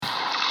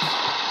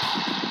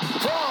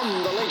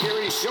From the Lake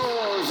Erie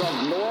shores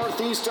of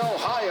Northeast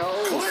Ohio,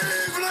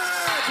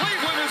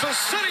 Cleveland is a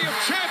city of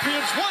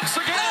champions once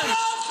again.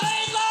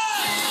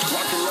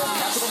 rock and roll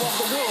capital of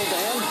the world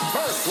and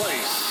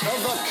birthplace of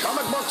the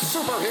comic book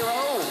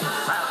superhero.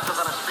 Faster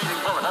than a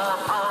speeding bullet,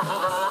 more powerful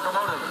than a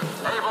locomotive,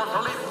 able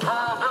to leap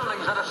tall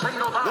buildings at a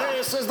single bound.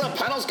 This is the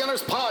Panel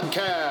Scanners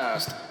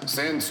Podcast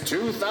since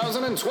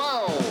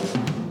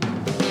 2012.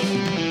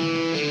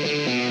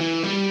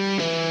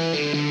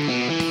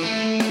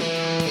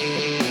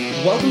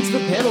 Welcome to the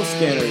Panel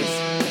Scanners.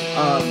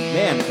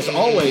 Man, as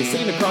always,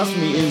 sitting across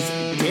from me is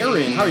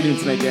Darren. How are you doing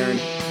tonight, Darren?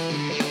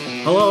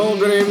 Hello,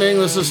 good evening.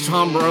 This is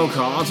Tom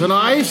Brokaw.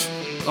 Tonight,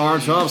 our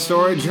top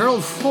story,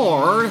 Gerald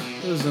Ford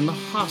is in the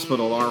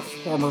hospital, our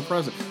former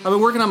president. I've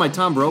been working on my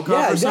Tom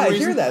Brokaw for some reason. I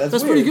hear that.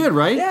 That's pretty weird. good,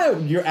 right? Yeah,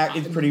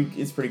 it's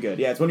pretty good.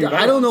 Yeah, it's one of your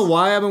I don't know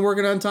why I've been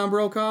working on Tom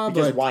Brokaw,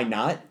 because but why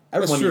not?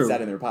 Everyone true. needs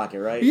that in their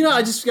pocket, right? You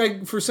know,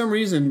 for some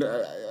reason,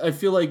 I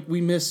feel like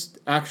we missed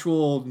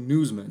actual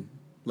newsmen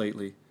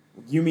lately.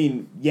 You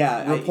mean,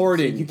 yeah.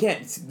 Reporting. You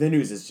can't, the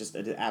news is just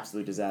an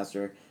absolute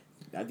disaster.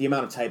 The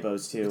amount of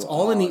typos, too. It's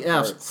all in the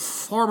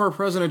F's. Former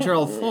President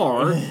Gerald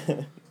Ford.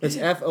 It's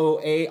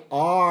F-O-A-R-R-D.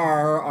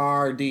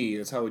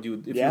 That's how you were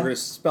going to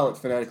spell it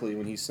phonetically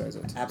when he says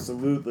it.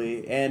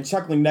 Absolutely. And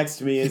chuckling next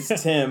to me is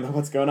Tim.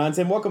 What's going on,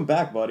 Tim? Welcome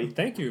back, buddy.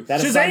 Thank you.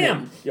 That Shazam!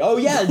 assignment. Oh,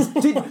 yeah.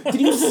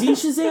 Did you see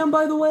Shazam,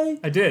 by the way?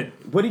 I did.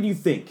 What did you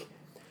think?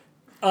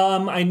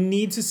 I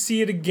need to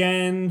see it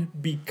again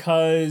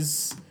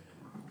because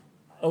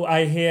I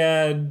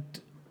had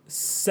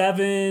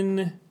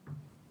 7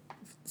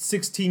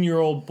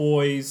 16-year-old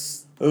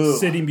boys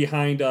sitting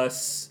behind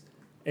us,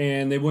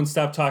 and they wouldn't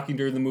stop talking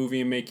during the movie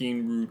and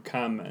making rude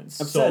comments.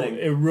 Upsetting.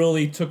 So it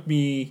really took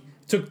the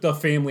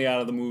family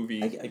out of the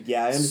movie. I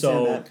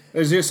understand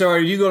that. So are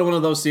you go to one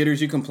of those theaters,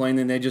 you complain,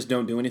 and they just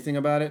don't do anything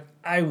about it?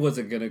 I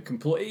wasn't going to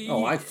complain.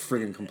 Oh, I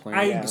friggin' complain.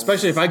 Yeah.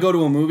 Especially if I go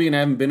to a movie and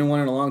I haven't been in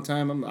one in a long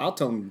time, I'll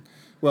tell them,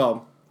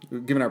 well,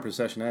 given our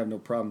procession, I have no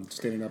problem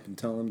standing up and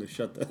telling them to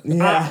shut the...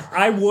 Yeah.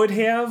 I would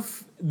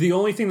have. The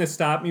only thing that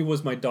stopped me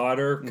was my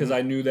daughter, because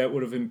I knew that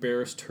would have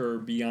embarrassed her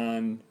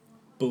beyond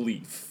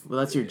belief. Well,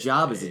 that's your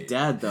job as a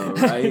dad, though,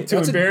 right? To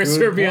embarrass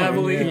her beyond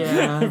belief.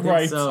 Yeah, I think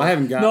right. so. I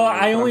haven't gotten No, there,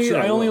 I but I'm sure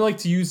I only will. like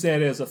to use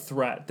that as a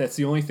threat. That's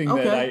the only thing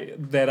Okay.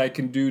 that I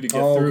can do to get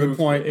Oh, through. good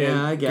point. And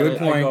Yeah, I get Good it.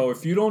 point. I go,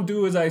 if you don't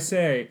do as I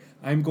say,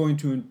 I'm going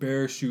to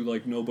embarrass you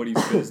like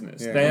nobody's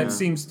business. That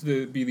seems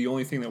to be the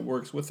only thing that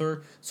works with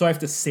her, so I have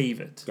to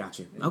save it.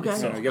 Gotcha. Okay.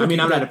 So, you gotta I mean,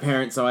 keep I'm not a that-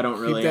 parent, so I don't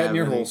really Keep that have in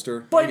your any-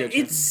 holster. I But get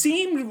you. it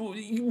seemed,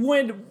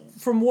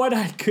 from what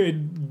I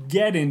could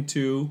get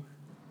into,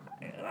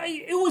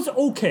 it was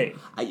okay.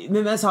 And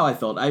that's how I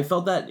felt. I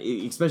felt that,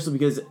 especially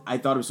because I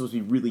thought it was supposed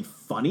to be really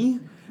funny,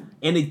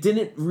 and it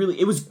didn't really.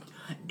 It was.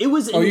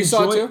 Oh, you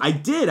saw it too? I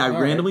did. I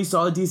randomly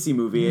saw a DC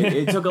movie.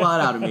 It took a lot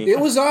out of me. It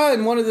was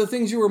on one of the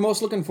things you were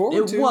most looking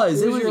forward to. It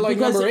was your, like,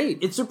 because number 8.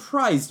 It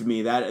surprised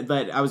me that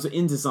I was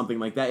into something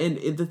like that.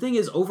 And the thing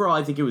is, overall,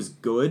 I think it was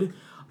good.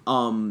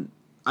 I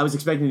was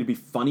expecting it to be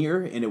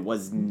funnier, and it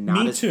was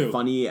not as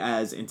funny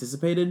as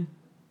anticipated.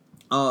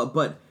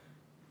 But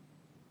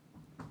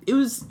it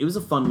was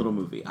a fun little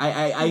movie.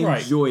 I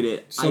enjoyed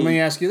it. So let me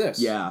ask you this.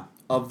 Yeah.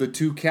 Of the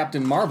 2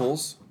 Captain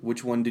Marvels,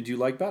 which one did you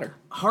like better?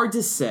 Hard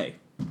to say,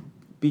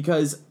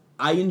 because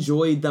I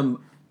enjoyed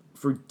them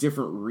for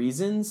different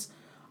reasons.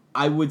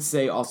 I would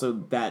say also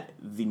that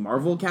the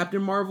Marvel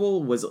Captain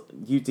Marvel was...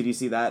 Did you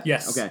see that?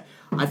 Yes. Okay.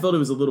 I felt it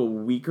was a little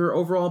weaker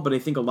overall, but I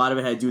think a lot of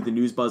it had to do with the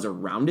news buzz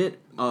around it,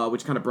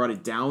 which kind of brought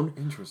it down.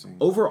 Interesting.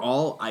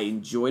 Overall, I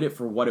enjoyed it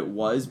for what it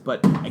was,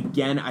 but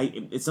again,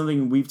 it's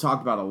something we've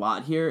talked about a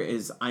lot here,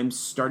 is I'm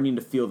starting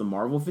to feel the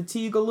Marvel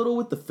fatigue a little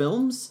with the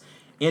films.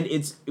 And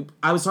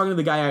I was talking to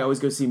the guy I always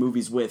go see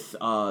movies with,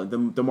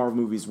 the Marvel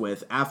movies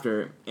with,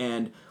 after,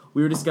 and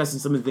we were discussing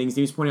some of the things.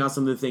 He was pointing out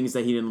some of the things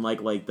that he didn't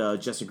like the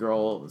Just a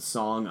Girl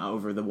song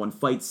over the one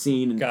fight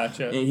scene. And,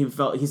 Gotcha. And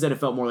he said it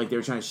felt more like they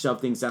were trying to shove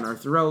things down our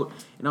throat.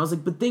 And I was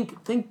like, but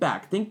think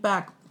back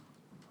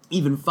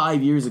even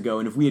 5 years ago,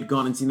 and if we had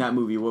gone and seen that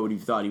movie, what would you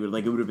have thought?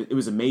 It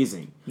was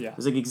amazing. Yeah. I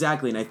was like,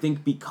 exactly. And I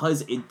think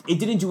because it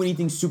didn't do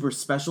anything super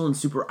special and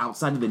super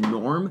outside of the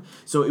norm,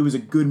 so it was a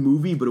good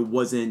movie, but it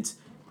wasn't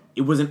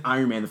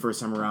Iron Man the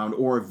first time around,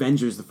 or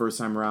Avengers the first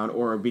time around,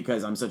 or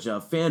because I'm such a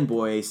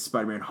fanboy,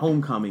 Spider-Man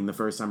Homecoming the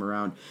first time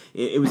around.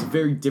 It was a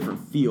very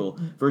different feel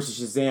versus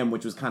Shazam,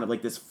 which was kind of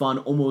like this fun,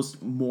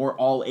 almost more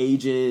all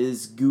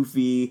ages,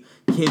 goofy,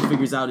 kid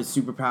figures out his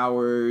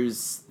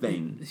superpowers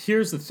thing.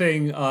 Here's the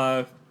thing.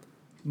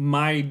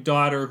 My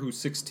daughter, who's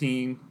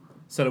 16,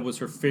 said it was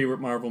her favorite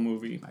Marvel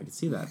movie. I could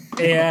see that.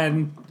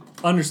 And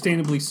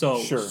understandably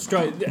so. Sure.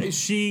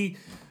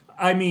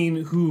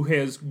 Who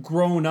has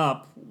grown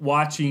up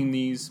watching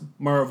these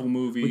Marvel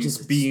movies, Which is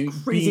a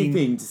crazy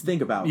thing to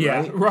think about,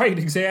 right? Right,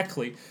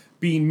 exactly.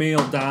 Being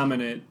male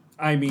dominant,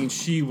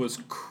 she was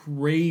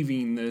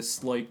craving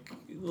this like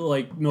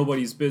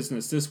nobody's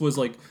business. This was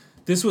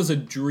a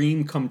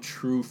dream come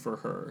true for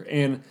her,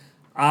 and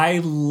I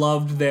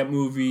loved that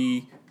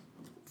movie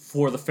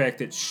for the fact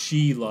that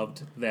she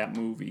loved that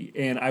movie,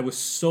 and I was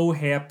so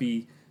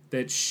happy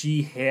that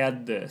she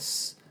had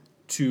this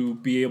to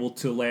be able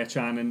to latch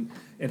on,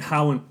 and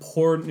how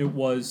important it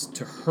was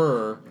to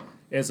her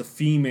as a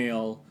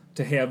female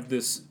to have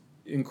this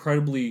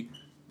incredibly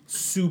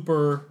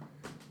super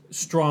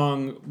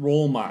strong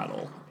role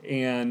model.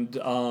 And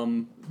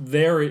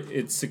there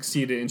it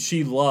succeeded, and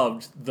she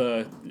loved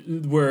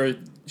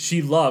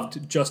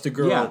Just a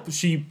Girl. Yeah.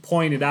 She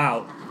pointed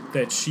out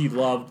that she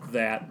loved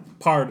that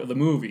part of the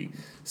movie.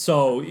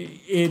 So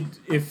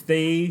if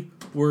they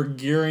were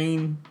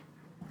gearing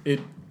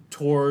it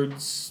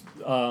towards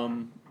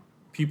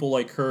people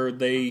like her,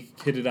 they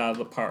hit it out of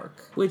the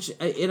park.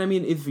 And I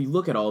mean, if you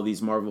look at all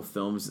these Marvel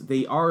films,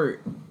 they are,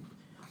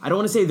 I don't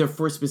want to say they're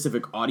for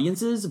specific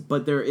audiences,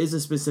 but there is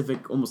a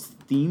specific almost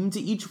theme to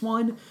each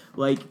one.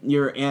 Like,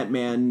 your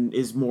Ant-Man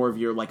is more of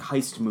your, like,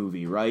 heist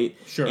movie, right?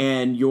 Sure.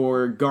 And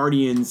your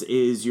Guardians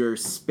is your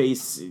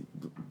space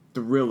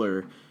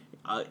thriller.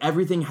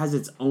 Everything has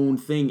its own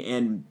thing,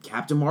 and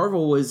Captain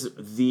Marvel was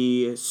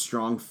the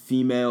strong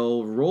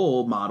female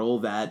role model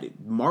that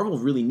Marvel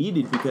really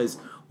needed, because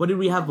what did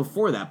we have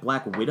before that?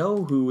 Black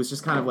Widow, who was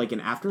just kind of like an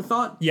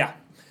afterthought? Yeah.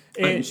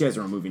 I mean, she has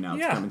her own movie now,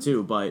 it's coming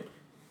too, but...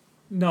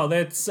 No,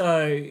 that's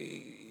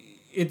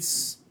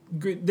it's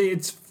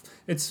good.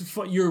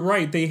 You're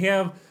right. They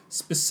have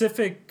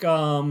specific.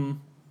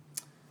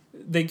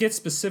 They get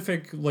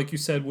specific, like you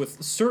said,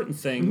 with certain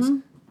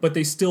things, but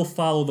they still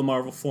follow the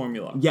Marvel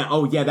formula. Yeah.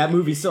 Oh, yeah. That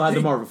movie still had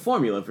the Marvel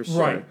formula for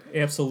sure. Right.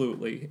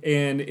 Absolutely.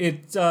 And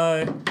it.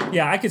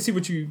 I can see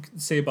what you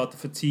say about the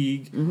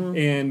fatigue,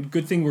 and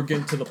good thing we're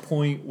getting to the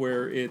point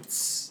where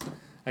it's.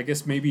 I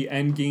guess maybe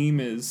Endgame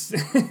is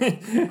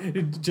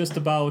just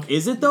about...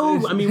 Is it,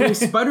 though? I mean, with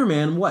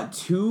Spider-Man, what,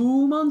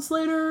 2 months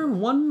later? 2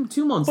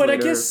 months later?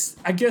 But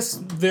I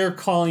guess they're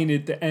calling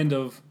it the end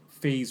of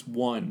Phase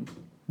 1.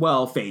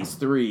 Well, Phase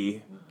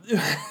 3.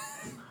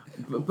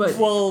 But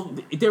well,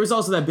 there was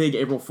also that big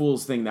April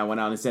Fool's thing that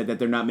went out and said that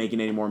they're not making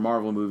any more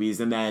Marvel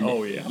movies, and then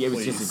it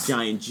was just a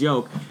giant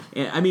joke.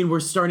 And I mean, we're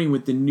starting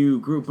with the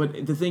new group,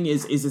 but the thing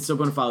is it still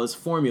going to follow this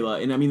formula?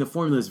 And I mean, the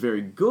formula is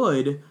very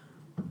good.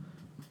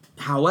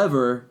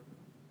 However,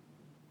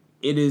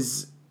 it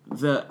is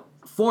the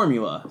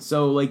formula.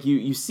 So, like,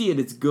 you see it,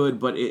 it's good,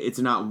 but it's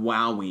not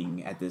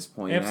wowing at this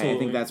point. Absolutely. And I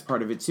think that's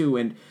part of it, too.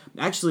 And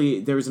actually,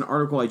 there was an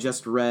article I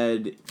just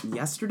read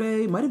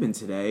yesterday, might have been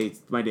today,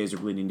 my days are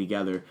bleeding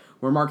together,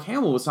 where Mark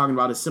Hamill was talking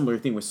about a similar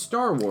thing with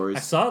Star Wars. I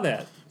saw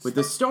that. With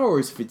the Star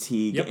Wars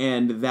fatigue,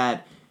 and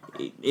that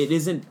it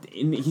isn't...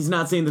 He's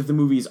not saying that the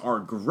movies are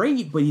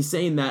great, but he's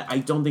saying that I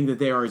don't think that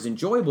they are as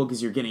enjoyable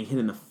because you're getting hit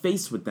in the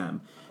face with them.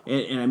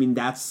 And I mean,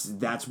 that's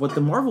what the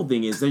Marvel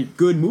thing is. They're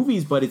good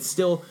movies, but it's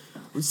still...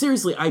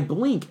 Seriously, I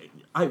blink.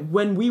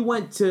 When we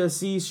went to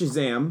see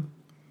Shazam,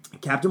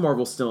 Captain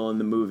Marvel's still in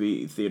the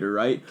movie theater,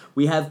 right?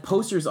 We have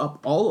posters up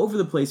all over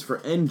the place for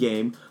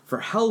Endgame,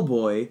 for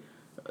Hellboy.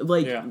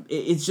 Like,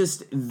 it's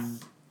just...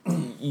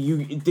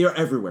 they're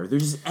everywhere. They're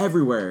just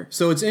everywhere.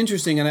 So it's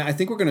interesting, and I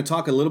think we're going to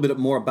talk a little bit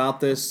more about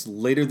this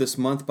later this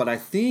month, but I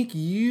think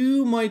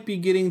you might be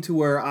getting to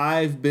where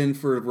I've been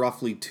for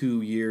roughly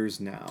 2 years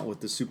now with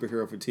the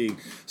superhero fatigue.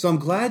 So I'm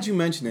glad you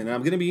mentioned it, and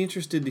I'm going to be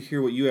interested to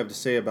hear what you have to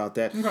say about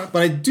that. Okay.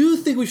 But I do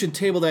think we should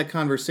table that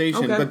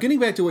conversation. Okay. But getting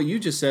back to what you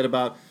just said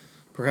about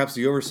perhaps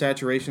the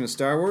oversaturation of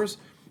Star Wars,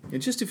 in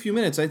just a few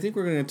minutes, I think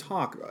we're going to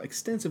talk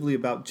extensively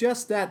about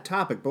just that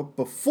topic. But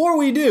before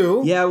we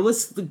do... Yeah, well,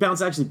 let's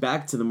bounce actually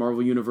back to the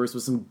Marvel Universe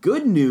with some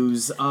good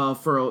news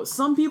for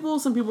some people.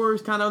 Some people are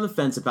kind of on the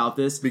fence about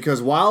this. Because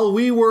while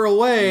we were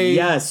away...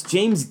 Yes,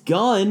 James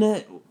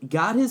Gunn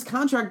got his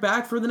contract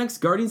back for the next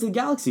Guardians of the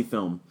Galaxy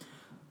film.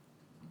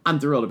 I'm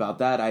thrilled about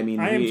that. I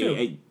mean... I am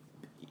too.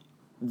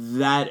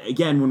 That,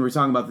 again, when we're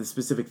talking about the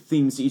specific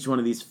themes to each one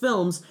of these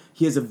films,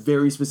 he has a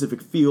very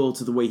specific feel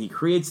to the way he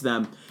creates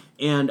them.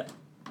 And...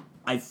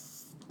 I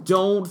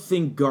don't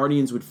think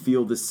Guardians would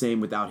feel the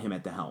same without him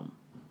at the helm.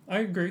 I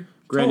agree.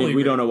 Granted, totally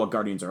we don't know what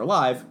Guardians are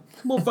alive.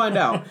 We'll find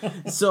out.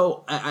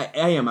 So I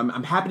am.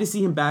 I'm happy to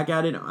see him back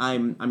at it.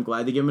 I'm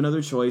glad they give him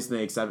another choice and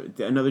they accept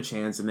another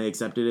chance and they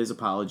accepted his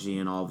apology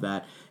and all of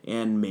that.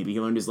 And maybe he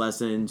learned his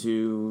lesson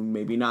to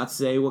maybe not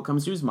say what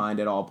comes to his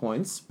mind at all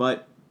points.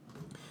 But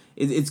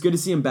it's good to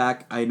see him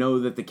back. I know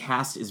that the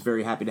cast is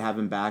very happy to have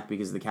him back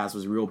because the cast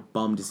was real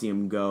bummed to see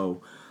him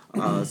go.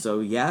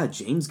 So yeah,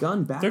 James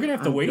Gunn back. They're gonna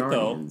have to wait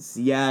Guardians.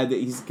 Though. Yeah,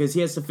 because he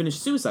has to finish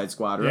Suicide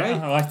Squad, right?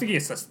 Yeah, I think he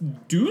has to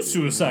do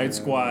Suicide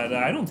Squad.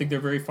 I don't think they're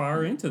very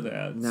far into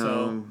that. No,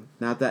 so.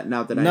 not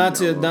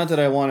that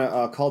I want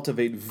to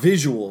cultivate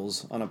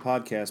visuals on a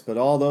podcast, but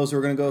all those who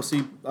are going to go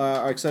see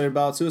are excited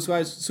about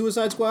Suicide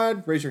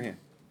Squad. Raise your hand.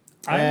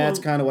 That's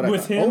kind of what I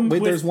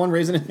thought. There's one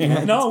raising his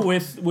hand. No,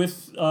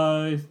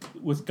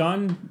 with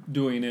Gunn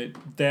doing it,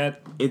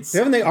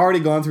 haven't they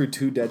already gone through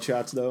 2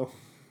 Deadshot's though?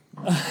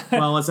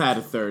 Well, let's add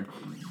a third.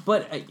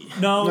 But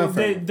No, No,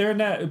 fair they're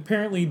not.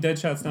 Apparently,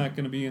 Deadshot's not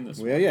going to be in this.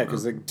 Well, yeah,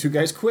 because the two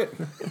guys quit.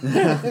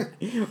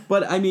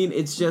 but I mean,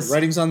 it's just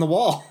Writing's on the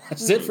wall.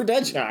 That's it for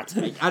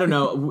Deadshot. I don't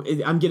know.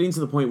 I'm getting to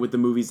the point with the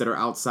movies that are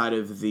outside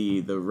of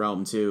the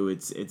realm too.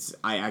 It's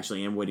I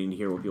actually am waiting to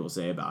hear what people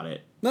say about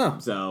it. No.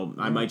 So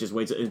I might just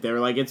wait. If they're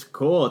like, it's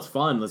cool, it's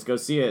fun, let's go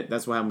see it.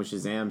 That's what happened with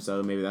Shazam.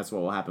 So maybe that's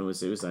what will happen with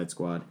Suicide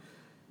Squad.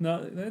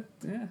 No,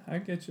 I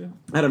get you.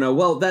 I don't know.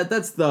 Well,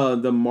 that's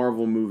the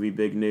Marvel movie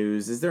big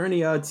news. Is there any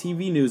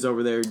TV news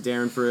over there,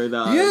 Darren, for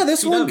the Yeah,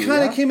 this one CW,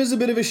 kind of came as a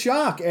bit of a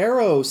shock.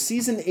 Arrow,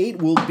 Season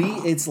 8 will be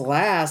its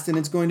last, and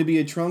it's going to be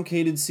a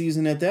truncated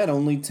season at that,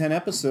 only 10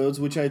 episodes,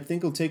 which I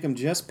think will take them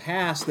just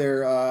past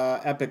their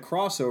epic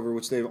crossover,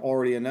 which they've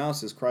already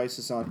announced as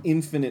Crisis on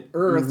Infinite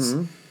Earths.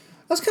 Mm-hmm.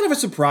 That's kind of a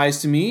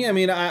surprise to me. I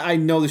mean, I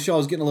know the show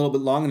is getting a little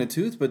bit long in the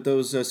tooth, but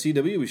those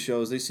CW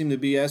shows, they seem to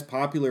be as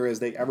popular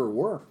as they ever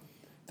were.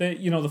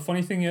 The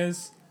funny thing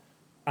is,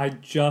 I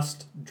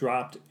just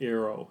dropped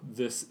Arrow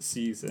this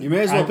season. You may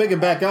as well pick it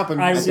back up and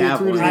see it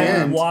through to the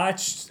end.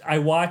 I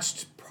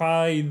watched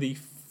probably the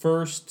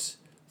first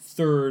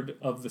third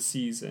of the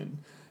season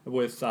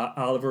with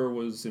Oliver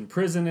was in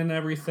prison and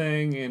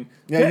everything, and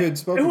you had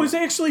spoken. It was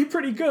actually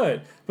pretty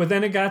good. But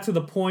then it got to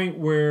the point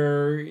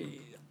where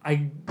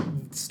I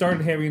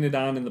started having it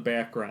on in the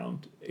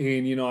background,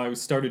 and I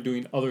started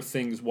doing other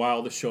things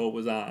while the show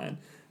was on.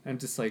 I'm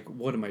just like,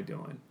 what am I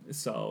doing?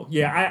 So,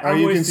 yeah, Are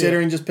you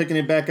considering just picking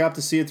it back up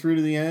to see it through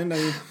to the end?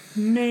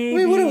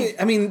 Maybe.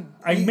 I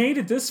I made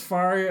it this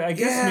far. I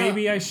guess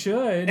maybe I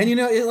should.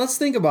 And, let's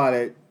think about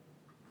it.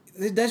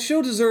 That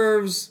show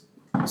deserves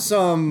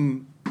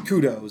some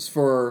kudos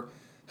for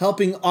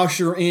helping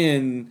usher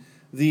in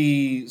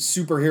the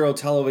superhero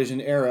television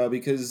era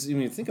because,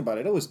 think about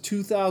it. It was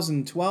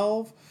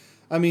 2012.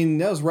 That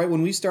was right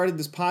when we started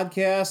this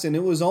podcast, and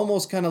it was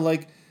almost kind of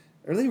like,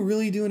 are they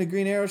really doing a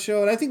Green Arrow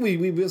show? And I think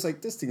we was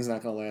like, this thing's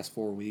not going to last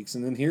 4 weeks.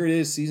 And then here it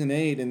is, season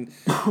 8. And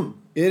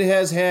it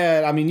has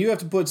had, you have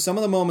to put some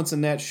of the moments in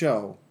that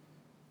show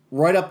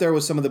right up there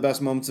with some of the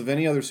best moments of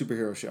any other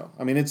superhero show.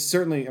 It's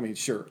certainly,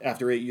 sure,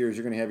 after 8 years,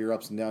 you're going to have your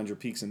ups and downs, your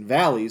peaks and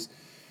valleys.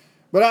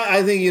 But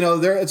I think,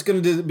 it's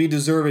going to be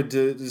deserved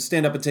to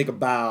stand up and take a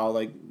bow.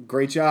 Like,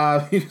 great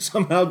job. You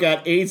somehow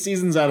got 8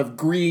 seasons out of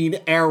Green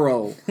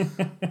Arrow.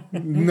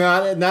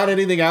 not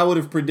anything I would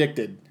have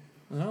predicted.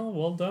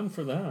 Well done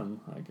for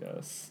them, I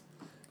guess.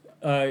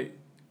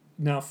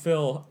 Now,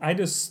 Phil, I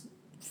just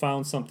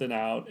found something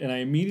out, and I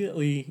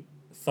immediately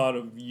thought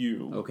of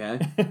you. Okay.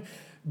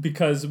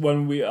 Because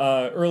when we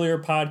earlier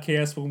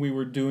podcast when we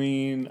were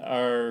doing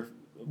our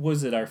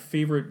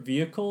favorite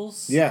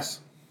vehicles? Yes.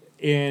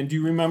 And do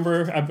you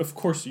remember? Of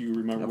course, you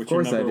remember which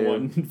your number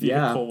one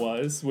vehicle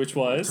was. Which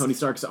was Tony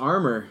Stark's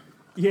armor.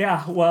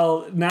 Yeah.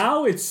 Well,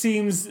 now it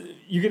seems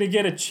you're gonna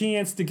get a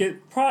chance to get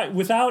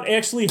without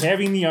actually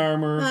having the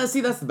armor.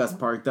 See, that's the best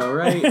part, though,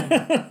 right?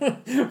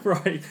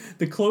 Right.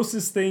 The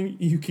closest thing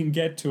you can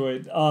get to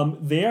it.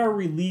 They are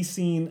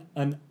releasing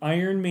an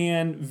Iron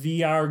Man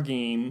VR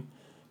game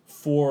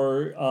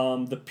for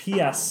the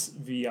PS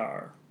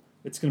VR.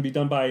 It's going to be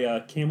done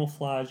by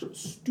Camouflage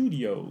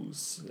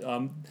Studios.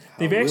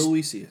 Will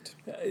we see it?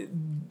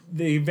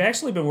 They've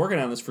actually been working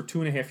on this for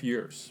 2.5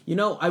 years.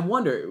 I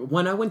wonder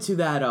when I went to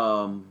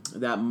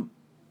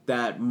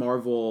that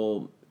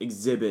Marvel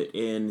exhibit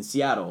in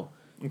Seattle.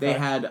 Okay. They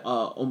had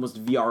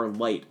almost VR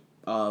light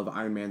of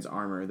Iron Man's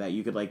armor that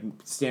you could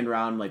stand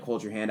around,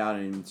 hold your hand out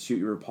and shoot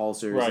your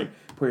repulsors, right. And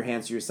put your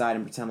hands to your side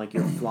and pretend like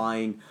you're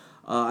flying.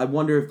 I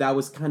wonder if that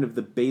was kind of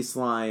the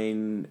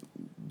baseline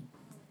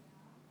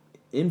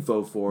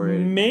info for it.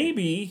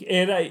 Maybe.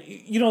 And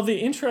the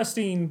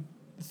interesting,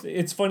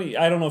 it's funny,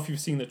 I don't know if you've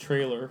seen the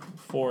trailer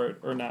for it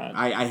or not.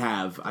 I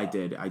have. I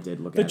did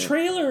look at it. The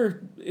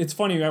trailer, it's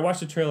funny, I watched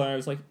the trailer and I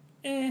was like,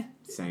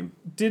 same.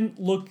 Didn't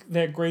look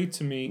that great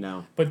to me.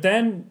 No. But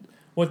then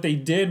what they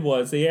did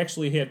was they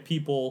actually had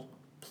people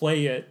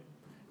play it,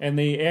 and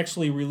they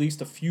actually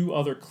released a few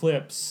other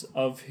clips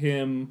of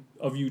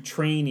you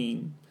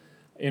training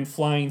and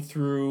flying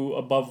through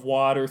above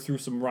water through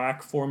some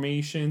rock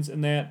formations,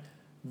 and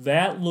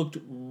that looked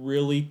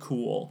really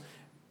cool.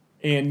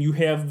 And you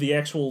have the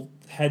actual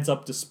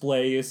heads-up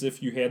display as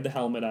if you had the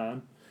helmet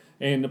on.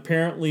 And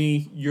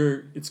apparently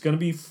it's going to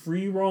be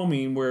free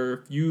roaming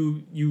where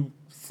you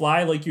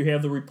fly like you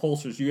have the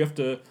repulsors. You have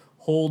to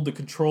hold the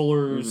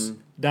controllers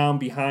down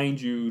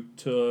behind you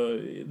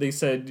they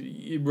said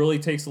it really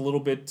takes a little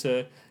bit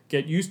to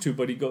get used to,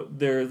 but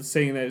they're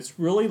saying that it's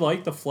really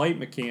like the flight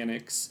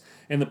mechanics.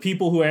 And the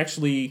people who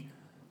actually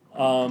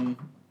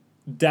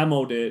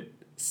demoed it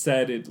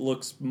said it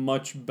looks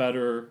much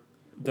better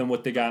than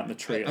what they got in the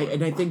trailer.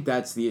 And I think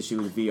that's the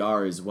issue with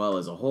VR as well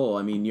as a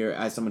whole. You're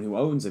as someone who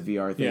owns a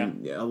VR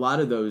thing, a lot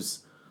of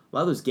those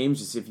games,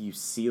 just if you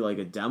see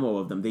a demo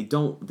of them, they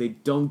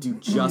don't do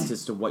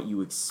justice to what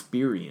you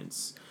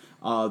experience.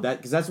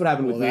 Because that's what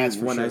happened with me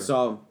when I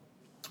saw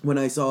when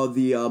I saw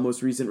the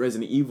most recent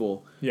Resident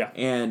Evil. Yeah.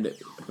 And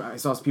I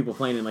saw some people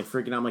playing and like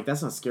freaking out. I'm like,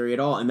 that's not scary at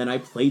all. And then I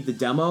played the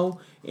demo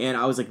and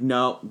I was like,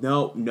 no.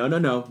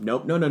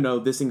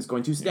 This thing's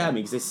going to stab me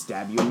because they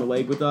stab you in the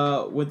leg with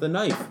a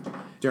knife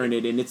during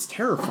it, and it's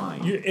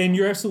terrifying.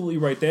 You're absolutely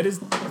right. That is,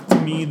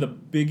 to me, the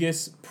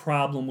biggest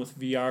problem with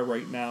VR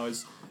right now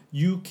is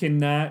you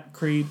cannot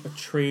create a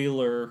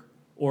trailer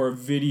or a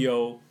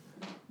video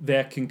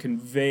that can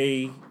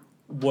convey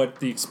what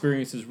the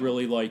experience is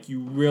really like. You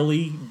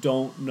really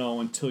don't know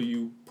until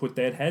you put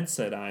that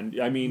headset on.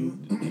 I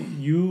mean,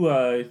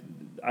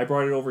 I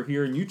brought it over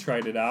here and you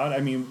tried it out.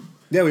 I mean,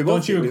 Yeah, we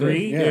both don't you did.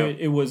 agree? Yeah.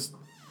 It was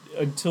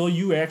until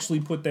you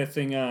actually put that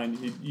thing on,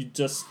 it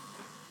just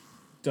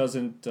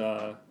doesn't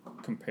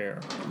compare.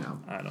 No.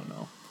 I don't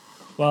know.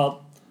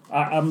 Well,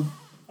 I'm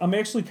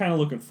actually kind of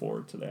looking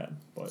forward to that.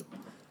 But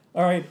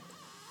all right.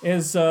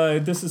 As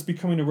this is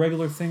becoming a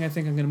regular thing, I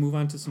think I'm going to move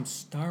on to some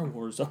Star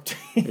Wars updates.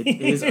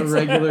 It is a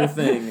regular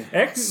thing.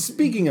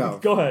 Speaking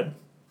of, Go ahead.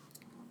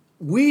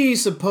 we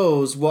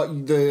suppose what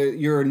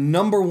your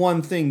number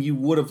one thing you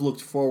would have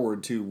looked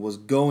forward to was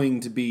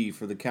going to be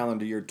for the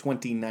calendar year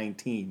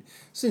 2019,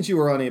 since you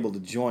were unable to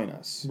join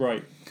us.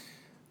 Right.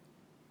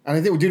 And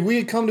I think, did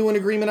we come to an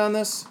agreement on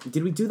this?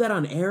 Did we do that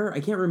on air? I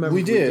can't remember. We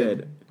if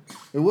did.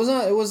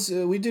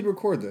 We did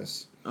record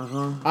this.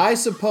 Uh-huh. I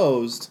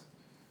supposed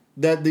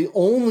that the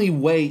only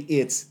way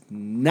it's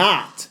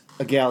not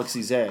a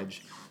Galaxy's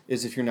Edge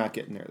is if you're not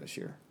getting there this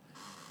year.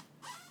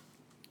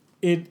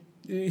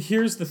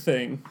 Here's the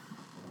thing.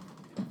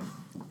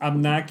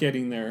 I'm not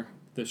getting there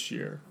this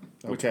year,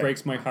 which Okay.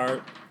 breaks my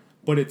heart.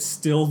 But it's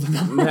still the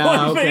number Yeah,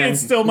 one thing. okay.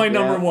 It's still my Yeah.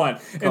 number one.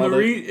 And Called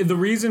the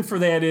reason for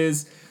that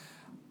is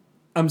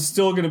I'm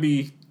going to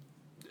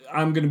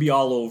be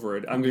all over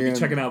it. I'm going to Yeah. be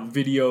checking out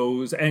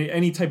videos,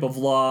 any type of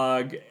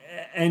vlog,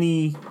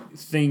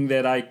 anything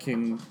that I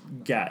can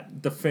get.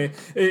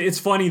 It's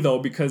funny though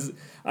because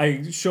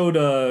I showed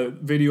a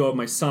video of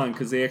my son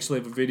because they actually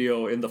have a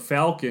video and the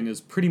Falcon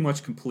is pretty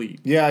much complete.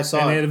 Yeah, I saw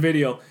And it. they had a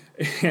video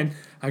and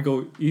I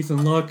go,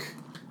 Ethan, look,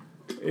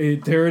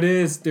 there it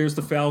is. There's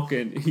the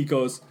Falcon. He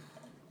goes,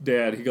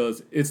 Dad,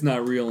 it's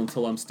not real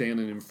until I'm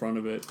standing in front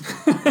of it.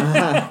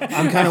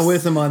 I'm kind of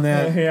with him on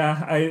that.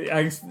 Yeah,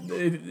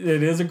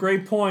 it is a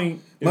great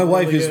point. My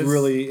wife is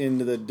really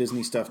into the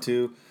Disney stuff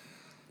too.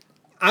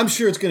 I'm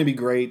sure it's going to be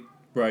great.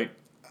 right.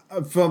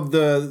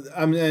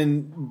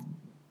 And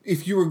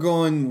if you were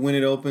going when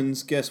it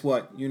opens, guess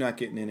what? You're not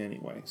getting in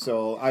anyway.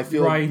 So I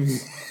feel Right.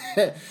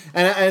 and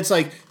it's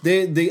like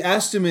the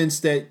estimates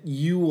that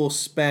you will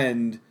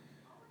spend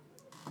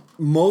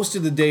most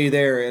of the day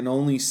there and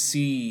only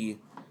see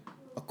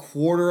a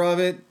quarter of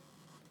it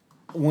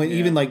when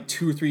even like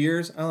 2 or 3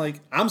 years.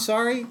 I'm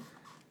sorry.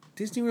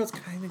 Disney World's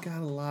kind of got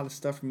a lot of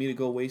stuff for me to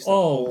go waste a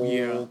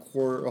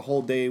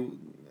whole day.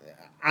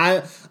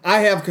 I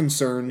have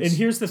concerns And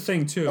here's the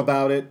thing too.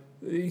 about it.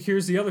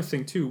 Here's the other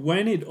thing too.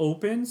 When it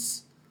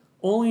opens,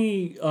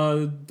 only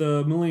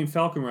the Millennium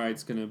Falcon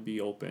ride's gonna be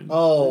open.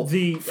 Oh,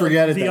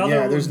 forget it then.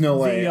 Yeah, there's no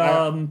way.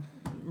 The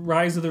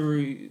Rise of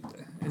the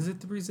is it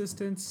the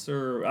Resistance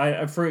or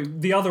I for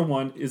the other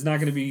one is not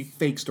gonna be.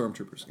 Fake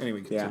stormtroopers.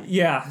 Anyway, continue.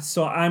 Yeah,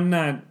 so I'm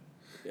not.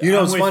 You know,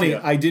 I'm it's with funny. you.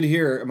 I did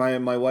hear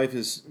my wife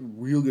is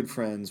real good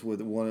friends with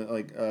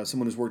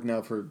someone who's worked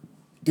now for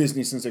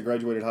Disney since they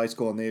graduated high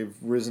school, and they've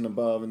risen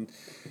above. And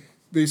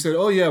they said,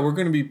 "Oh yeah, we're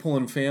going to be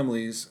pulling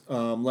families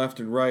left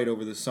and right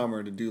over the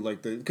summer to do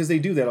because they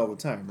do that all the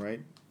time,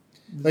 right?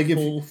 Like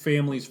Pull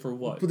families for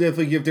what?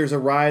 if there's a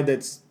ride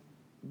that's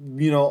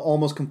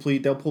almost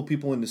complete, they'll pull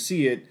people in to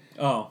see it.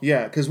 Oh,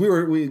 Yeah, because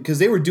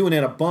they were doing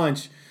it a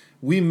bunch.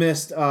 We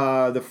missed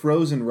the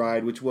Frozen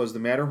ride, which was the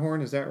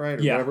Matterhorn. Is that right,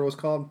 or Yeah. whatever it was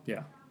called?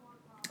 yeah.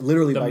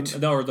 Literally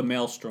Or the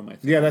Maelstrom, I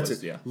think. Yeah, that's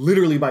it. Yeah.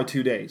 Literally by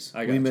 2 days.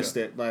 I We gotcha. missed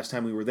it last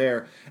time we were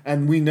there.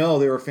 And we know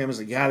there were families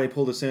like, yeah, they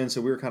pulled us in, so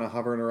we were kind of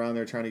hovering around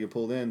there trying to get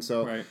pulled in.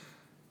 So Right.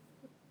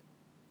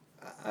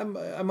 I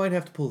might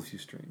have to pull a few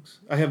strings.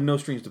 I have no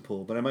strings to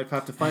pull, but I might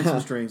have to find some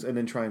strings and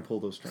then try and pull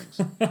those strings.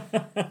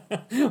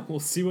 We'll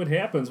see what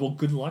happens. Well,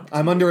 good luck.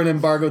 I'm under an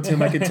embargo,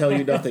 Tim. I can tell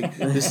you nothing.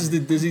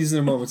 These are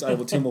the moments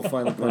Tim will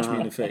finally punch me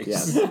in the face.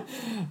 Yes.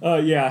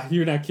 Yeah,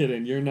 you're not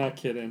kidding. You're not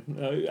kidding.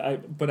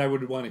 But I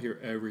would want to hear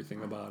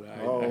everything about it.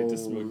 I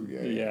just would.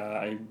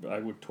 yeah. I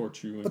would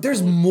torture you. But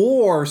there's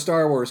more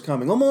Star Wars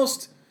coming.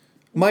 Almost,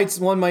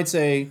 one might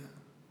say,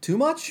 too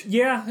much?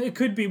 Yeah, it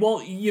could be.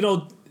 Well,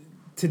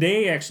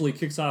 today actually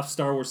kicks off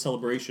Star Wars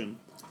Celebration.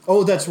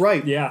 Oh, that's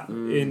right. Yeah,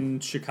 in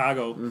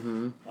Chicago.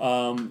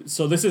 Mm-hmm.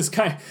 So this is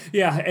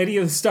any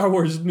of the Star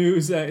Wars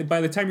news. By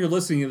the time you're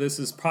listening to this,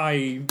 there's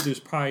probably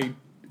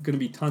going to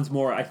be tons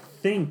more. I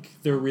think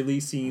they're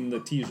releasing the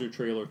teaser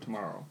trailer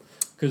tomorrow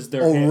because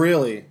they're. Oh,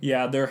 really?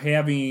 Yeah, they're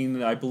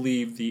having, I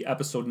believe, the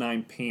Episode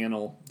 9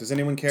 panel Does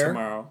anyone care?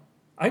 tomorrow.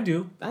 I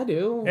do.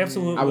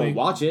 Absolutely. I won't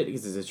watch it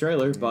because it's a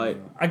trailer, but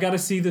I got to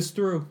see this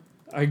through.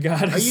 I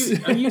got.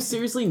 are you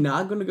seriously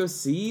not going to go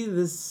see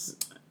this?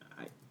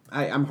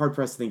 I'm hard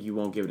pressed to think you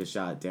won't give it a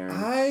shot, Darren.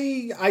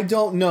 I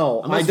don't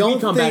know. Unless I don't we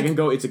come think, back and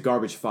go, it's a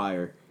garbage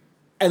fire.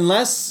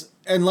 unless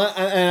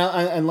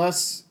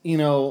Unless,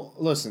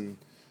 listen,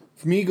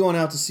 for me going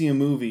out to see a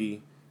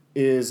movie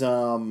is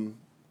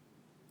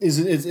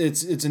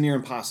it's a near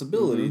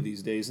impossibility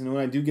these days. And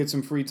when I do get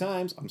some free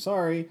times, I'm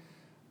sorry,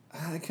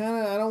 I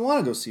don't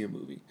want to go see a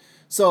movie.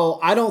 So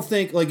I don't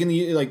think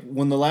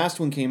when the last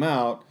one came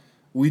out,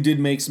 we did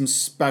make some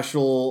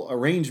special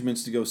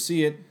arrangements to go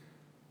see it.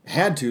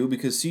 Had to,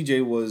 because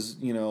CJ was,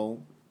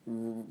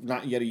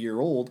 not yet a year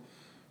old.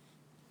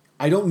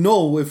 I don't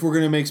know if we're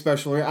going to make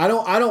special. I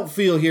don't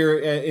feel here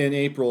in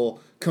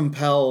April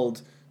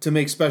compelled to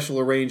make special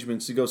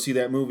arrangements to go see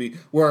that movie.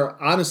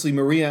 Where honestly,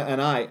 Maria and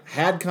I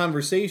had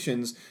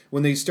conversations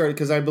when they started,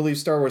 because I believe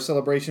Star Wars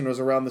Celebration was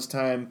around this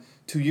time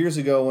 2 years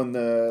ago when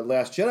The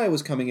Last Jedi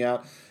was coming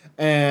out,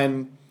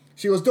 and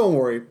she goes, "Don't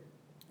worry,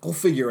 we'll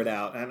figure it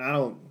out." And I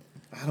don't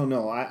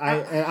know.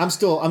 I'm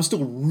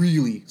still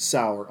really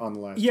sour on The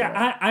Last Jedi.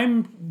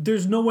 Yeah,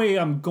 there's no way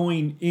I'm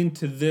going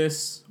into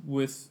this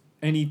with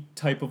any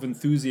type of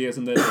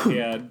enthusiasm that I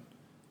had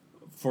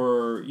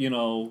for,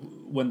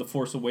 when The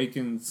Force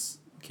Awakens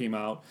came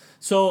out.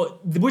 So,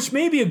 which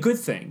may be a good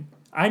thing.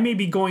 I may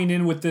be going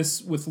in with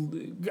this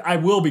I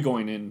will be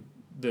going in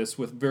this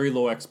with very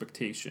low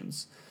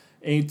expectations.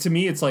 And to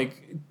me,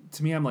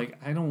 I'm like,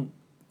 I don't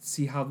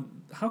see how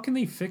can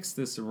they fix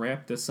this and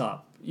wrap this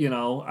up?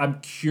 I'm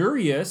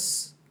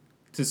curious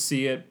to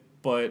see it,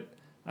 but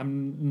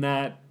I'm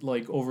not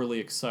overly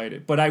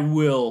excited. But I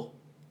will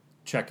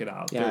check it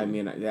out. Yeah,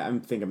 I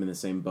think I'm in the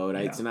same boat.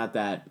 Yeah. It's not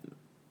that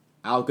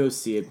I'll go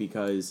see it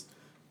because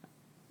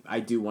I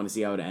do want to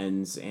see how it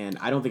ends, and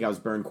I don't think I was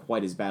burned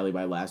quite as badly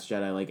by Last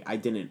Jedi. I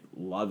didn't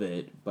love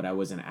it, but I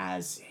wasn't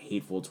as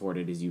hateful toward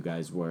it as you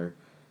guys were.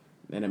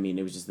 And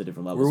it was just the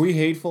different levels. Were we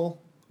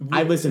hateful?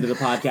 I listened to the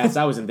podcast.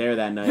 I wasn't there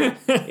that night.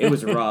 It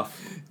was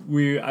rough.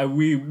 We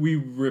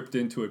ripped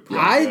into it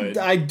pretty good.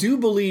 I do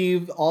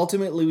believe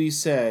ultimately we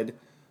said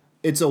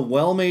it's a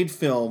well-made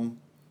film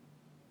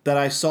that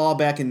I saw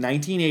back in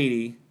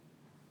 1980,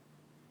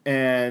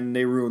 and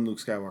they ruined Luke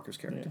Skywalker's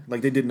character. Yeah.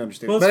 They didn't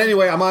understand. Well, but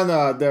anyway, I'm on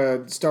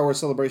the Star Wars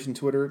Celebration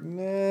Twitter.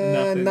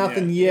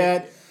 Nothing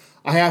yet.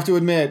 I have to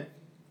admit,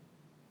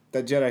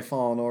 that Jedi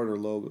Fallen Order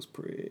logo's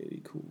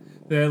pretty cool.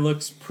 That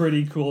looks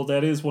pretty cool.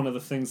 That is one of the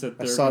things that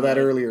I saw that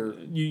earlier.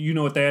 You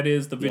know what that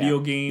is? The video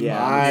game?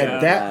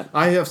 Yeah.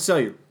 I have to tell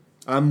you,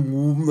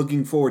 I'm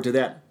looking forward to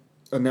that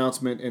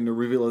announcement and the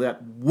reveal of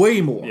that way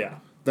more. Yeah.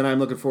 Then I'm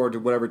looking forward to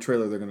whatever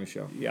trailer they're going to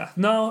show. Yeah.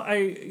 No,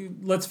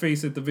 let's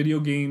face it, the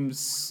video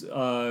games,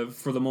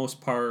 for the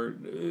most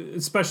part,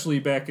 especially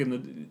back in the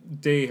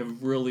day,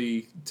 have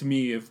really, to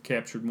me, have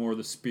captured more of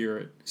the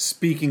spirit.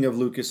 Speaking of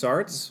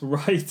LucasArts.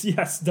 Right,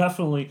 yes,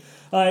 definitely.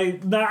 I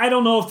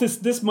don't know if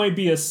this might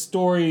be a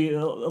story.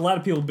 A lot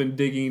of people have been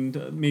digging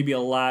maybe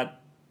a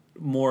lot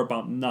more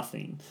about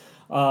nothing.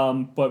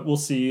 But we'll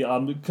see,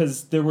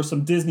 because there were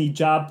some Disney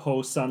job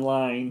posts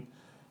online,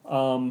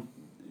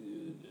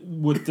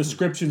 with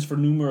descriptions for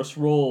numerous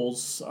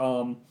roles,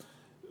 all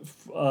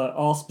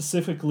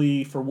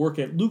specifically for work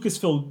at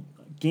Lucasfilm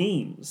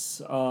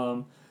Games.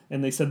 And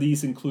they said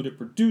these included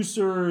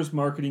producers,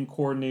 marketing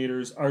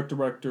coordinators, art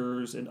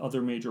directors, and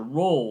other major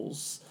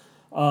roles.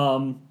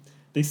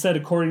 They said,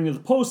 according to the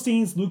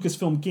postings,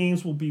 Lucasfilm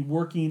Games will be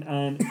working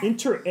on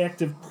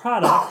interactive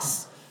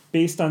products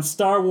based on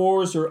Star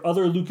Wars or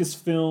other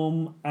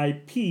Lucasfilm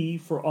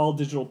IP for all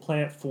digital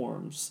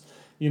platforms.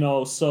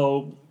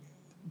 So...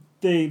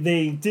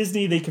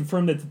 Disney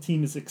confirmed that the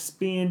team is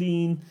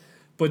expanding,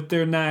 but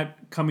they're not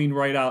coming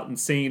right out and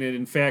saying it.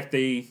 In fact,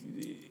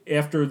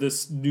 after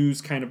this news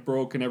kind of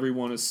broke and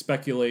everyone is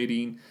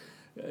speculating,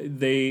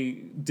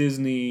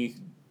 Disney,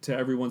 to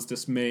everyone's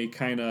dismay,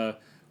 kind of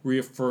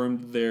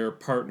reaffirmed their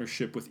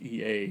partnership with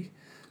EA.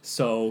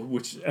 So,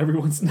 which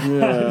everyone's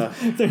they're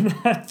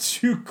not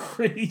too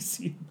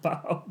crazy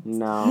about.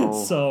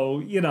 No.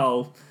 So,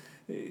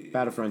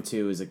 Battlefront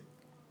 2 is a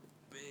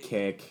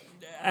kick.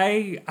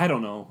 I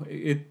don't know.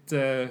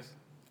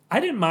 I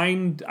didn't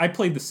mind. I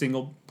played the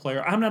single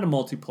player. I'm not a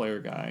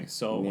multiplayer guy,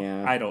 so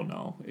I don't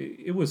know.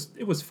 It was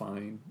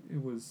fine.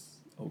 It was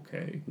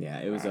okay. Yeah,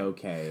 it was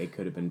okay. It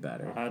could have been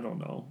better. I don't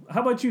know.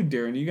 How about you,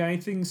 Darren? You got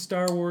anything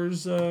Star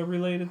Wars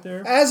related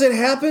there? As it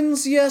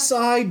happens, yes,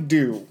 I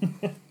do.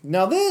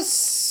 Now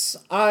this,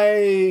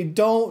 I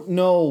don't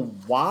know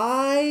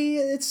why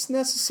it's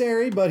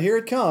necessary, but here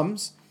it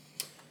comes.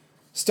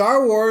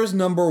 Star Wars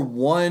number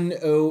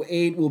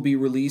 108 will be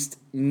released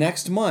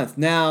next month.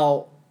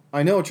 Now,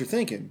 I know what you're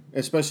thinking,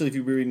 especially if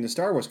you've been reading the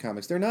Star Wars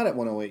comics. They're not at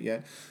 108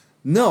 yet.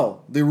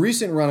 No, the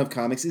recent run of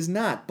comics is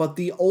not. But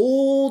the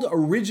old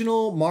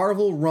original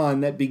Marvel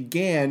run that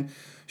began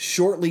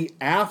shortly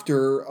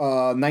after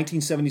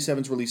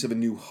 1977's release of A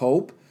New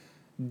Hope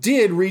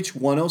did reach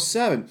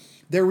 107.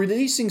 They're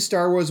releasing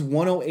Star Wars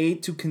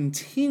 108 to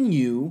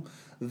continue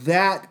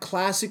that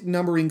classic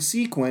numbering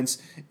sequence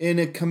in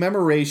a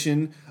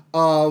commemoration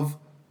of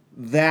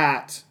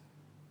that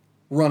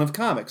run of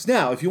comics.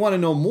 Now, if you want to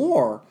know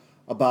more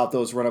about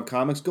those run of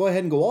comics, go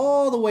ahead and go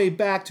all the way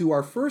back to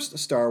our first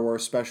Star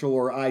Wars special,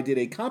 where I did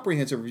a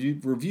comprehensive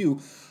review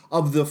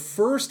of the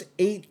first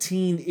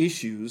 18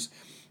 issues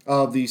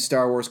of the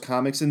Star Wars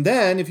comics. And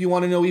then, if you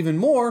want to know even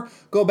more,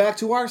 go back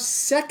to our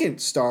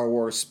second Star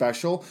Wars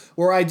special,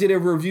 where I did a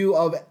review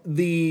of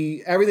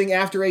the everything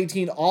after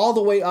 18 all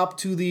the way up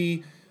to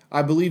the,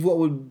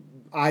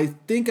 I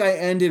think I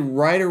ended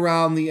right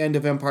around the end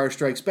of Empire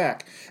Strikes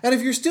Back. And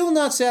if you're still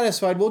not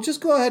satisfied, well, just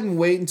go ahead and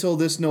wait until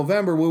this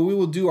November, where we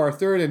will do our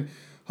third and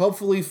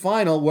hopefully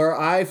final, where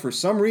I, for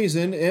some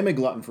reason, am a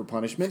glutton for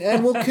punishment,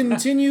 and will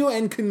continue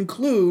and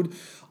conclude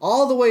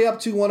all the way up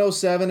to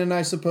 107, and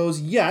I suppose,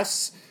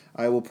 yes,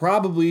 I will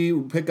probably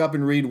pick up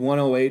and read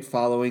 108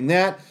 following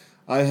that.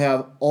 I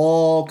have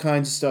all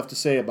kinds of stuff to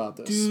say about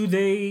this. Do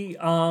they,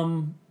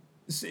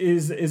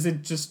 is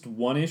it just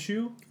one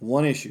issue?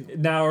 One issue.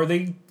 Now, are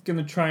they going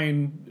to try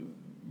and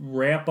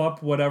wrap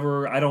up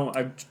whatever?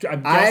 I'm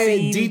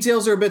guessing...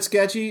 Details are a bit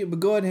sketchy,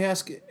 but go ahead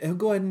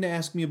and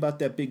ask me about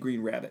that big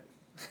green rabbit.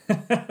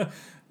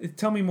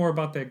 Tell me more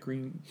about that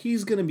green.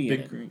 He's going to be big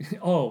in it. Green.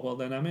 Oh, well,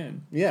 then I'm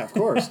in. Yeah, of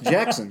course.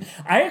 Jackson.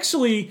 I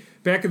actually,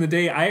 back in the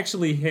day,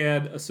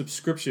 had a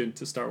subscription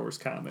to Star Wars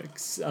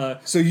comics.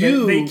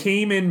 They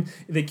came in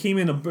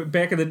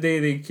back in the day,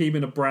 they came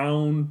in a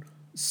brown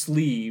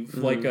sleeve,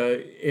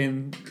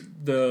 and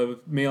the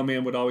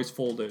mailman would always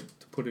fold it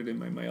to put it in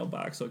my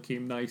mailbox, so it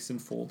came nice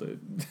and folded.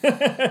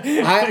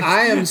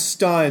 I am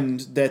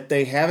stunned that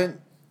they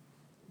haven't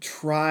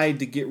tried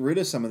to get rid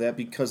of some of that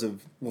because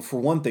of, well,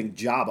 for one thing,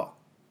 Jabba.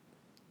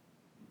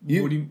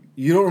 You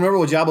don't remember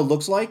what Jabba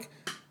looks like?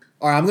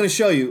 All right, I'm going to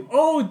show you.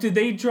 Oh, did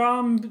they draw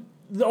him?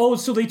 Oh,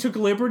 so they took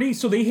liberty?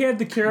 So they had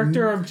the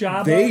character of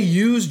Jabba? They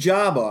used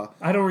Jabba.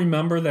 I don't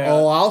remember that.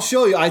 Oh, I'll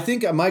show you. I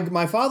think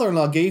my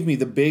father-in-law gave me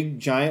the big,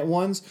 giant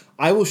ones.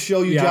 I will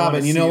show you Jabba.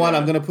 And you know what?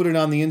 I'm going to put it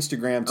on the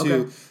Instagram,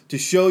 too, to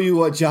show you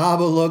what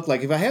Jabba looked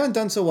like. If I haven't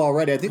done so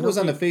already, I think it was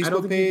on the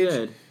Facebook page. You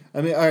did.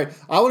 I mean, all right.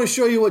 I want to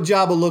show you what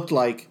Jabba looked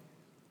like.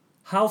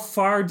 How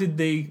far did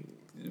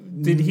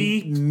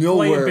he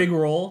Nowhere. play a big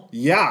role?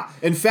 Yeah.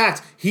 In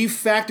fact, he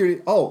factored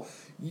it. Oh,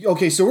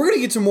 okay, so we're going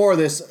to get to more of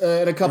this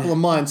in a couple of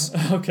months.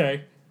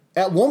 Okay.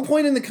 At one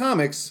point in the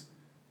comics,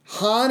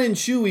 Han and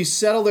Chewie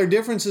settle their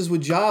differences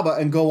with Jabba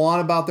and go on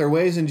about their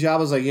ways, and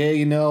Jabba's like,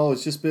 hey,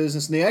 it's just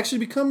business. And they actually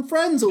become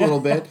friends a little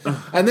bit.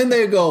 And then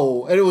they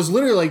go, and it was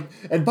literally like,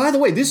 and by the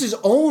way, this is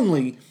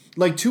only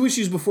like 2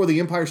 issues before The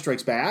Empire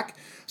Strikes Back.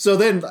 So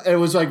then it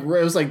was like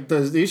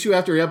the issue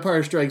after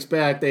Empire Strikes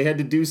Back, they had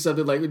to do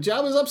something like,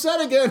 Jabba's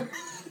upset again.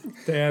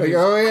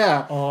 Oh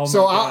yeah. Oh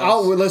so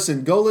I'll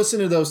listen. Go listen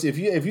to those. If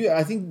you,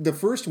 I think the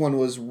first one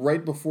was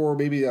right before,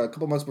 maybe a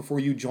couple months before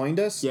you joined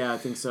us. Yeah, I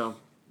think so.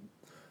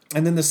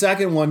 And then the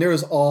second one, there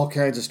was all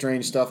kinds of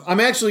strange stuff. I'm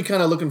actually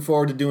kind of looking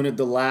forward to doing it.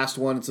 The last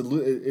one,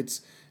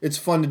 it's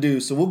fun to do.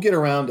 So we'll get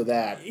around to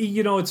that.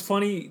 It's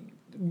funny.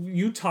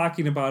 You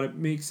talking about it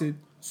makes it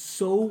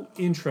so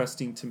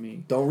interesting to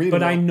me. Don't read it.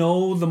 But I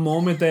know the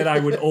moment that I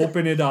would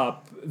open it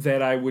up,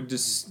 that I would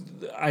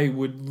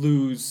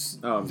lose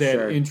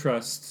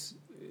interest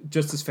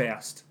just as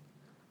fast.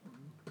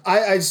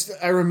 I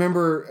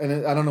remember,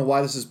 and I don't know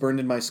why this is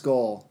burned in my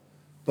skull,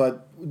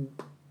 but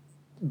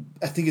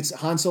I think it's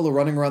Han Solo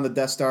running around the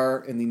Death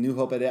Star in the New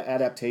Hope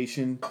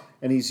adaptation,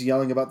 and he's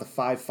yelling about the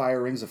 5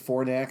 fire rings of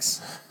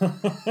Fornax.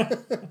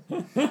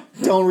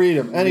 Don't read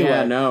them. Anyway,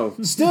 Yeah, no.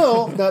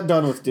 Still not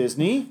done with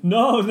Disney.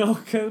 No.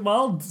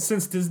 Well,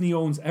 since Disney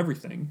owns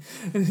everything,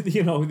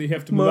 they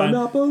have to move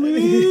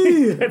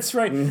Monopoly. on. That's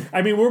right.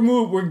 I mean,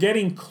 we're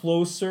getting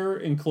closer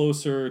and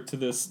closer to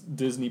this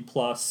Disney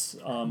Plus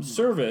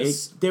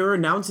service. They're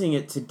announcing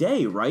it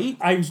today, right?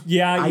 I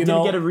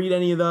didn't get to read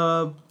any of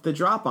the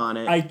drop on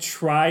it. I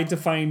tried to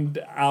find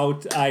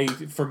out. I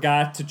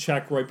forgot to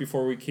check right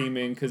before we came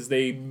in because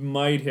they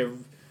might have.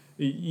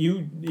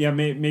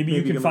 Maybe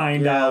you can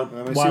find out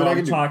while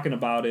I'm talking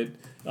about it.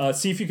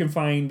 See if you can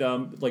find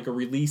like a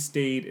release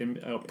date and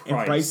price.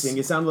 And pricing.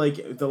 It sounded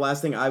like the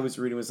last thing I was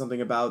reading was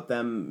something about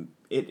them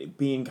it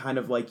being kind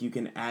of like you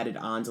can add it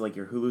on to like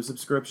your Hulu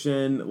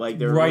subscription. Like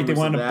they want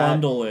to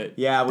bundle it.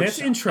 Yeah, which that's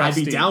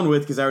interesting. I'd be down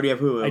with because I already have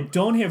Hulu. I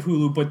don't have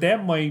Hulu, but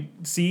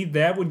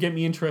that would get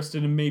me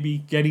interested in maybe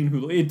getting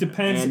Hulu. It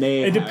depends.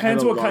 It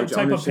depends what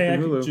type of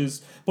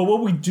packages. But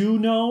what we do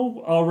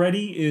know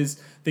already is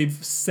they've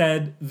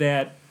said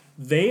that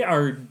they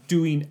are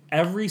doing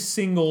every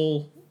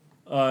single.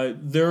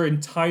 Their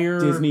entire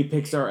Disney,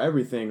 Pixar,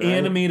 everything, right?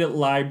 animated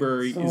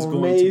library is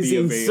going to be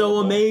available. So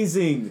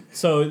amazing.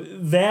 So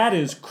that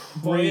is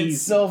crazy. By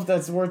itself,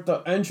 that's worth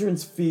the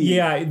entrance fee.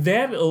 Yeah,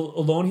 that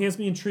alone has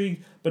me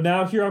intrigued. But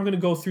now here I'm going to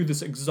go through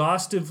this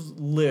exhaustive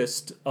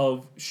list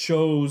of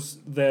shows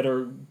that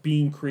are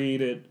being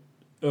created,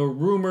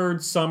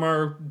 rumored. Some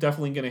are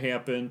definitely going to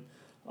happen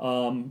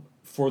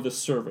for the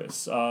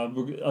service.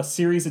 A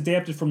series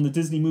adapted from the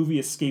Disney movie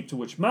Escape to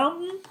Witch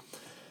Mountain.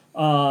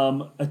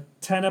 A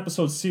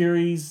 10-episode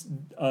series,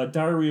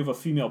 Diary of a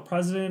Female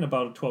President,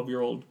 about a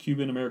 12-year-old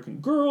Cuban-American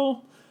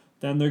girl.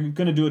 Then they're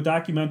going to do a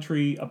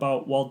documentary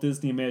about Walt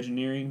Disney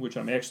Imagineering, which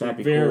I'm actually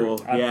that'd be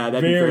cool. Yeah,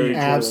 that'd be very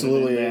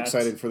absolutely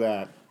excited for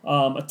that.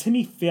 A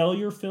Timmy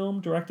Failure film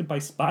directed by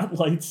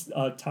Spotlight's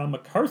Tom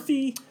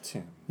McCarthy.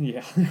 Tim.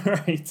 Yeah,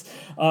 right.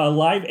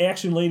 Live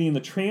action Lady and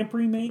the Tramp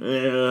remake.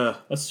 Ugh.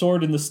 A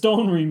Sword in the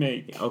Stone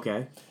remake.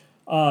 Okay.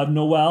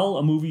 Noelle,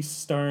 a movie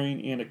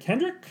starring Anna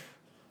Kendrick.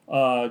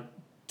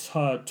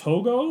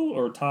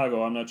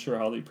 Togo, I'm not sure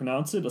how they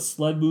pronounce it. A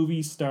sled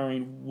movie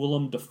starring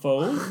Willem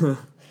Dafoe.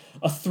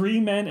 A Three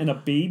Men and a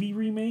Baby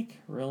remake.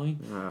 Really?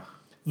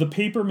 The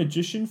Paper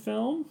Magician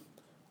film.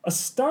 A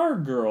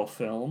Stargirl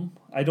film.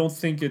 I do not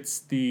think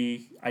it's.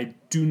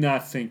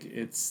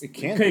 It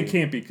can't It be.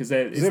 can't be because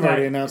They've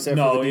already announced that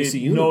for the DC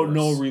universe.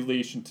 No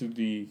relation to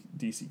the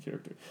DC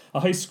character.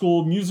 A High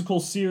School Musical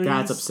series.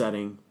 That's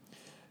upsetting.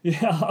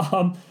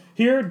 Yeah.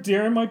 Here,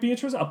 Darren might be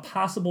interested. A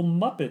possible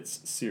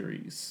Muppets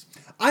series.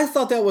 I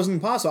thought that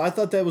wasn't possible. I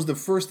thought that was the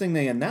first thing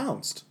they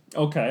announced.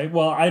 Okay.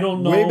 Well, I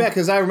don't know. Way back,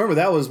 because I remember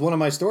that was one of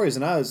my stories,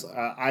 and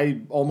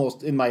I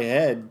almost in my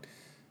head,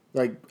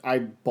 like I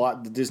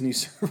bought the Disney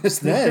service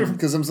then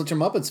because I'm such a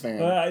Muppets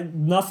fan.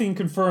 Nothing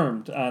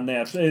confirmed on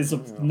that as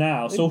of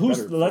now. So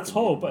let's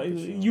hope.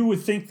 You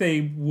would think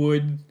they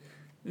would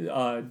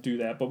do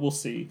that, but we'll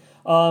see.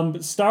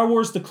 Star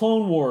Wars: The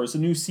Clone Wars, a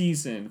new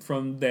season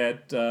from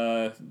that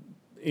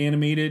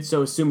animated.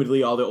 So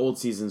assumedly all the old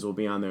seasons will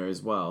be on there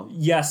as well.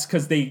 Yes,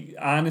 because they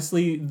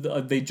honestly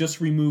they just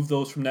removed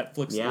those from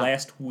Netflix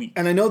last week.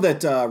 And I know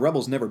that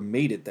Rebels never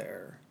made it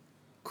there.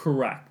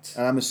 Correct.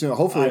 And I'm assuming,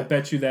 hopefully, I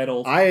bet you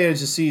that'll. I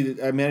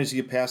managed to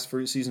get past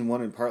for season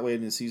 1 and partway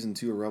into season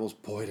 2 of Rebels.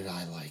 Boy, did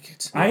I like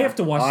it! I have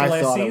to watch the last season.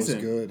 I thought it was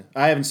good.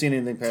 I haven't seen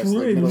anything past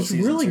the It middle was of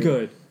season really 2.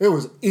 good. It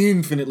was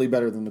infinitely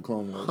better than the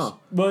Clone Wars. Huh.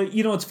 But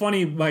you know, it's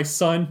funny. My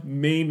son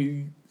made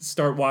me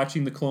start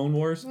watching the Clone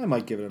Wars. I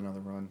might give it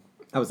another run.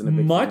 I wasn't a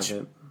big Much fan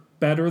of it.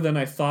 better than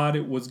I thought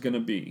it was going to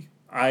be.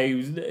 I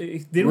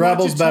didn't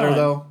Rebels watch a better ton.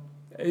 though.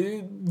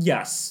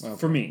 Yes,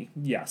 for me,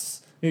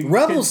 yes.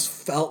 Rebels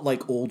felt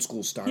like old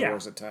school Star Yeah.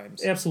 Wars at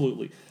times.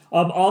 Absolutely.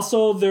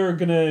 Also, they're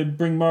going to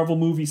bring Marvel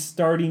movies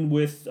starting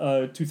with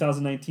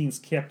 2019's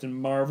Captain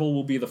Marvel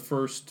will be the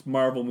first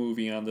Marvel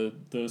movie on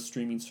the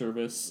streaming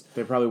service.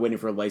 They're probably waiting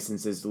for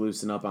licenses to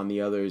loosen up on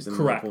the others and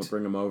Correct. won't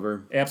bring them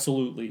over.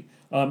 Absolutely.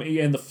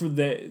 And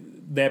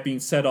that being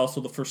said,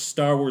 also the first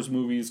Star Wars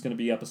movie is going to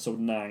be Episode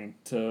 9.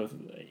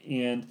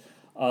 And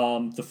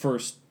the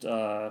first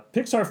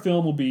Pixar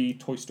film will be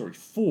Toy Story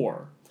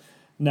 4.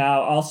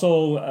 Now,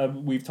 also,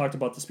 we've talked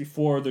about this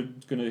before. They're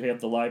going to have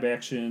the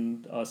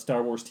live-action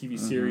Star Wars TV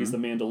series, The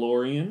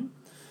Mandalorian.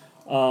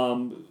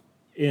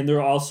 And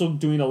they're also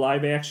doing a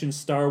live-action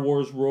Star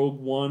Wars Rogue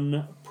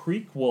One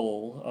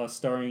prequel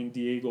starring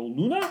Diego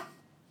Luna.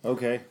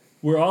 Okay.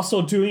 We're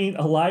also doing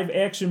a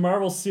live-action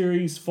Marvel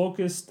series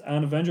focused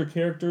on Avenger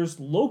characters,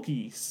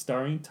 Loki,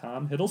 starring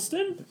Tom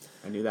Hiddleston.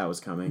 I knew that was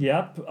coming.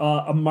 Yep.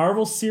 A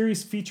Marvel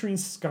series featuring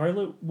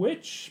Scarlet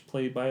Witch,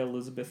 played by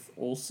Elizabeth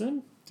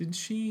Olsen. Did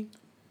she...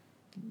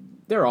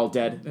 They're all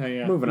dead.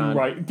 Yeah. Moving on.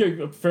 Right.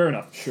 Okay, fair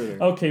enough.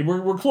 Sure. Okay,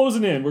 we're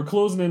closing in. We're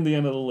closing in the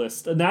end of the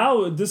list.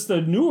 Now,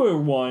 the newer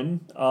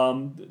one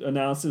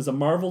announced is a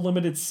Marvel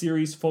limited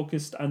series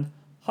focused on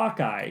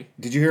Hawkeye.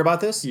 Did you hear about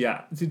this?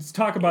 Yeah. Let's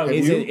talk about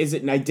Is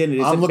it? I didn't.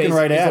 Is I'm it looking based,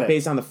 right is at it it.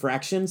 based on the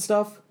Fraction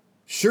stuff?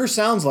 Sure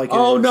sounds like it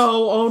Oh is.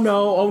 no! Oh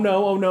no! Oh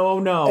no! Oh no! Oh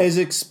no! Is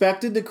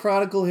expected to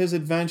chronicle his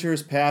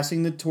adventures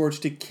passing the torch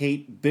to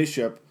Kate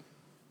Bishop.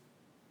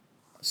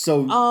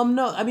 So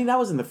No. I mean, that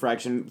was in the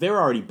Fraction. They were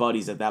already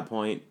buddies at that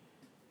point.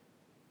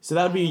 So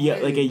that would be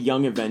like a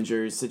Young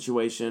Avengers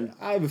situation.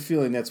 I have a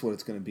feeling that's what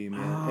it's going to be,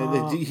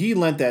 man. He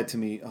lent that to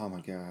me. Oh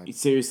my god.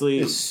 Seriously,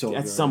 It's so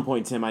at good. some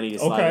point, Tim, I need to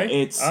slide.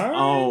 Okay. It's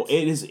All right.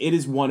 it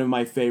is one of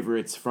my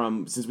favorites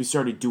from since we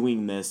started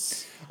doing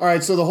this. All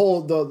right, so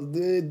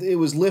it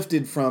was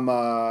lifted from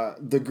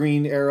the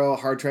Green Arrow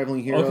Hard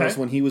Traveling Heroes Okay.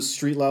 when he was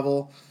street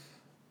level,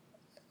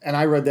 and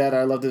I read that.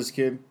 I loved it as a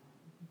kid.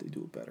 They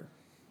do it better.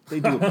 They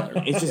do it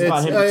better. It's just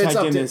about him it's protecting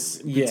up to-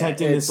 this yeah,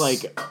 protecting this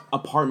it's- like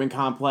apartment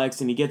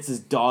complex, and he gets his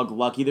dog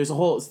Lucky. There's a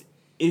whole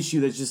issue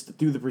that's just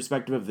through the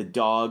perspective of the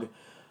dog,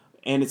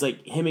 and it's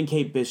like him and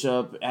Kate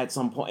Bishop at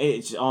some point.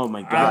 It's oh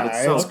my god,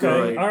 it's so it's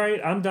good. great. All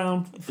right, I'm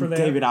down for that.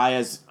 David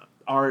Aya's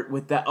art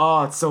with that.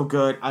 Oh, it's so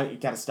good. I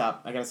gotta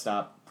stop.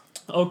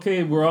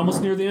 Okay, we're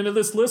almost near the end of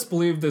this list.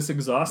 Believe this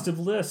exhaustive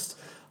list.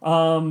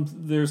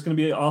 There's going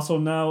to be also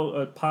now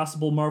a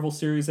possible Marvel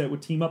series that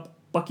would team up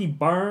Bucky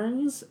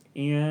Barnes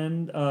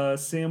and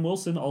Sam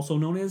Wilson, also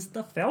known as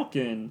the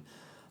Falcon.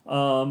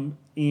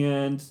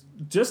 And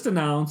just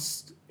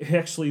announced,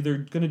 actually, they're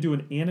going to do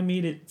an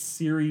animated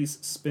series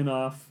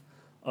spin-off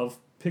of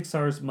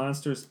Pixar's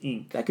Monsters,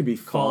 Inc. That could be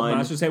Called fun.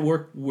 Monsters at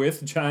Work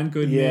with John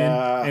Goodman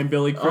Yeah. and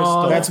Billy Crystal.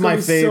 Oh, That's my gonna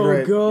be so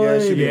favorite. good. Yeah,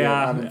 it should be yeah,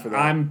 good. I'm in for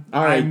that.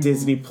 All right, I'm-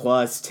 Disney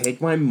Plus, take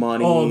my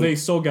money. Oh, they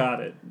so got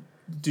it.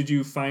 Did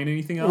you find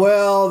anything else?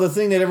 Well, the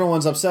thing that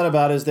everyone's upset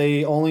about is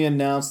they only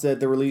announced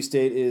that the release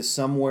date is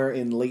somewhere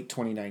in late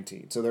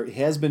 2019. So there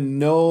has been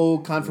no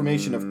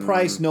confirmation of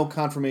price, no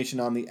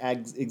confirmation on the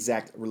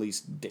exact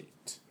release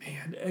date.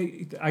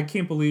 Man, I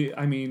can't believe.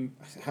 I mean,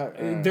 How-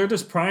 they're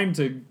just primed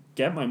to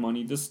get my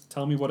money. Just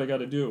tell me what I got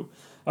to do.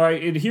 All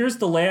right, and here's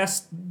the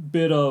last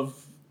bit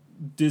of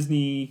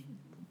Disney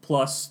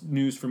Plus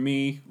news for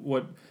me.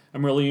 What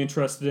I'm really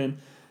interested in.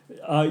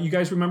 You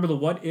guys remember the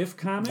What If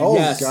comic? Oh,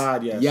 Yes.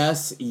 God,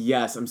 yes.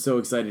 Yes. I'm so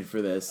excited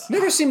for this.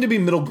 Never seemed to be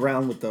middle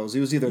ground with those. It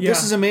was either Yeah.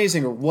 this is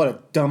amazing or what a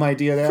dumb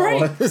idea that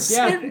Right. was.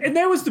 Yeah. And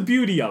that was the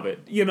beauty of it,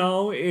 you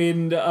know.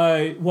 And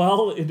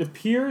it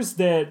appears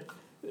that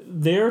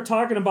they're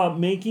talking about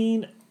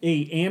making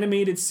a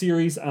animated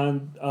series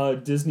on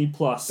Disney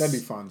Plus. That'd be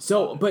fun.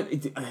 So, but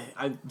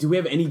do we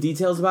have any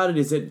details about it?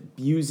 Is it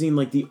using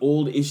like the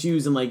old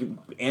issues and like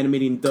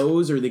animating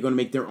those, or are they going to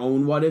make their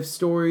own what if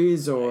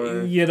stories?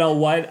 Or You know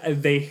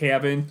what? They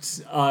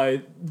haven't.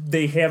 I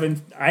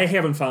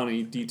haven't found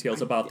any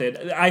details about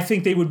that. I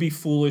think they would be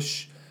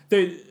foolish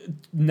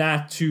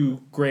not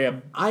to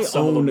grab. I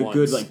some of own the a ones.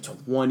 good like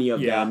 20 of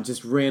Yeah. them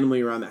just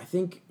randomly around. I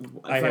think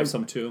I have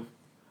some too.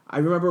 I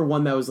remember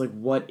one that was like,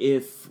 what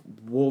if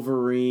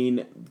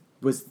Wolverine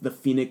was the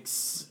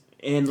Phoenix?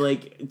 And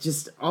like,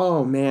 just,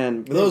 oh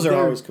man. Those are They're-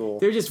 always cool.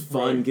 They're just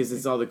fun Right. because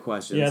it's all the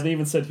questions. Yeah, they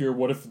even said here,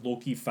 what if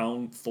Loki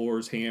found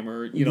Thor's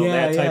hammer? You know,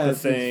 Yeah, that type yeah, of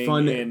it's thing.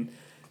 fun. And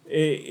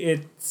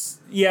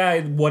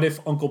what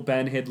if Uncle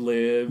Ben had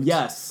lived?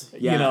 Yes.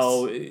 You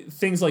know,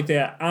 things like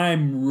that.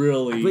 I'm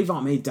really. I believe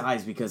Aunt May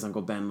dies because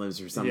Uncle Ben lives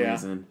for some Yeah.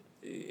 reason.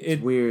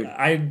 It's weird.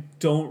 I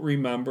don't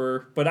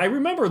remember, but I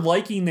remember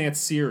liking that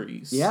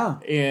series. Yeah.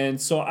 And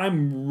so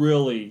I'm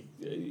really.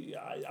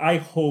 I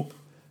hope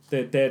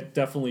that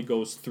definitely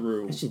goes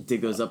through. I should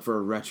dig those up for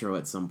a retro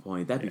at some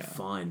point. That'd be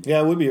fun.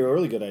 Yeah, it would be a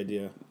really good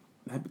idea.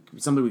 That'd be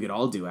something we could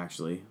all do,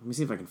 actually. Let me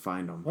see if I can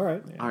find them. All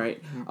right. All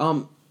right.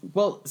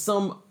 Well,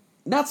 some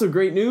not so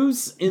great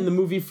news in the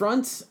movie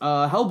front.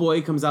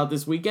 Hellboy comes out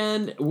this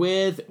weekend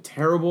with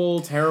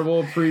terrible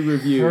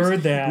pre-reviews.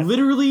 Heard that.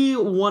 Literally,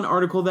 one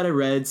article that I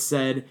read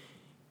said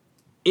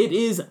it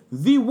is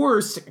the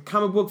worst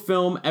comic book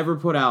film ever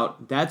put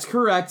out. That's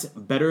correct.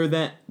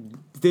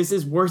 This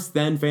is worse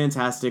than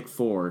Fantastic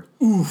Four.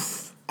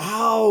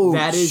 Ouch.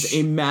 That is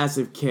a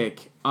massive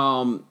kick.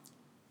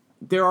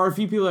 There are a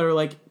few people that are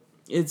like,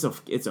 it's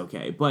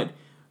okay, but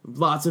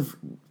lots of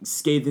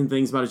scathing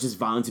things about it's just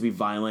violent to be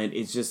violent.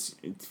 It's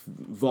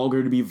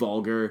vulgar to be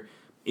vulgar.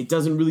 It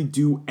doesn't really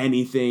do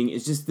anything.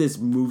 It's just this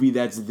movie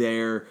that's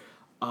there.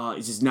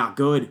 It's just not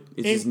good.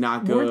 It's just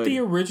not good. Weren't the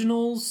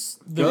originals?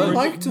 I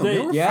liked them. They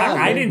were Yeah, fun.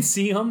 I didn't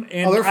see them,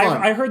 and they're fun.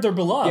 I heard they're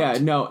beloved. Yeah,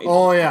 no.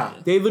 Oh, yeah.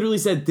 They literally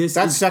said this.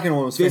 That second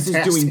one was This is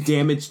fantastic. doing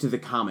damage to the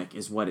comic,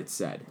 is what it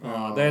said.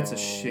 Oh, that's a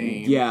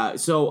shame. Yeah,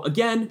 so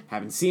again,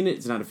 haven't seen it.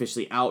 It's not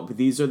officially out, but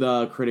these are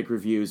the critic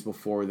reviews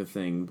before the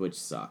thing, which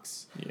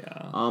sucks.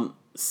 Yeah. On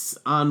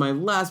my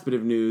last bit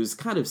of news,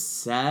 kind of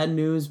sad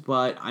news,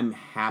 but I'm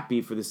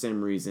happy for the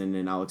same reason,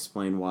 and I'll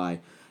explain why.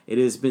 It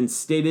has been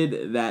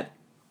stated that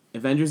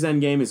Avengers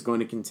Endgame is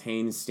going to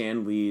contain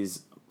Stan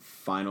Lee's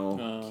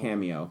final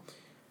cameo.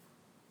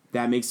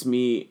 That makes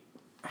me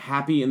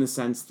happy in the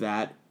sense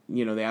that,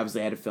 you know, they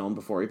obviously had a film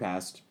before he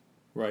passed,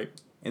 Right.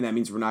 and that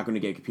means we're not going to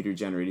get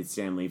computer-generated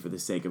Stan Lee for the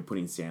sake of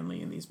putting Stan Lee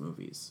in these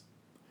movies.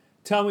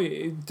 Tell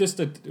me, just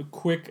a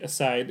quick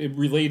aside,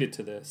 related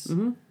to this.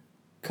 Mm-hmm.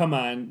 Come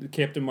on, the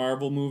Captain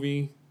Marvel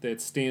movie, that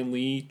Stan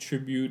Lee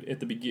tribute at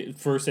the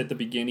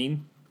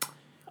beginning.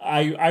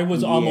 I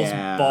was almost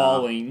Yeah,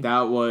 bawling.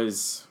 That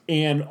was...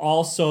 And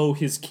also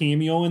his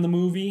cameo in the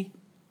movie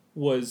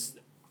was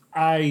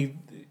the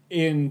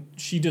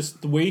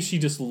way she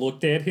just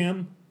looked at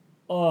him.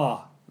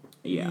 Oh,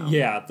 Yeah.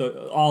 yeah,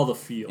 all the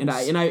feels. And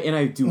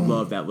I do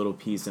love that little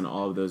piece in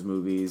all of those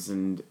movies,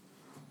 and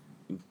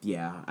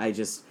yeah,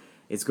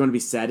 it's going to be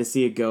sad to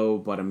see it go,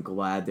 but I'm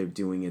glad they're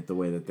doing it the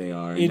way that they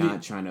are, and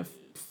not trying to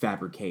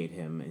fabricate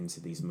him into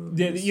these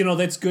movies. You know,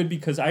 that's good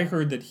because I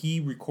heard that he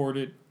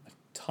recorded a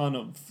ton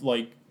of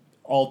like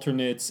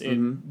alternates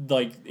and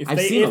like I've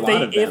seen a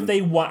lot of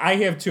them. I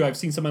have too. I've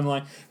seen some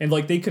online and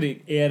like they could have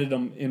added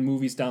them in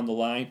movies down the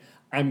line.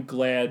 I'm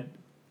glad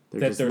they're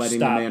that just they're letting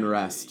stopped. the man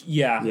rest.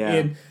 Yeah, Yeah.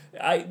 and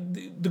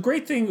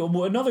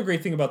another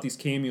great thing about these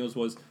cameos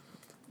was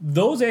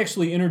those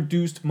actually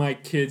introduced my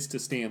kids to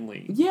Stan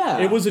Lee. Yeah.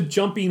 It was a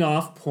jumping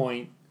off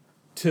point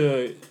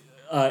to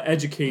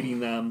educating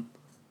them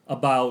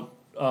about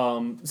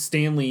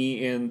Stan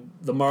Lee and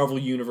the Marvel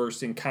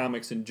Universe and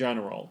comics in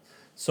general.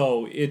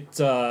 So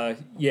boy,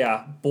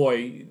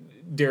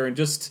 Darren,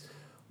 just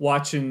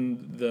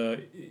watching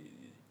the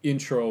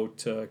intro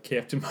to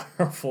Captain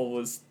Marvel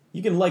was...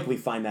 You can likely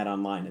find that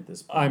online at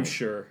this point. I'm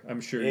sure you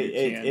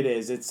can. It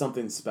is. It's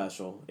something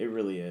special. It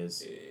really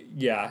is.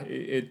 Yeah,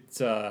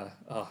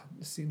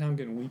 see, now I'm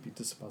getting weepy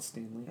just about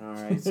Stan Lee. All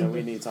right, so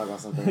we need to talk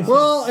about something else.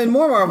 Well, in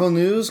more Marvel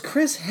news,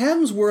 Chris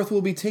Hemsworth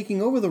will be taking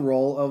over the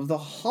role of the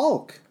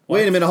Hulk.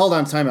 Wait a minute, hold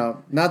on, time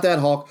out. Not that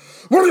Hulk.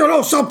 Well, you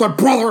know something,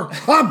 brother?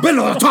 I've been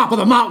to the top of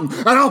the mountain,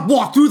 and I've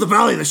walked through the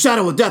valley of the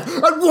shadow of death,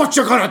 and what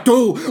you gonna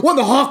do when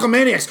the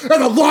Hulkamaniacs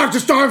and the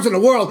largest arms in the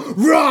world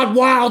run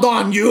wild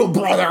on you,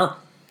 brother?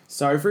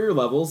 Sorry for your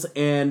levels,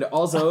 and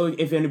also,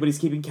 if anybody's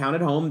keeping count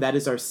at home, that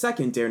is our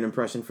second Darren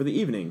impression for the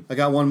evening. I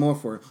got one more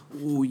for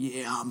you. Oh,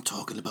 yeah, I'm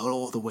talking about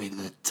all the way to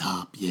the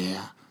top,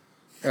 yeah.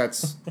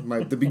 That's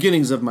the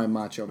beginnings of my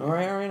macho. All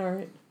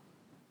right.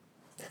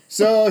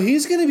 So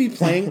he's going to be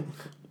playing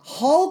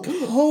Hulk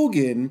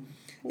Hogan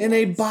in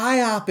a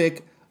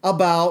biopic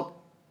about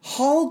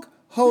Hulk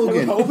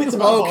Hogan. I hope it's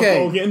about Hulk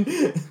Hogan.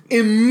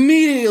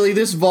 Immediately,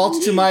 this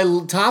vaults to my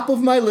top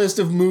of my list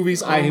of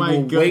movies I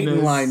will wait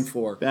in line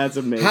for. That's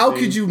amazing. How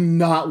could you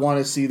not want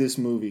to see this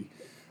movie?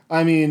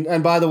 I mean,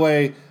 and by the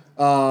way,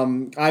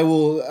 I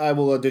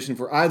will audition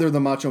for either the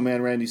Macho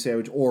Man Randy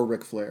Savage or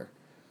Ric Flair.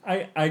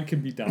 I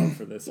could be down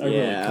for this. I Yeah.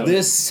 really could.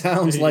 This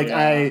sounds like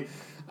I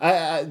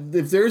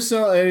if there's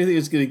anything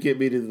that's going to get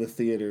me to the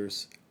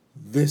theaters,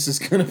 this is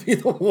going to be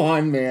the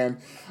one, man.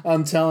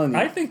 I'm telling you.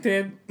 I think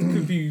that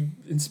could be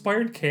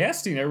inspired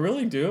casting. I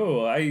really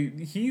do.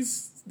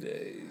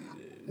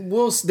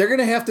 Well, they're going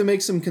to have to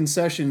make some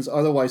concessions.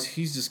 Otherwise,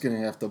 he's just going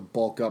to have to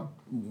bulk up.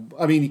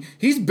 I mean,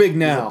 he's big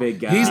now. He's a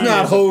big guy. He's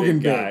not He's a Hogan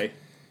big guy. big.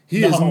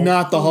 He is No.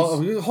 not the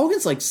Hulk.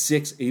 Hogan's like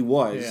 6. He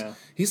was. Yeah.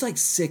 He's like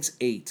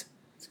 6'8".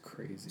 It's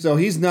crazy. So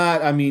he's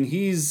not. I mean,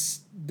 he's.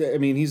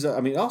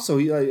 Also,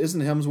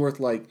 isn't Hemsworth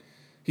like?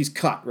 He's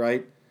cut,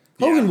 right?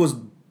 Hogan was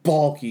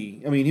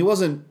bulky. I mean, he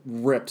wasn't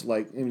ripped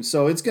like.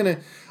 So it's gonna.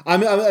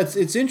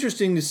 It's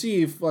interesting to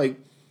see if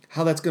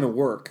how that's gonna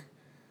work.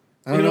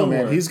 I don't know,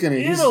 man. Work. He's gonna.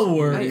 It'll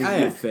work. I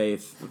have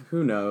faith.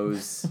 Who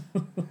knows?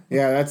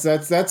 Yeah,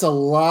 that's a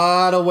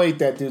lot of weight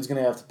that dude's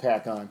gonna have to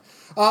pack on.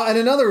 And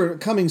another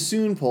coming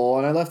soon poll,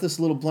 and I left this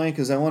a little blank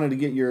because I wanted to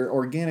get your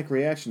organic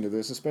reaction to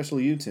this,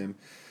 especially you, Tim.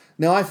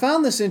 Now, I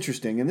found this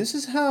interesting, and this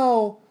is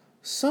how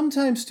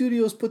sometimes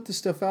studios put this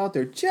stuff out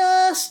there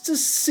just to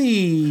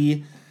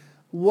see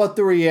what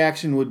the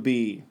reaction would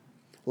be.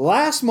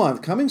 Last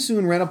month, Coming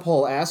Soon ran a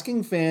poll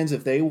asking fans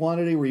if they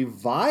wanted a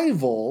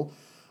revival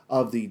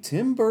of the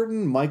Tim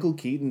Burton, Michael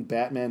Keaton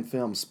Batman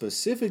film,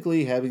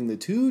 specifically having the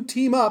two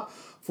team up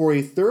for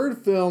a third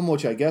film,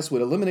 which I guess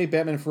would eliminate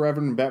Batman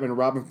Forever and Batman and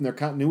Robin from their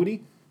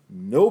continuity.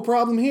 No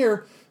problem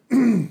here.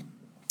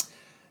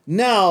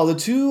 Now, the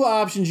two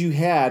options you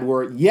had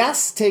were,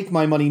 yes, take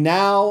my money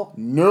now.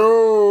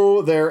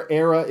 No, their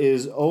era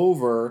is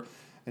over.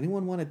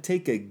 Anyone want to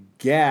take a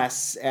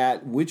guess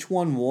at which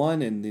one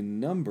won and the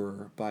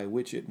number by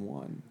which it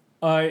won?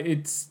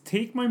 It's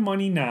take my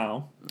money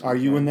now. Are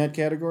you in that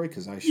category?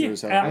 Because I sure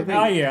as hell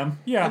I am.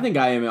 Yeah, I think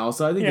I am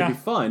also. I think it'd be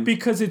fun.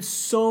 because it's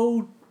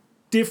so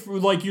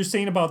different. Like you're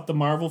saying about the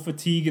Marvel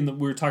fatigue, and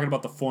we were talking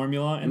about the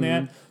formula, and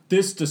that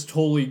this just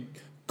totally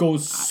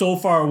goes so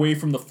far away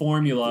from the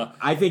formula.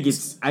 I think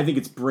it's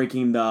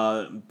breaking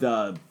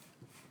the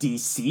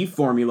DC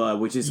formula,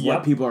 which is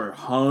what people are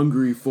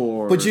hungry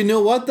for. But you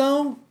know what,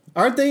 though?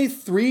 Aren't they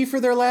 3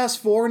 for their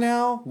last 4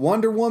 now?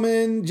 Wonder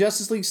Woman,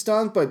 Justice League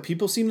stunk, but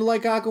people seem to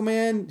like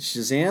Aquaman.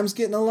 Shazam's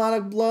getting a lot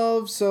of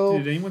love, so...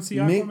 Did anyone see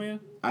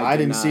Aquaman? I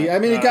didn't see. I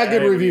mean, it got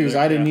good reviews.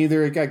 I didn't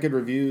either. It got good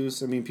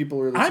reviews. I mean, people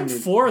were listening I'm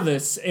for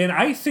this, and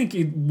I think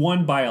it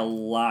won by a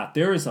lot.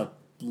 There is a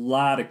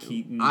lot of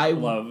Keaton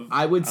love.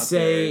 I would out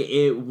say there.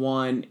 it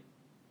won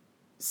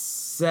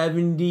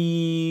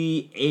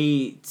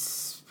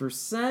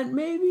 78%,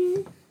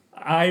 maybe.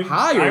 I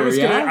Higher, was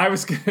yeah? gonna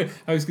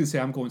say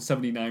I'm going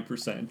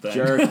 79%. Then.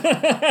 Jerk. All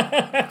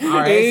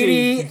right,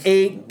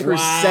 88%.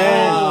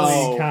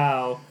 Holy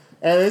cow!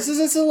 And it's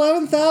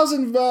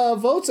 11,000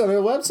 votes on a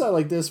website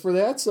like this for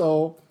that.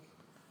 So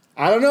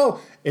I don't know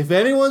if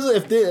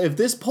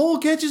this poll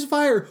catches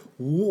fire.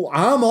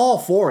 I'm all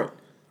for it.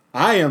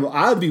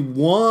 I'd be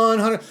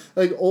 100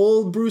 like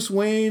old Bruce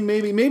Wayne,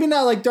 maybe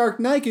not like Dark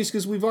Knight-ish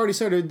because we've already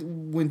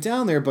went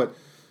down there. But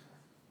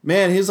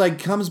man, his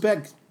comes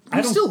back.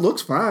 He still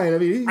looks fine. I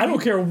mean, I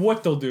don't care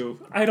what they'll do.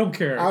 I don't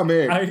care. I'm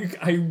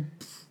in.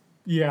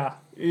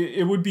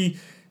 It would be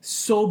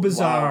so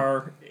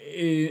bizarre,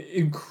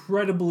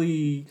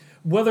 incredibly.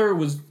 Whether it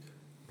was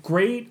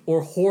great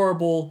or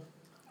horrible,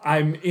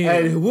 I'm in.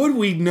 And would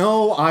we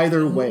know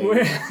either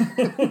way?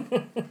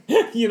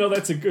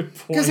 That's a good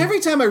point. Because every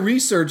time I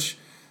research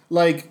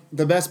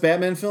the best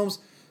Batman films,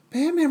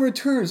 Batman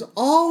Returns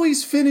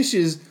always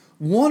finishes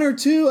 1 or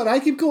 2, and I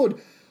keep going,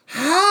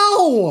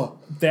 how?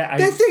 That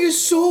thing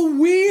is so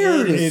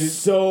weird. It is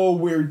so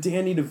weird.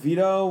 Danny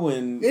DeVito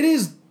and it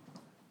is.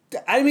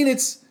 I mean,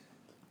 it's.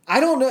 I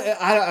don't know.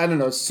 I don't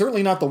know. It's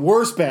certainly not the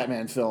worst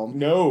Batman film.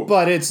 No,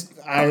 but it's.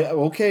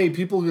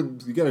 People,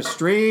 you got a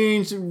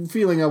strange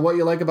feeling of what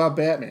you like about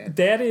Batman.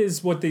 That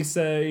is what they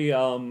say.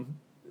 A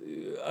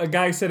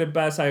guy said it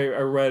best. I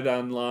read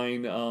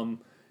online.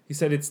 He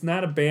said it's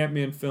not a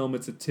Batman film.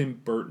 It's a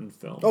Tim Burton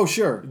film. Oh,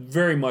 sure.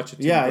 Very much a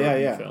Tim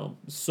Burton film.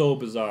 So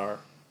bizarre.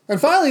 And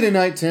finally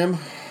tonight, Tim,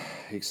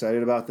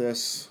 excited about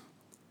this.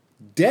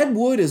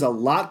 Deadwood is a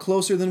lot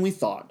closer than we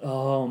thought.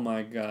 Oh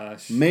my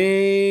gosh.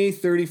 May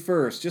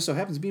 31st. Just so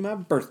happens to be my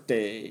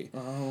birthday.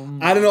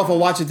 I don't know if I'll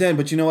watch it then,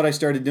 but you know what I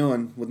started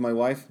doing with my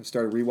wife? I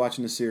started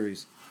rewatching the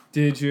series.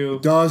 Did you?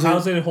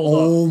 How's it hold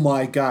up? Oh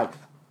my God.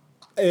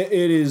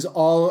 It is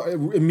all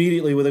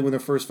immediately within the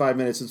first 5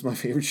 minutes. It's my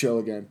favorite show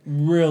again.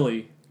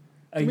 Really?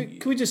 Can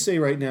we just say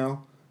right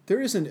now, there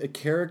isn't a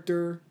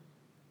character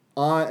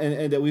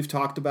and that we've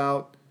talked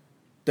about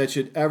that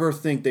should ever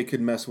think they could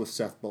mess with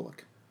Seth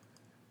Bullock.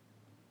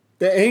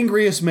 The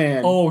angriest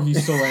man. Oh,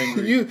 he's so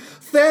angry.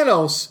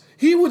 Thanos.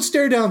 He would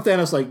stare down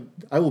Thanos like,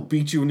 I will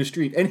beat you in the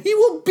street. And he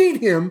will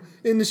beat him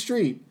in the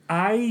street.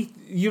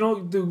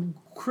 The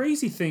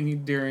crazy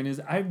thing, Darren,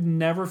 is I've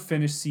never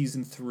finished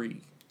season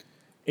 3.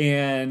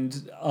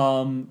 And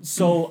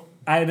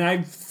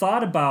I've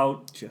thought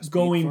about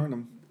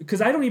going,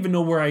 because I don't even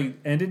know where I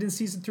ended in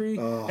season 3.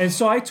 And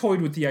so I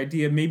toyed with the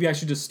idea, maybe I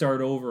should just start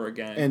over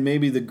again. And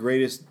maybe the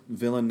greatest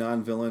villain,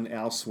 non-villain,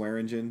 Al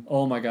Swearingen.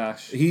 Oh my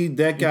gosh.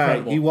 That guy,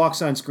 Incredible. he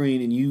walks on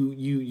screen and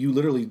you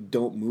literally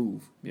don't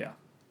move. Yeah.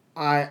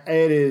 Have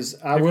you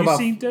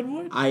seen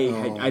Deadwood?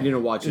 I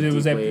didn't watch it And it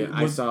was deeply. that-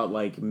 I saw it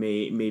like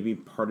maybe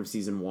part of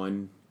season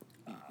 1.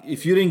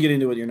 If you didn't get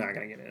into it, you're not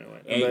going to get into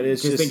it. But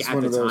it's just think one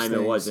at of the those time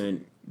things. it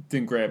wasn't.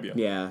 Didn't grab you.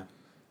 Yeah.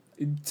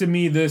 To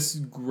me, this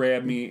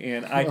grabbed me,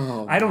 and I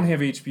don't have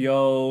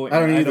HBO. And I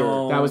don't either.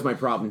 That was my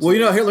problem. Well,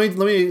 too. here, let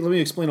me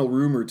explain a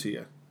rumor to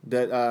you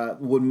that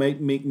would make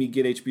me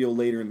get HBO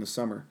later in the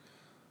summer.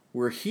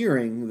 We're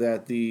hearing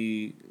that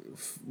the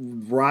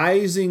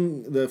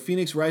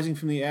Phoenix rising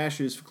from the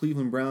ashes for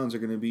Cleveland Browns are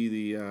going to be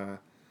the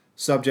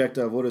subject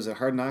of, what is it,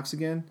 Hard Knocks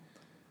again?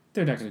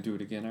 They're not going to do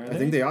it again, are they? I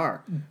think they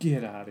are.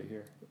 Get out of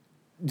here.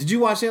 Did you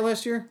watch that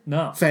last year?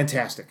 No.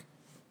 Fantastic.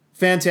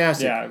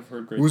 Yeah, I've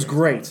heard great. It was things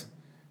great. about it.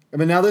 I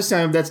mean, now this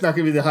time, that's not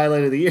going to be the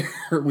highlight of the year.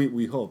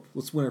 we hope.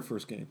 Let's win our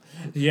first game.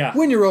 Yeah.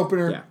 Win your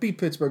opener, Yeah. beat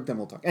Pittsburgh, then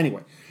we'll talk.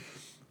 Anyway,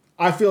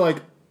 I feel like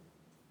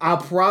I'll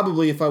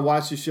probably, if I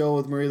watch the show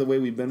with Maria the way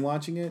we've been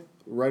watching it,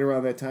 right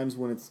around that time's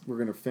when we're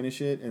going to finish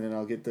it, and then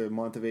I'll get the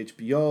month of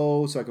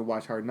HBO so I can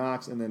watch Hard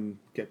Knocks and then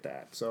get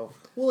that. So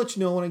we'll let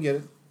you know when I get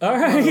it. All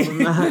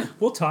right.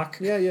 We'll talk.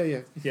 Yeah.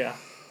 Yeah.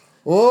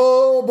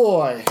 Oh,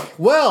 boy.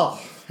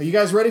 Well, are you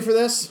guys ready for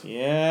this?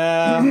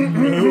 Yeah.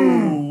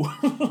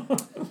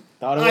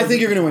 I think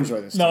you're going to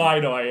enjoy this. No, I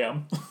know I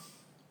am.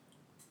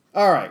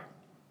 All right.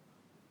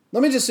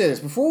 Let me just say this.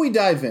 Before we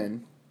dive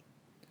in,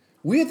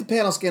 we at the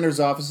Panel Scanners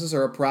offices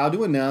are proud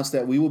to announce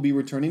that we will be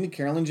returning to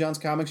Carolyn John's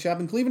Comic Shop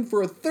in Cleveland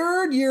for a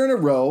third year in a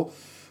row,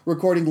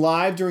 recording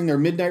live during their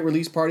midnight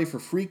release party for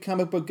Free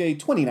Comic Book Day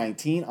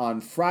 2019 on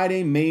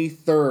Friday, May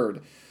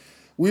 3rd.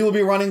 We will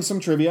be running some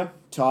trivia,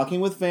 talking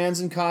with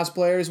fans and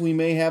cosplayers. We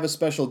may have a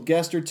special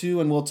guest or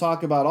two, and we'll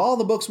talk about all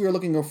the books we are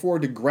looking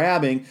forward to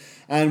grabbing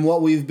and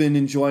what we've been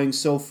enjoying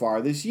so far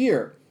this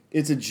year.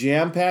 It's a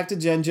jam-packed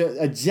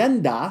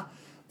agenda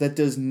that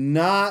does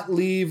not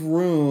leave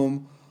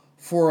room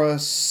for a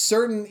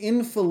certain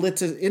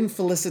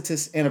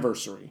infelicitous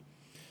anniversary.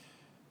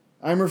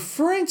 I'm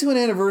referring to an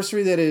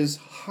anniversary that is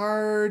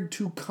hard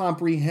to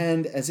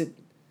comprehend as it...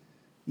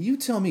 You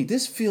tell me,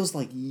 this feels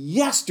like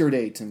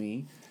yesterday to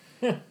me.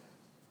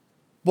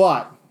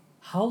 But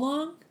How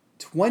long?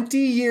 20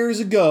 years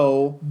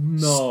ago,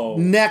 No.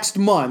 next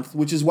month,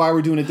 which is why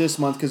we're doing it this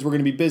month, because we're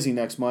going to be busy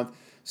next month,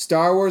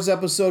 Star Wars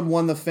Episode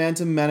 1, The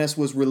Phantom Menace,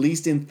 was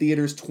released in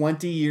theaters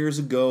 20 years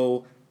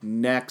ago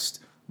next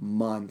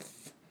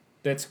month.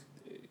 That's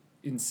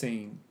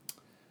insane.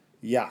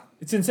 Yeah.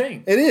 It's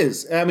insane. It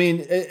is. I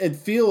mean, it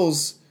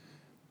feels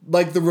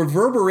like the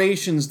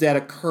reverberations that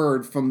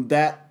occurred from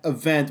that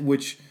event,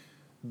 which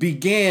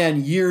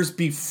began years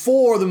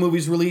before the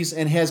movie's release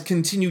and has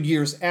continued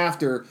years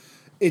after.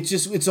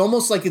 It's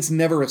almost like it's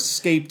never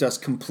escaped us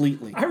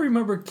completely. I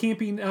remember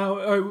camping,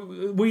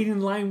 waiting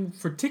in line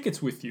for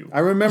tickets with you. I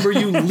remember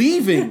you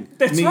leaving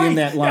me right. in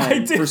that line I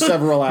did. for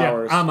several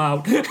hours. Yeah, I'm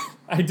out.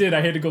 I did.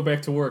 I had to go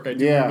back to work. I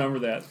do Yeah. remember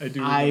that. I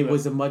do. I remember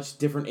was that. a much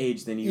different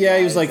age than you. Yeah,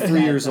 he was guys. like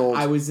 3 years old.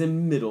 I was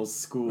in middle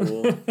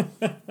school.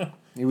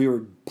 We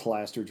were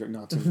plastered.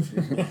 Not too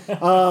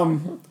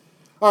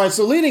all right,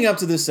 so leading up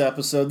to this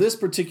episode, this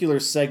particular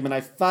segment,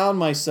 I found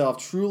myself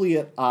truly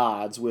at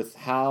odds with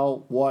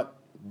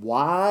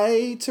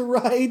why to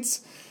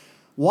write.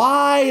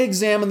 Why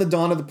examine the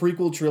dawn of the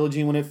prequel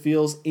trilogy when it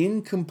feels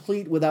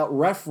incomplete without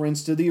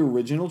reference to the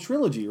original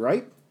trilogy,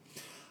 right?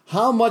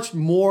 How much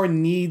more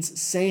needs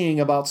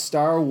saying about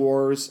Star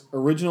Wars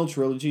original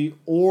trilogy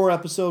or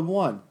Episode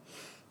 1?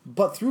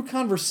 But through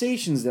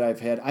conversations that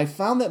I've had, I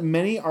found that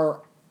many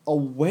are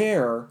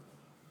aware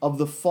of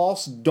the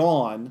false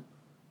dawn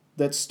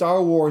that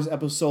Star Wars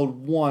Episode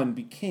 1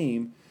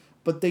 became,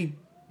 but they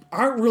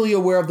aren't really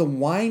aware of the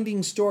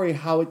winding story,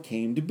 how it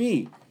came to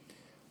be.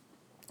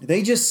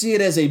 They just see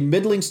it as a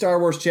middling Star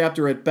Wars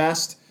chapter at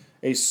best,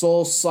 a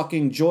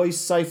soul-sucking,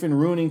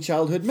 joy-siphon-ruining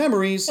childhood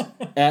memories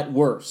at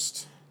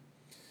worst.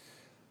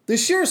 The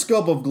sheer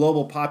scope of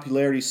global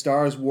popularity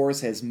Star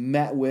Wars has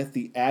met with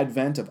the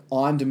advent of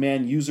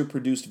on-demand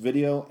user-produced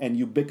video and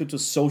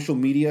ubiquitous social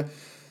media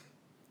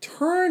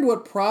turned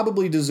what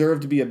probably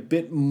deserved to be a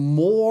bit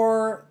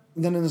more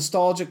than a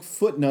nostalgic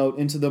footnote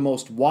into the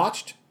most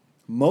watched,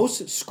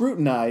 most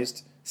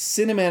scrutinized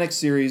cinematic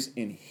series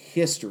in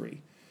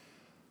history.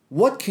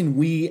 What can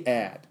we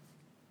add?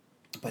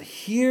 But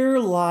here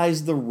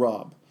lies the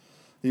rub.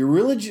 The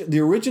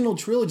original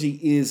trilogy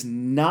is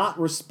not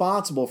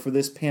responsible for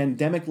this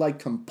pandemic-like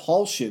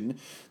compulsion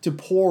to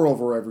pore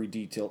over every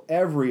detail,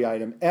 every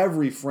item,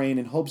 every frame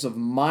in hopes of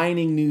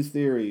mining new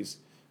theories.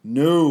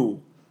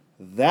 No,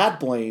 that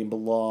blame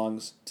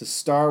belongs to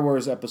Star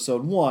Wars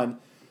Episode 1,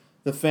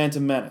 The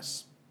Phantom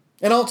Menace.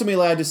 And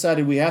ultimately, I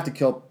decided we have to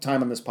kill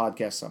time on this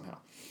podcast somehow.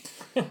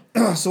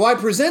 So I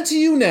present to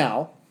you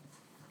now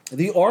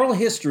the oral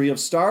history of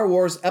Star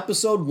Wars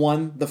Episode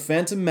 1, The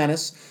Phantom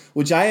Menace,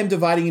 which I am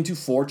dividing into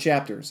 4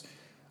 chapters.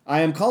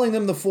 I am calling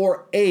them the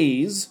 4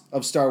 A's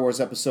of Star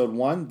Wars Episode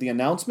 1, the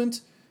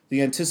announcement,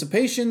 the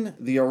anticipation,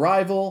 the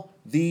arrival,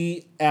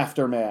 the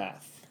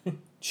aftermath.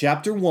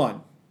 Chapter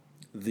 1,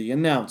 the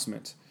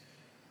announcement.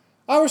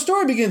 Our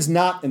story begins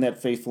not in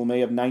that faithful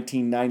May of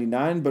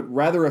 1999, but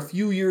rather a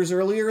few years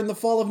earlier in the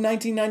fall of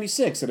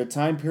 1996, at a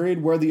time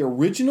period where the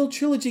original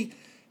trilogy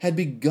had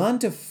begun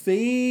to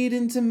fade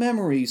into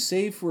memory,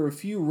 save for a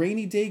few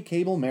rainy day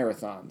cable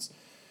marathons.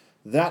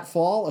 That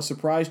fall, a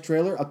surprise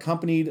trailer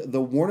accompanied the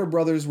Warner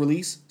Brothers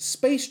release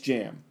Space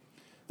Jam.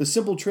 The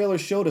simple trailer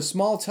showed a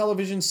small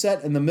television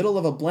set in the middle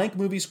of a blank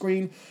movie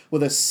screen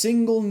with a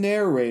single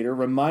narrator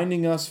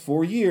reminding us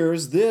for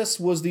years this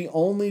was the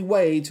only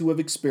way to have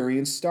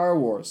experienced Star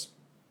Wars.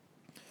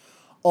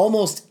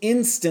 Almost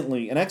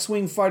instantly, an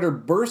X-Wing fighter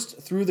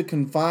burst through the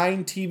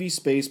confined TV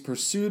space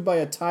pursued by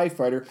a TIE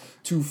fighter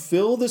to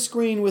fill the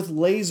screen with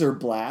laser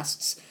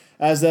blasts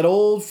as that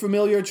old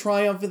familiar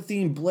triumphant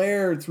theme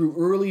blared through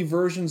early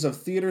versions of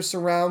theater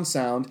surround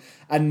sound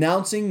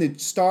announcing the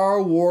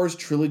Star Wars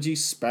Trilogy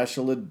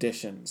Special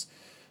Editions.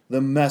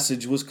 The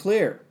message was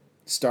clear.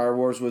 Star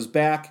Wars was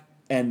back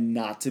and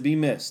not to be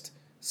missed.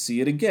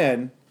 See it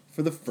again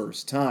for the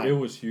first time. It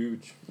was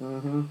huge.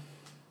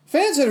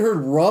 Fans had heard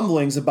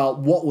rumblings about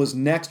what was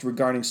next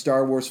regarding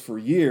Star Wars for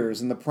years,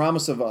 and the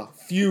promise of a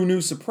few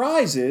new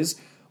surprises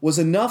was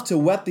enough to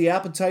whet the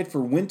appetite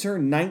for winter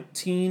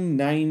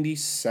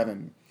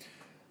 1997.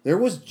 There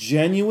was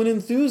genuine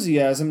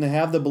enthusiasm to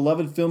have the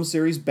beloved film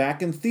series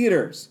back in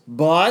theaters,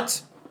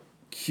 but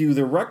cue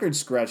the record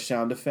scratch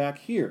sound effect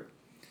here.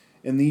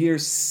 In the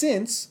years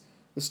since,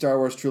 the Star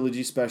Wars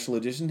Trilogy Special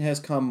Edition has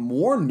come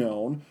more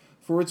known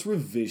for its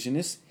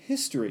revisionist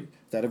history,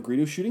 that of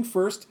Greedo shooting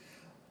first,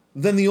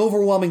 than the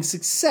overwhelming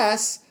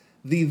success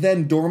the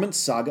then dormant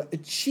saga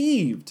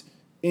achieved.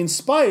 In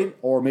spite,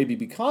 or maybe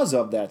because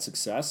of that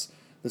success,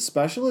 the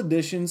special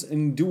editions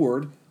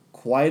endured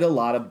quite a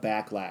lot of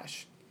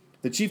backlash.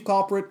 The chief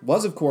culprit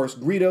was, of course,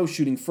 Greedo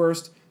shooting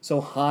first,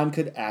 so Han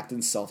could act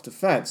in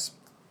self-defense.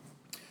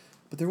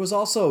 But there was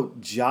also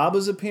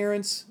Jabba's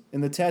appearance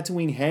in the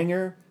Tatooine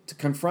hangar to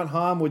confront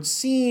Han, which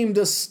seemed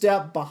a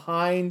step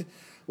behind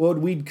what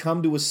we'd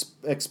come to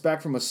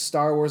expect from a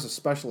Star Wars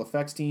special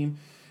effects team.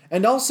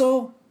 And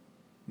also,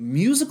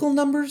 musical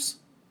numbers.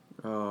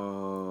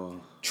 Oh.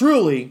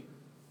 Truly,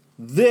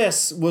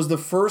 this was the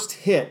first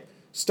hit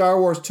Star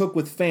Wars took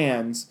with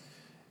fans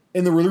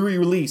in the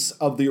re-release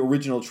of the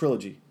original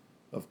trilogy.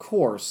 Of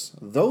course,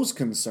 those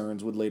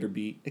concerns would later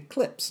be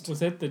eclipsed. Was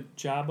that the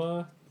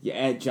Jabba? Yeah,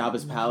 at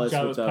Jabba's Palace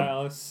Jabba's with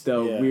Palace.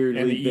 the Yeah.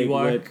 weirdly And the big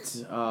Ewok. lipped.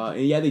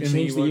 And yeah, they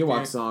changed the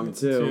Ewok song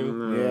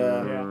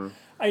too.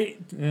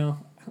 Yeah.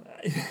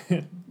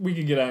 We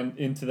could get on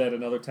into that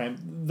another time.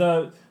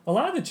 A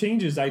lot of the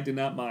changes I did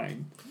not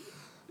mind.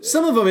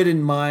 Some of them I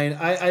didn't mind.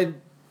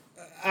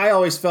 I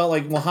always felt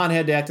like, well, Han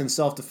had to act in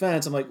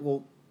self-defense. I'm like,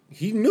 well,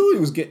 he knew he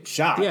was getting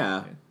shot.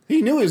 Yeah.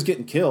 He knew he was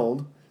getting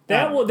killed.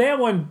 That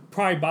one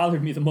probably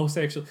bothered me the most,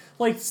 actually.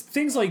 Like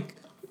things like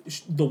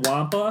the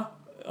Wampa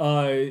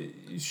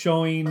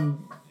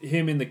showing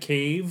him in the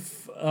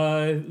cave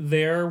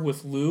there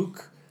with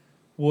Luke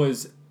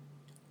was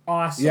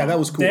awesome. Yeah, that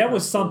was cool. That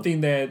was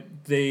something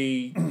that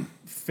they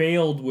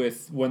failed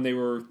with when they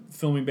were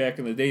filming back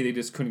in the day. They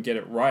just couldn't get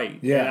it right.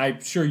 Yeah. And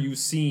I'm sure you've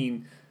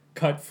seen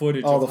cut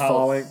footage Oh, of the how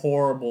falling.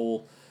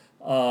 horrible.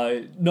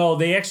 No,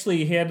 they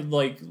actually had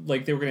like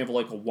they were gonna have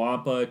like a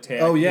Wampa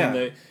attack. Oh,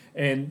 yeah.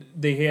 And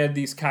they had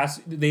these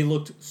costumes. They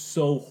looked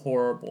so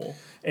horrible.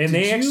 And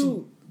Did they you...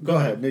 actually Go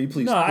ahead. No, you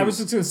please. No, I please. was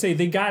just gonna say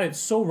they got it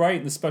so right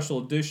in the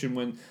special edition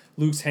when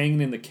Luke's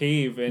hanging in the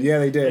cave and Yeah,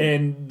 they did.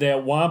 and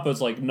that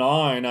Wampa's like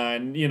gnawing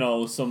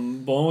on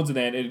some bones and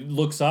that it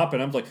looks up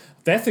and I'm like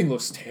that thing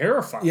looks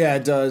terrifying. Yeah,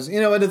 it does.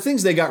 And the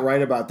things they got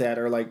right about that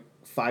are like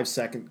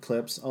 5-second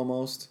clips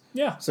almost.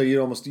 Yeah. So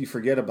you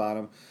forget about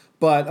them.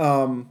 But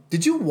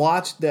did you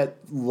watch that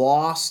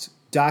lost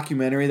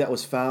documentary that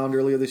was found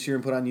earlier this year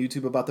and put on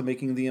YouTube about the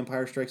making of The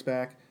Empire Strikes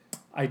Back?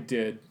 I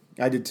did.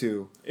 I did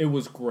too. It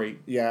was great.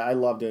 Yeah, I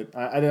loved it.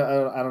 I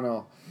don't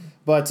know.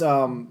 But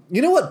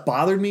you know what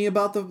bothered me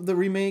about the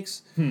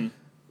remakes?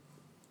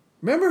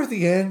 Remember at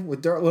the end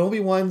when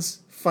Obi-Wan's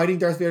fighting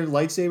Darth Vader with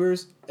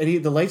lightsabers and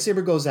the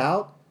lightsaber goes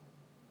out?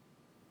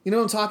 You know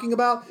what I'm talking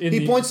about?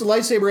 He points the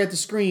lightsaber at the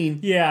screen.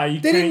 Yeah, They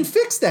didn't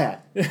fix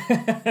that.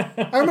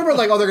 I remember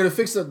they're going to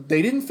fix it.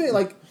 They didn't fix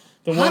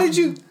did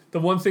you... The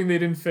one thing they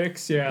didn't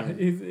fix,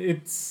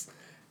 it's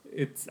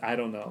I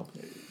don't know.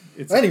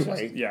 It's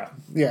Anyway. just, yeah.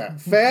 Yeah.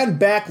 Fan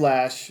joy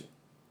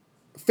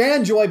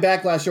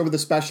backlash over the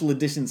special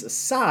editions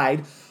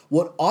aside,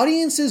 what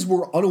audiences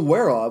were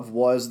unaware of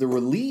was the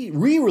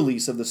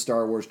re-release of the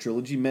Star Wars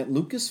trilogy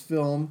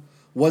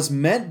was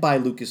meant by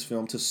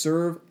Lucasfilm to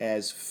serve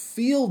as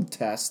field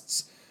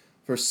tests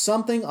for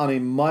something on a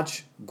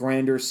much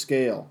grander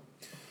scale.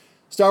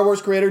 Star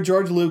Wars creator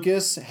George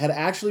Lucas had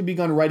actually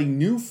begun writing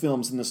new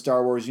films in the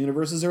Star Wars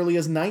universe as early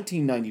as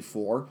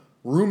 1994,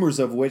 rumors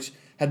of which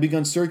had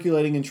begun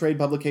circulating in trade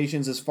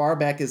publications as far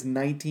back as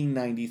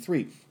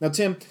 1993. Now,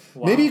 Tim,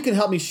 maybe you can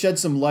help me shed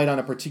some light on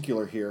a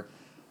particular here.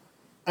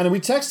 And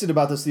we texted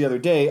about this the other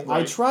day.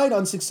 Right. I tried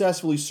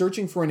unsuccessfully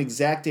searching for an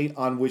exact date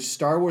on which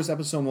Star Wars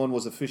Episode 1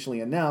 was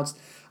officially announced.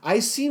 I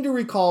seem to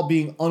recall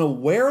being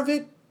unaware of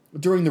it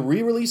during the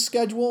re-release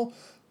schedule,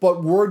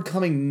 but word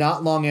coming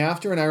not long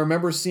after, and I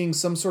remember seeing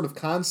some sort of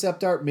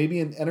concept art, maybe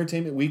in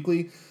Entertainment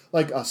Weekly,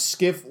 like a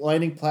skiff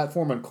landing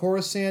platform on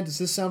Coruscant. Does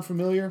this sound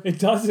familiar? It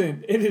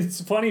doesn't. It's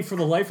funny, for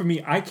the life of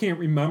me, I can't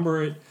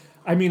remember it.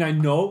 I mean, I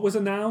know it was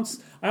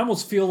announced. I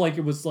almost feel like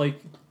it was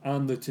like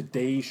on the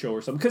Today Show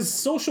or something. Because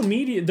social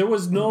media, there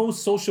was no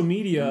social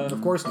media. Of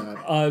course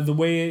not. The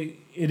way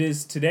it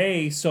is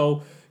today.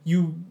 So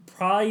you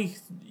probably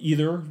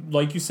either,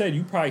 like you said,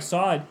 you probably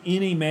saw it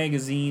in a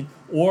magazine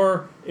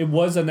or it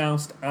was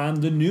announced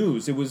on the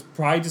news. It was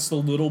probably just a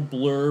little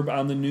blurb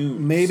on the news.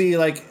 Maybe,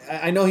 like,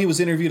 I know he was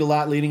interviewed a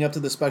lot leading up to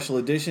the special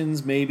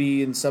editions,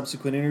 maybe in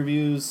subsequent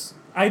interviews.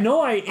 I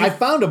know I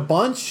found a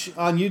bunch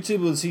on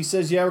YouTube as he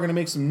says, yeah, we're going to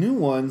make some new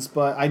ones,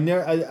 but I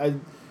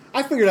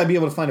figured I'd be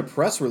able to find a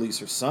press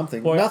release or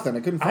something. Boy, Nothing. I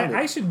couldn't find it.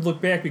 I should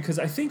look back because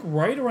I think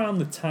right around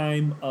the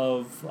time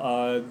of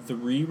the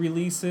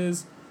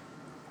re-releases,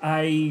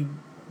 I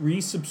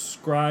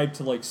resubscribed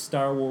to like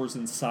Star Wars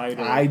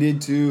Insider. I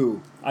did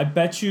too. I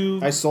bet you.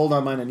 I sold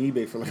on mine on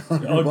eBay for like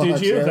 $100. Oh,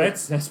 did you? Yeah.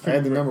 That's pretty. I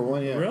had the number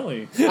one. Yeah,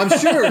 Really? I'm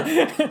sure.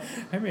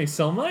 I may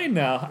sell mine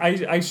now.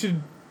 I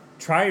should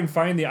try and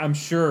find the. I'm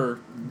sure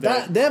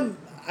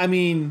I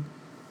mean,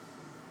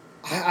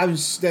 I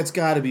was. That's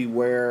got to be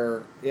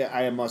where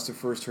I must have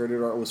first heard it,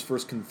 or it was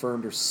first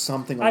confirmed, or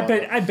something. I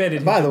bet it.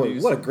 And by hit the way,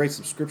 news. what a great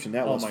subscription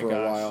that was my for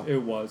gosh, a while.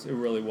 It was. It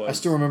really was. I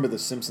still remember the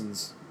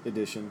Simpsons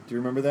edition. Do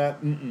you remember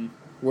that? Mm-mm.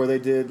 Where they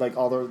did like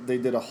they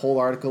did a whole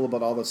article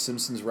about all the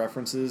Simpsons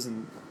references,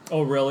 and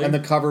Oh, really? and the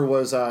cover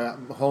was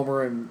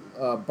Homer and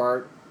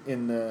Bart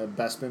in the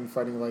Bespin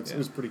fighting lights. Yeah. It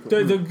was pretty cool.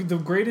 The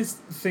greatest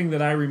thing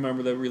that I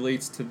remember that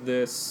relates to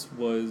this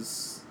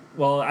was,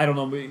 well, I don't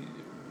know,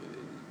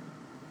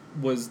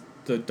 was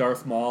the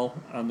Darth Maul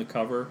on the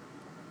cover.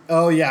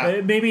 Oh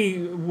yeah. Maybe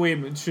wait a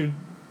minute. Should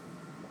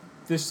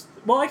this?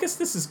 Well, I guess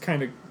this is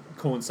kind of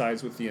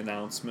coincides with the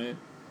announcement.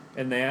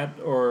 And that,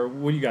 or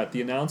what do you got?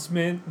 The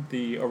announcement,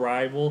 the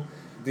arrival,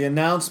 the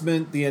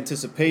announcement, the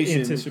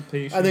anticipation.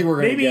 Anticipation. I think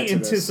we're going to get to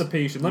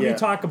anticipation. this. Let me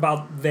talk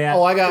about that.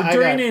 Oh, I got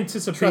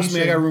anticipation. Trust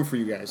me, I got room for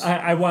you guys.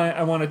 I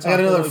want to talk. I got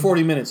another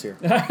 40 minutes here.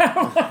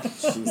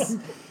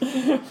 Jeez.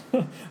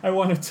 I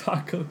want to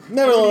talk.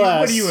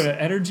 Nevertheless, what are you, an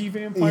energy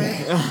vampire?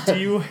 Yeah.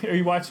 Are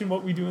you watching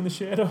What We Do in the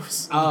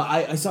Shadows?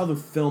 I saw the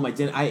film.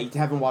 I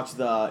haven't watched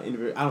the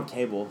interview. I don't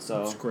cable,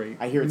 so it's great.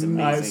 I hear it's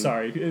amazing.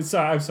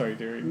 I'm sorry,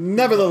 Derek.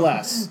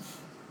 Nevertheless,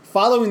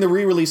 following the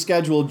re-release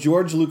schedule,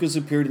 George Lucas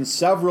appeared in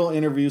several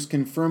interviews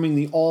confirming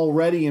the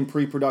already in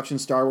pre-production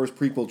Star Wars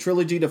prequel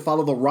trilogy to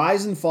follow the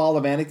rise and fall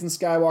of Anakin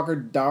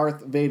Skywalker,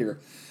 Darth Vader.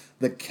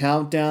 The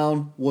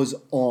countdown was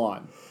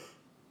on.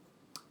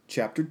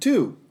 Chapter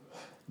 2,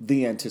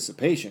 The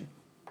Anticipation.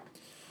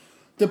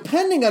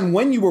 Depending on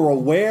when you were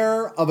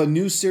aware of a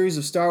new series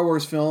of Star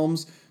Wars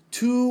films,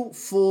 2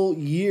 full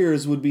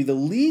years would be the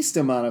least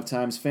amount of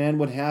times fan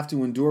would have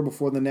to endure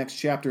before the next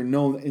chapter,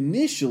 known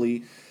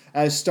initially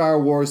as Star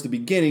Wars The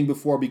Beginning,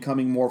 before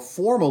becoming more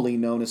formally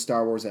known as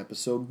Star Wars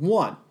Episode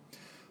 1.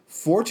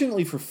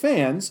 Fortunately for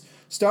fans,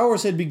 Star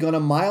Wars had begun a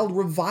mild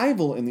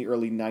revival in the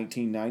early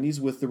 1990s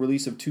with the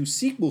release of 2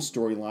 sequel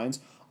storylines.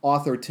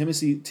 Author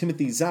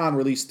Timothy Zahn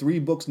released 3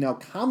 books now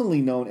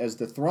commonly known as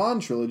the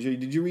Thrawn trilogy.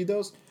 Did you read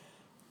those?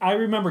 I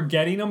remember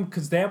getting them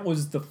because that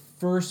was the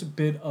first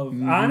bit of...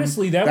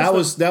 Honestly, that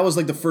was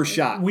like the first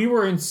shot. We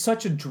were in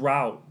such a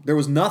drought. There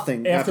was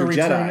nothing after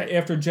Jedi.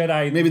 After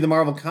Jedi. Maybe the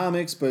Marvel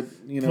Comics, but,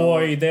 you know...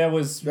 Boy,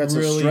 that's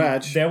really... a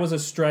stretch. That was a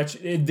stretch.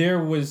 It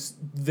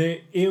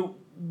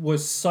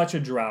was such a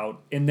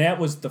drought, and that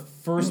was the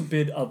first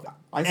bit of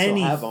I still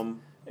have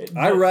them.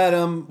 I read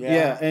them,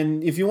 yeah.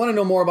 And if you want to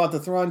know more about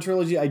the Thrawn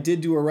trilogy, I did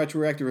do a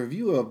retroactive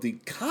review of the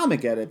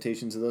comic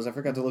adaptations of those. I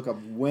forgot to look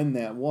up when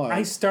that was.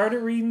 I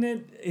started reading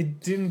it. It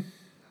didn't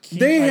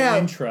keep my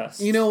interest.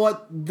 You know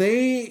what?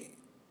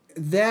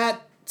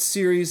 That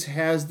series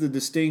has the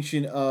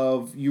distinction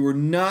of you are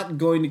not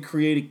going to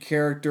create a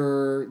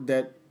character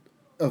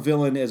a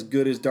villain as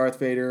good as Darth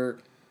Vader.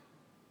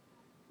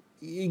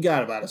 You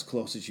got about as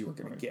close as you were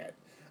going to get.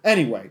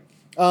 Anyway,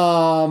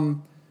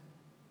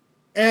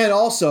 and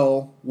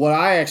also, what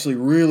I actually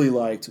really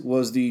liked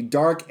was the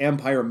Dark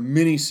Empire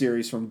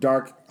miniseries from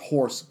Dark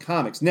Horse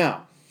Comics.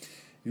 Now,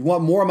 if you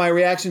want more of my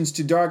reactions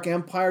to Dark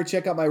Empire,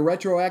 check out my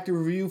retroactive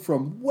review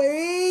from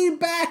way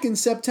back in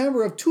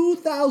September of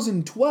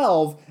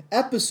 2012,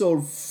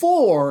 episode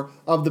 4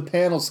 of the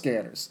Panel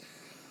Scanners.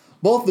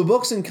 Both the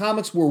books and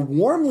comics were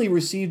warmly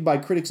received by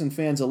critics and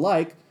fans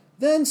alike.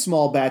 Then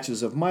small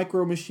batches of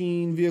Micro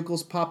Machine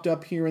vehicles popped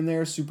up here and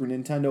there. Super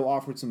Nintendo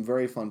offered some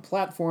very fun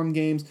platform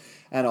games,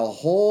 and a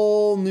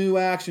whole new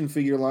action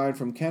figure line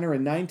from Kenner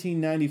in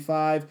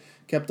 1995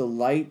 kept the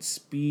light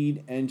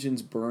speed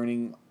engines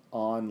burning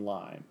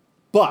online.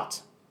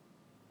 But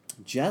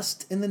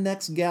just in the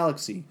next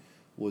galaxy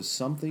was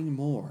something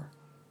more.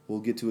 We'll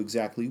get to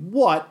exactly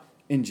what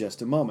in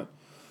just a moment.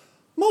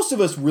 Most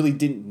of us really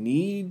didn't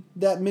need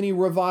that mini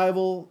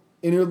revival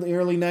in the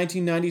early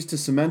 1990s to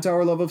cement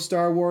our love of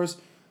Star Wars.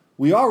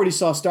 We already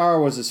saw Star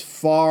Wars as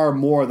far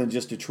more than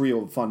just a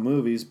trio of fun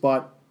movies,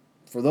 but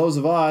for those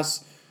of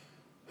us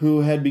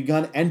who had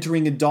begun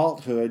entering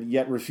adulthood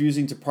yet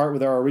refusing to part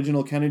with our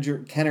original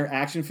Kenner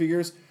action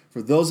figures,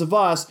 for those of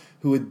us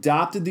who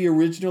adopted the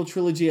original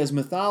trilogy as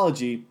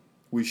mythology,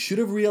 we should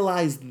have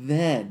realized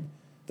then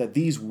that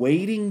these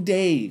waiting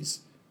days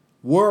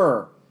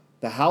were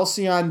the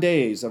halcyon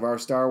days of our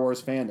Star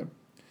Wars fandom.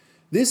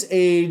 This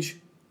age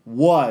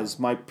was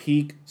my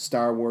peak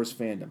Star Wars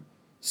fandom.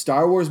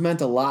 Star Wars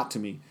meant a lot to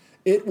me.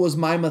 It was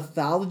my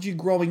mythology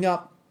growing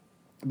up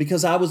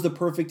because I was the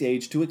perfect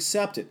age to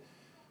accept it.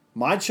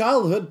 My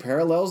childhood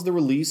parallels the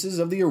releases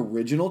of the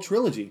original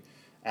trilogy.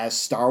 As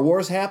Star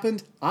Wars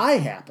happened, I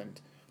happened.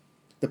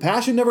 The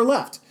passion never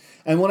left,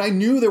 and when I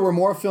knew there were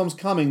more films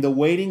coming, the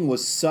waiting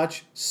was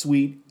such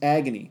sweet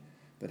agony.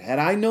 But had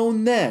I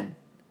known then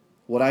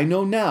what I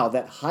know now,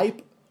 that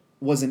hype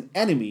was an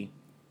enemy,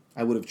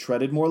 I would have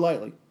treaded more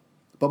lightly.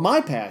 But my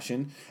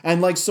passion,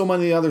 and like so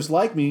many others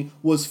like me,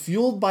 was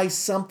fueled by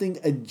something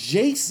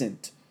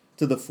adjacent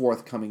to the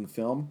forthcoming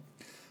film,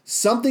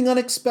 something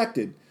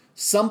unexpected,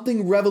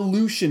 something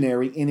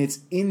revolutionary in its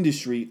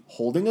industry,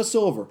 holding us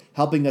over,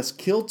 helping us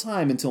kill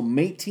time until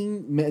May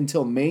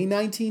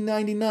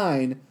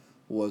 1999,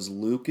 was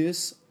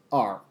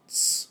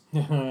LucasArts.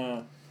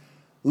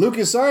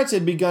 LucasArts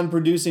had begun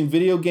producing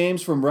video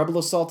games from Rebel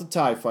Assault to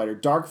TIE Fighter,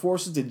 Dark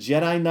Forces to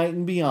Jedi Knight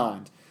and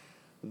beyond.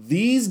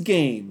 These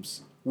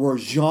games were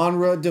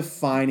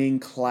genre-defining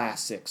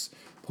classics,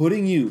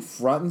 putting you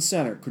front and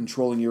center,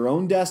 controlling your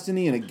own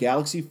destiny in a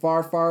galaxy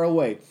far, far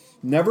away.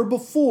 Never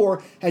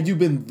before had you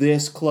been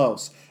this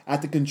close,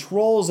 at the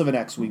controls of an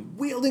X-Wing,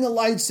 wielding a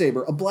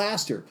lightsaber, a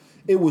blaster.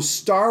 It was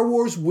Star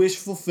Wars wish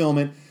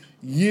fulfillment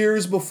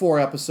years before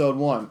Episode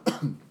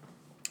 1.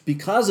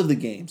 Because of the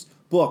games,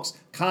 books,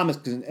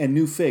 comics, and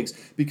new figs,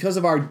 because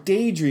of our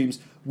daydreams,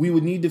 we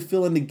would need to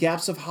fill in the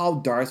gaps of how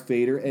Darth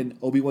Vader and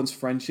Obi-Wan's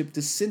friendship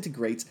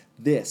disintegrates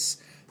this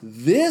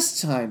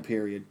time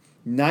period,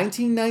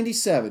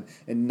 1997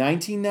 and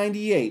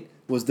 1998,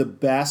 was the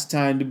best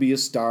time to be a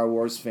Star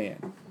Wars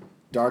fan.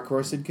 Dark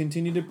Horse had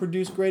continued to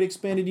produce great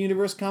expanded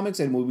universe comics,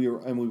 and we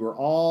were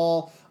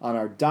all on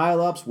our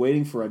dial-ups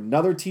waiting for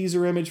another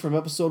teaser image from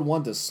Episode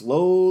 1 to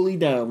slowly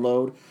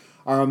download,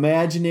 our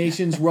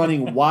imaginations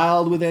running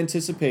wild with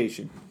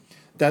anticipation.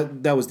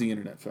 That was the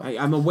internet, Phil.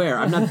 I'm aware.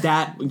 I'm not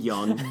that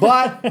young.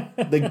 But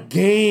the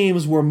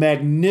games were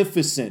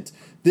magnificent.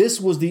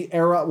 This was the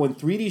era when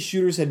 3D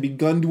shooters had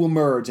begun to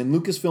emerge, and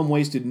Lucasfilm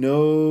wasted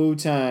no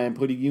time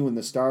putting you in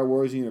the Star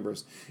Wars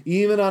universe.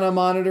 Even on a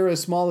monitor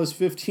as small as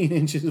 15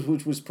 inches,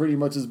 which was pretty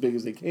much as big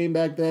as they came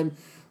back then.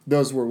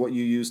 Those were what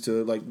you used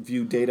to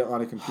view data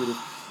on a computer.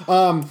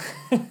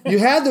 You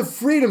had the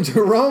freedom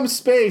to roam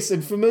space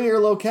in familiar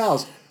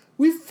locales.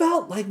 We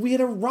felt like we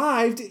had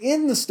arrived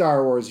in the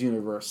Star Wars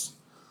universe.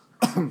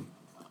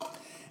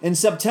 In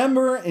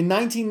September in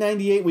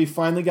 1998, we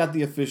finally got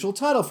the official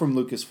title from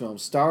Lucasfilm,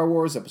 Star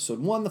Wars Episode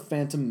 1, The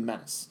Phantom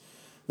Menace.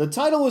 The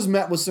title was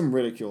met with some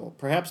ridicule,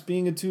 perhaps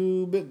being a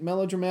bit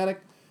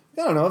melodramatic.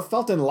 I don't know, it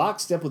felt in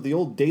lockstep with the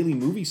old daily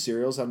movie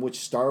serials on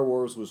which Star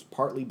Wars was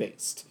partly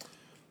based.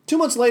 2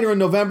 months later in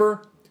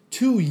November,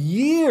 2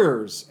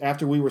 years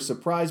after we were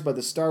surprised by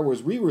the Star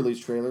Wars re-release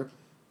trailer,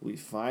 we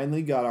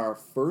finally got our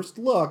first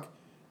look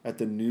at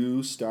the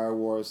new Star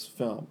Wars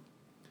film.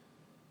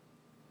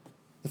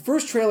 The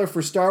first trailer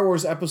for Star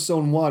Wars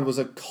Episode 1 was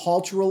a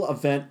cultural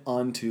event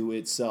unto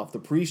itself. The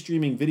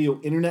pre-streaming video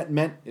internet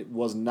meant it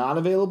was not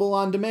available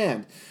on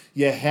demand.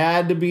 You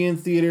had to be in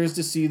theaters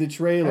to see the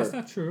trailer. That's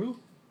not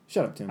true.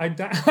 Shut up, Tim.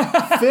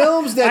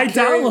 Films that I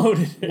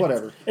downloaded it.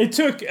 Whatever. It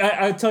took,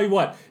 I'll tell you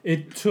what,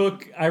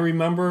 I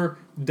remember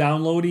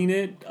downloading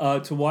it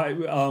to why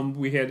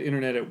we had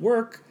internet at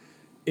work.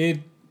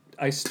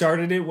 I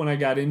started it when I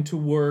got into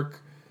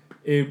work.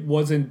 It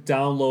wasn't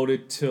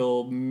downloaded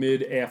till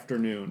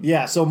mid-afternoon.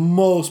 Yeah, so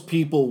most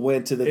people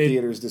went to the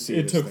theaters to see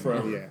it. It took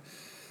forever. Yeah.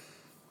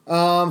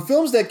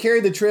 Films that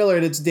carried the trailer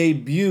at its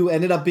debut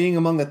ended up being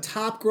among the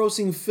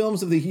top-grossing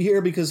films of the year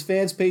because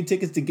fans paid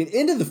tickets to get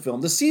into the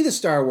film to see the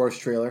Star Wars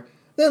trailer,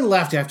 then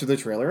left after the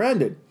trailer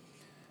ended.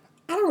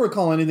 I don't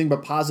recall anything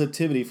but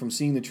positivity from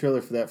seeing the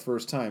trailer for that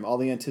first time. All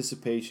the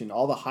anticipation,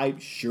 all the hype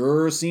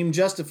sure seemed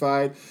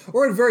justified,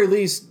 or at very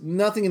least,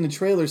 nothing in the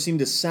trailer seemed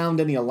to sound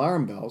any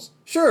alarm bells.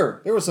 Sure,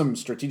 there were some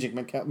strategic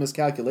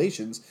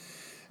miscalculations.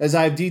 As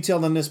I've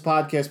detailed on this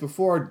podcast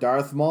before,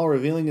 Darth Maul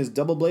revealing his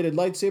double-bladed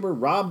lightsaber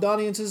robbed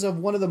audiences of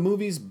one of the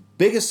movie's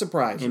biggest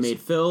surprises. It made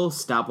Phil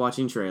stop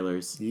watching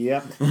trailers.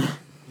 Yep.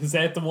 Is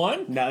that the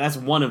one? No, that's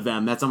one of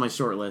them. That's on my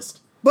short list.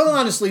 But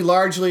honestly,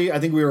 largely, I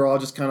think we were all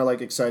just kind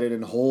of excited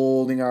and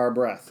holding our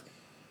breath.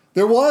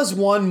 There was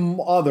one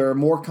other,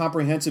 more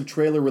comprehensive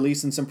trailer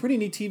release and some pretty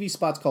neat TV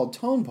spots called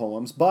Tone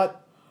Poems,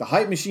 but The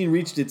hype machine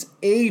reached its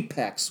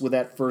apex with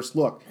that first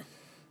look.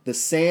 The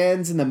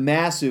sands in the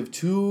massive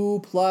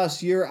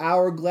 2+ year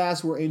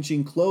hourglass were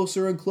inching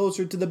closer and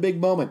closer to the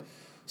big moment.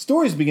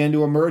 Stories began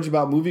to emerge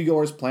about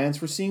moviegoers' plans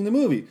for seeing the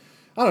movie.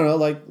 I don't know,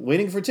 like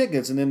waiting for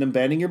tickets and then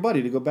abandoning your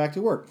buddy to go back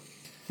to work.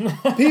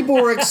 People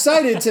were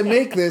excited to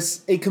make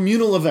this a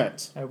communal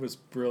event. That was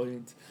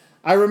brilliant.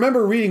 I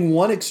remember reading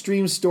one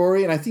extreme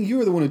story, and I think you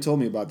were the one who told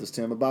me about this,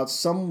 Tim, about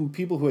some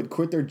people who had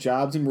quit their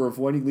jobs and were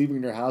avoiding leaving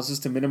their houses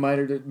to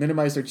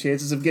minimize their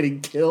chances of getting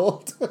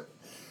killed.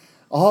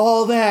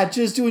 All that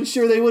just to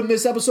ensure they wouldn't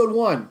miss episode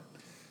 1.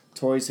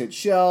 Toys hit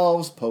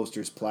shelves,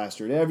 posters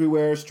plastered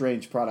everywhere,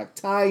 strange product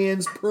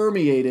tie-ins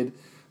permeated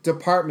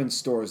department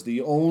stores. The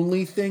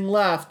only thing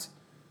left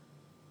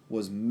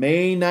was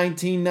May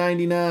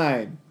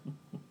 1999.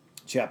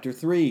 Chapter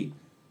 3,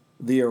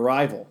 The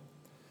Arrival.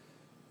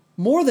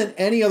 More than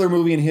any other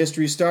movie in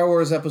history, Star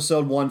Wars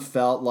Episode 1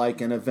 felt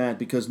like an event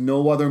because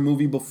no other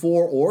movie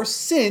before or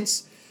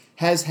since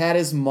has had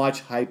as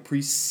much hype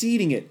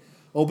preceding it.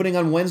 Opening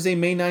on Wednesday,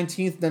 May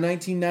 19th,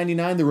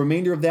 1999, the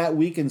remainder of that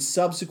week and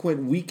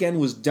subsequent weekend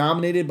was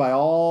dominated by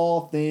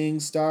all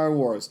things Star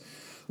Wars.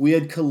 We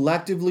had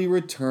collectively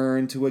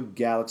returned to a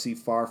galaxy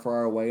far,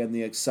 far away, and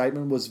the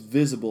excitement was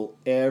visible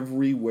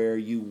everywhere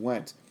you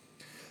went.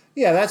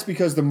 Yeah, that's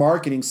because the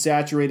marketing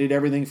saturated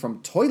everything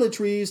from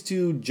toiletries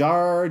to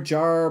Jar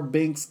Jar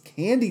Binks'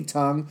 candy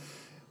tongue,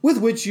 with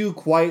which you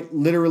quite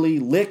literally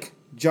lick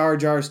Jar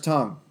Jar's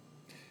tongue.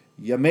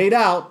 You made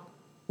out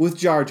with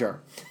Jar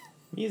Jar.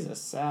 He's a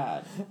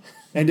sad.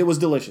 And it was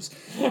delicious.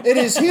 It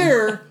is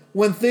here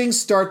when things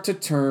start to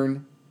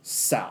turn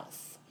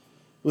south.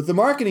 With the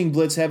marketing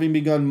blitz having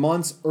begun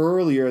months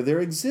earlier, there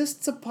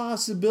exists a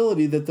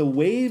possibility that the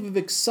wave of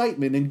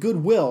excitement and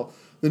goodwill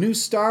the new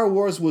Star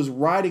Wars was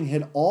riding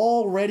had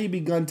already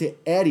begun to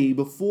eddy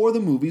before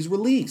the movie's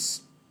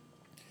release.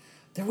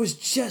 There was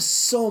just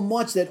so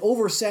much that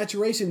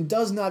oversaturation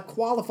does not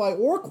qualify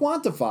or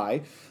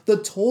quantify the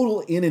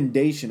total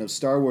inundation of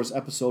Star Wars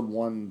Episode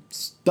 1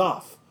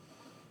 stuff.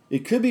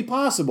 It could be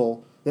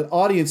possible that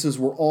audiences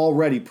were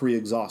already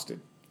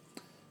pre-exhausted.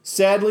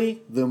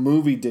 Sadly, the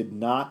movie did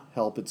not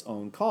help its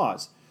own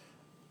cause.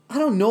 I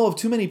don't know of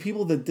too many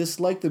people that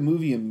disliked the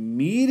movie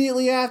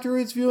immediately after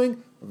its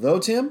viewing, though,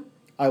 Tim,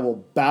 I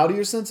will bow to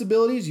your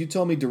sensibilities. You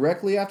told me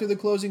directly after the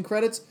closing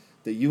credits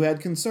that you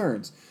had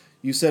concerns.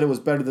 You said it was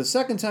better the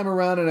second time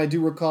around, and I do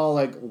recall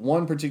like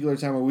one particular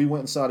time where we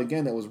went and saw it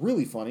again that was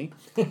really funny.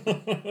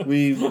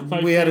 We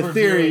had a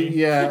theory, we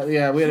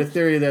had a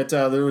theory that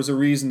there was a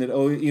reason that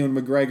Ewan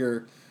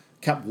McGregor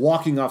kept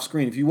walking off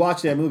screen. If you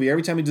watch that movie,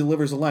 every time he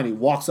delivers a line, he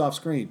walks off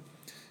screen.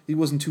 He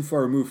wasn't too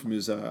far removed from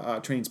his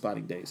train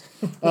spotting days.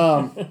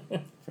 Fair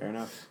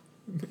enough.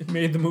 It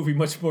made the movie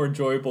much more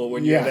enjoyable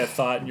when you had that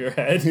thought in your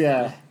head.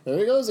 Yeah, there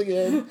he goes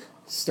again.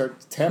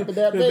 Start tapping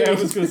that vein. I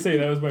was going to say,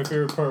 that was my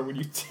favorite part when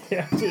you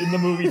tapped in the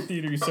movie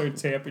theater, you started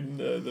tapping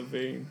the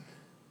vein.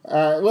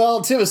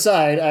 Well, Tim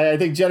aside, I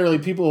think generally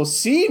people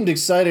seemed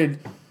excited,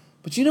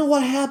 but you know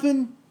what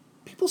happened?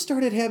 People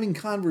started having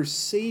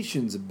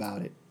conversations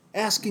about it,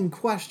 asking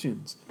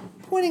questions,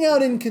 pointing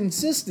out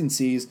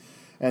inconsistencies,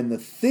 and the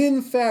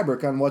thin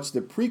fabric on which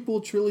the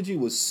prequel trilogy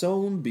was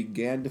sewn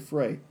began to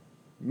fray.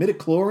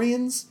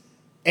 Midichlorians?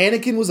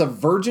 Anakin was a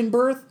virgin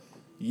birth?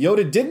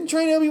 Yoda didn't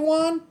train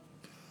Obi-Wan?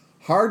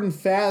 Hard and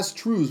fast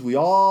truths we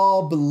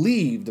all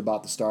believed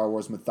about the Star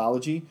Wars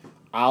mythology,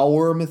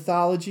 our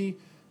mythology,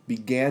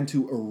 began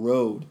to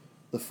erode.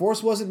 The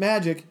Force wasn't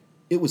magic,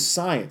 it was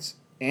science.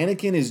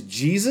 Anakin is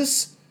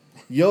Jesus?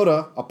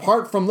 Yoda,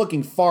 apart from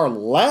looking far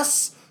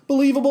less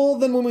believable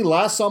than when we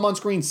last saw him on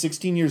screen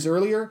 16 years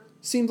earlier,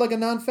 seemed like a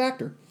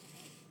non-factor.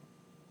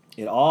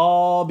 It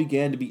all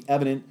began to be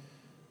evident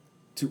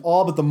to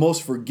all but the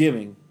most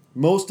forgiving,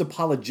 most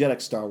apologetic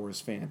Star Wars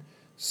fan.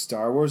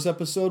 Star Wars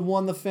Episode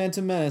 1, The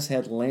Phantom Menace,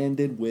 had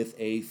landed with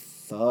a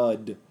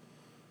thud.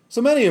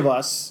 So many of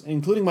us,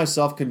 including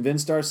myself,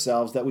 convinced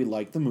ourselves that we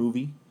liked the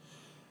movie.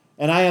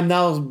 And I am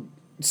now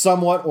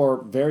somewhat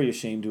or very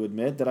ashamed to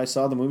admit that I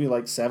saw the movie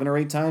like 7 or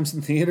 8 times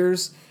in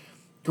theaters.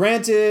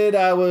 Granted,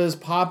 I was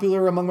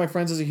popular among my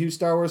friends as a huge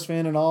Star Wars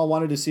fan and all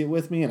wanted to see it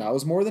with me, and I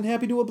was more than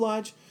happy to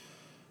oblige.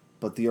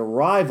 But The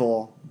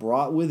Arrival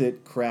brought with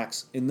it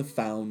cracks in the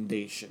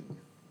foundation.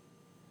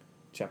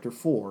 Chapter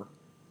 4,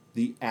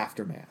 The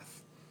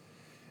Aftermath.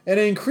 An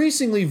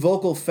increasingly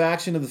vocal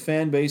faction of the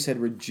fan base had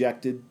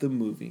rejected the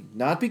movie.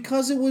 Not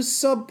because it was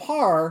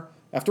subpar,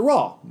 after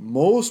all,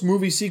 most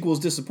movie sequels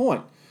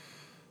disappoint,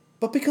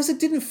 but because it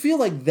didn't feel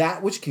like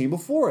that which came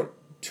before it.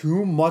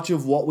 Too much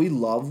of what we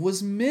love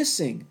was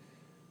missing.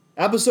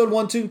 Episode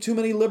 1 took too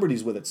many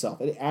liberties with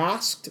itself. It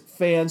asked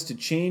fans to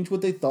change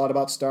what they thought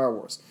about Star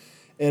Wars.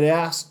 It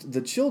asked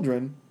the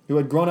children, who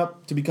had grown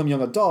up to become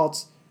young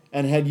adults,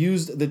 and had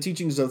used the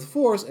teachings of the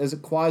Force as a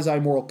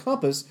quasi-moral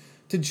compass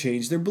to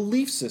change their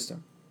belief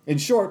system. In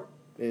short,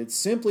 it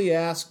simply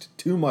asked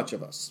too much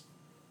of us.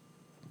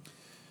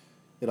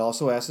 It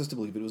also asked us to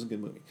believe it was a good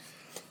movie.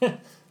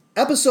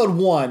 Episode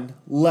 1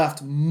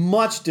 left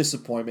much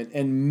disappointment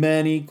and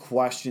many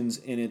questions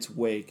in its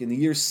wake. In the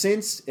years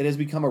since, it has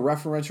become a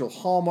referential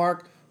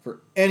hallmark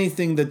for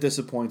anything that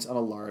disappoints on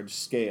a large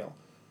scale.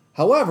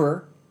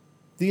 However,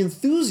 the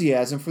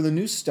enthusiasm for the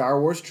new Star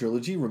Wars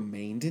trilogy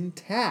remained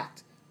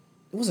intact.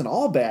 It wasn't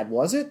all bad,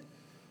 was it?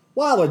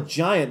 While a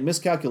giant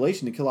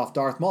miscalculation to kill off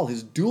Darth Maul,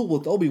 his duel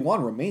with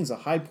Obi-Wan remains a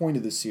high point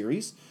of the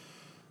series.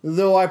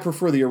 Though I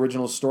prefer the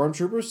original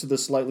Stormtroopers to the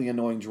slightly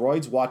annoying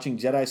droids, watching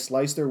Jedi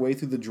slice their way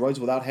through the droids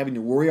without having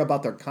to worry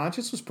about their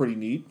conscience was pretty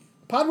neat.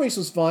 Pod Race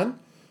was fun.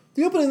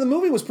 The opening of the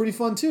movie was pretty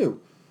fun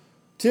too.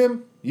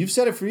 Tim, you've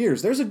said it for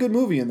years. There's a good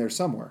movie in there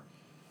somewhere.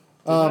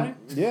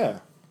 Yeah.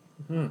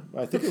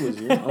 I think it was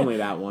you. Only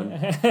that one.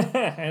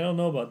 I don't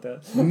know about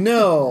that.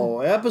 No,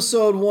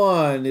 Episode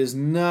 1 is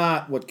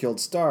not what killed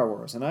Star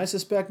Wars, and I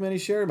suspect many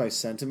share my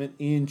sentiment.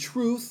 In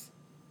truth,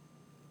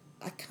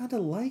 I kind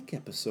of like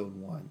Episode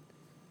 1.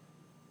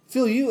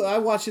 Phil, I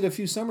watched it a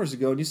few summers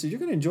ago, and you said you're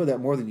going to enjoy that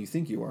more than you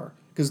think you are,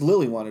 because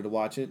Lily wanted to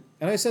watch it,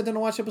 and I sat down to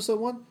watch Episode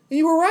 1, and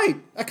you were right.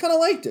 I kind of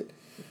liked it.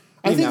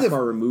 I think that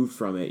far removed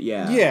from it,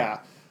 yeah.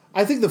 Yeah.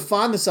 I think the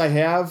fondness I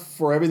have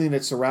for everything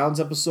that surrounds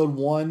Episode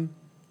 1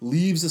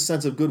 leaves a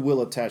sense of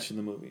goodwill attached to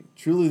the movie.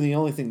 Truly, the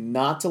only thing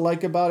not to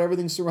like about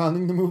everything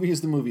surrounding the movie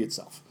is the movie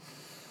itself.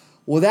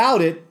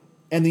 Without it,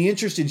 and the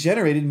interest it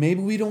generated,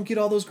 maybe we don't get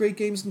all those great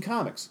games and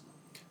comics.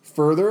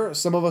 Further,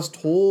 some of us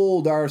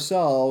told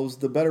ourselves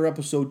the better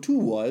Episode 2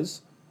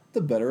 was,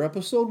 the better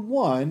Episode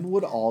 1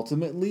 would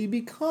ultimately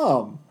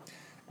become.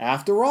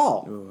 After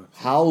all,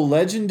 how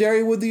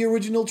legendary would the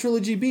original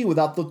trilogy be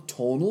without the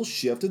tonal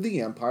shift of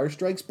The Empire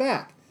Strikes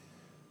Back?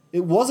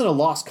 It wasn't a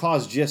lost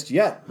cause just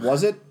yet,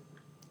 was it?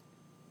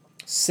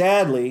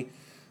 Sadly,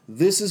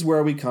 this is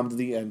where we come to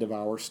the end of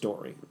our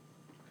story.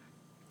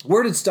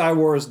 Where did Star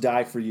Wars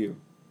die for you?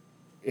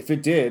 If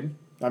it did,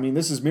 I mean,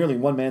 this is merely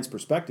one man's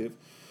perspective.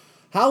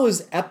 How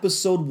is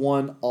Episode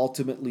 1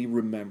 ultimately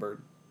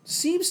remembered?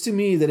 Seems to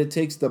me that it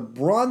takes the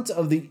brunt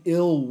of the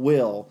ill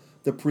will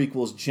the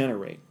prequels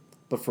generate.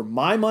 But for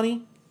my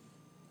money,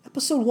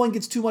 Episode 1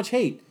 gets too much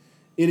hate.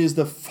 It is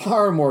the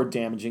far more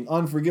damaging,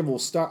 unforgivable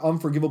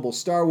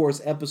Star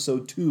Wars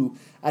Episode 2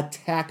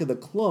 Attack of the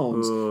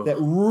Clones that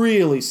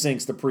really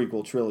sinks the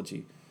prequel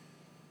trilogy.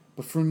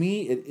 But for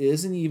me, it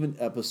isn't even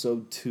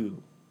Episode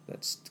 2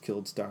 that's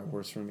killed Star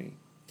Wars for me.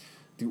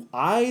 Do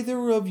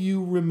either of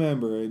you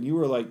remember, and you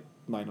were like,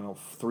 I don't know,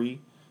 3?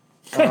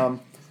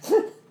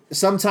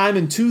 Sometime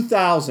in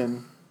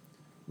 2000,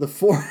 the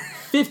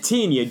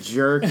 15, you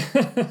jerk.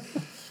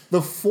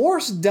 The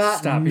Force.net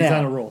Stop, he's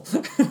on a roll.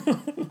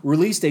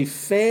 released a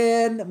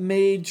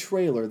fan-made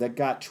trailer that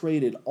got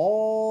traded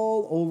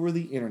all over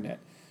the internet.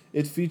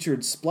 It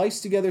featured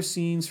spliced together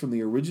scenes from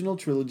the original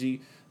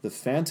trilogy, The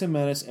Phantom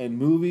Menace, and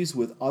movies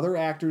with other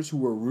actors who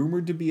were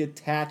rumored to be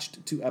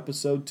attached to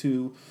Episode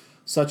 2,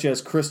 such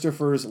as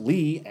Christopher's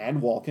Lee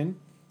and Walken,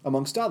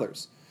 amongst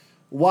others.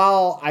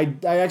 While I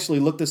actually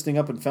looked this thing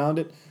up and found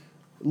it,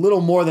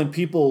 little more than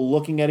people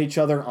looking at each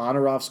other on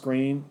or off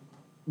screen,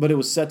 but it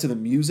was set to the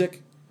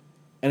music,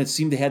 and it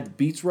seemed to have the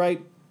beats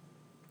right,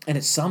 and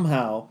it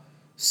somehow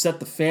set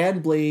the fan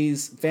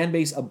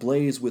base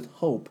ablaze with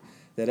hope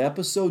that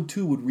Episode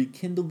 2 would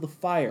rekindle the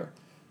fire.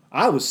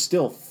 I was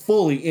still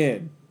fully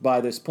in by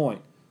this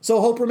point,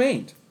 so hope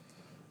remained.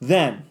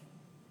 Then,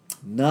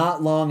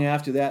 not long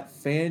after that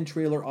fan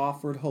trailer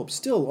offered hope,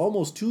 still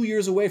almost 2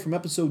 years away from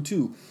Episode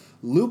 2,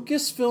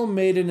 Lucasfilm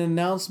made an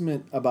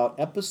announcement about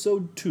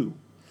Episode 2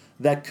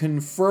 that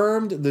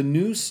confirmed the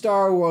new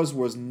Star Wars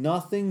was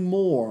nothing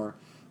more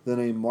than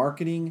a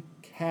marketing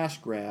cash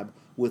grab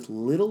with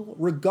little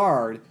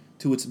regard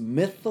to its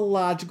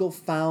mythological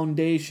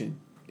foundation.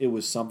 It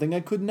was something I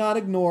could not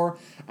ignore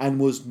and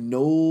was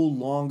no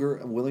longer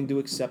willing to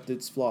accept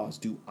its flaws.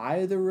 Do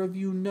either of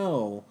you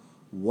know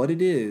what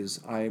it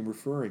is I am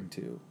referring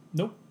to?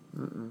 Nope.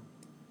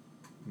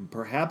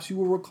 Perhaps you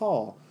will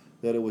recall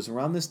that it was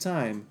around this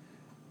time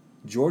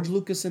George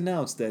Lucas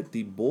announced that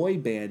the boy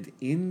band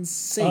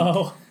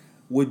NSYNC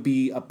would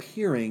be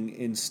appearing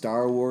in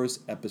Star Wars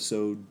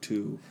Episode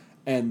 2.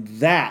 And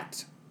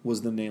that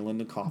was the nail in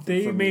the coffin.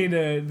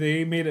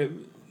 They made a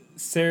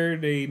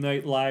Saturday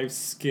Night Live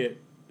skit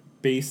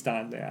based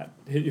on that.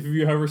 Have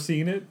you ever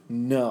seen it?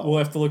 No. We'll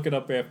have to look it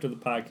up after the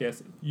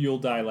podcast. You'll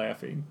die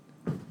laughing.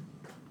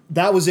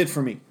 That was it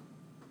for me.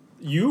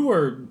 You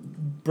were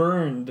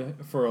burned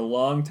for a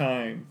long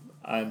time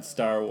on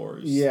Star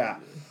Wars. Yeah.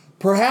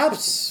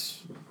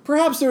 Perhaps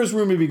there's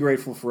room to be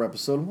grateful for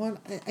Episode 1.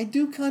 I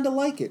do kind of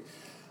like it.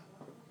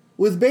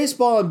 With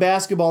baseball and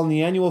basketball and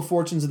the annual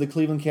fortunes of the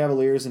Cleveland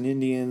Cavaliers and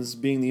Indians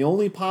being the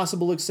only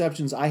possible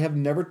exceptions, I have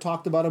never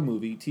talked about a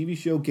movie, TV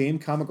show, game,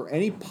 comic, or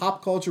any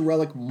pop culture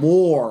relic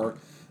more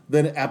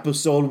than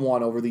Episode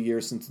 1 over the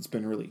years since it's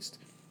been released.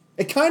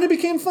 It kind of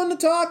became fun to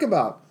talk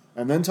about,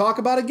 and then talk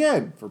about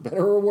again, for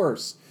better or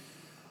worse.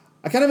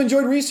 I kind of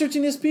enjoyed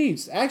researching this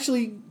piece.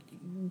 Actually,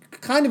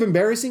 kind of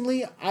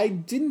embarrassingly, I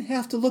didn't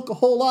have to look a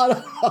whole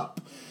lot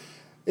up.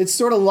 It's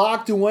sort of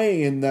locked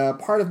away in the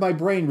part of my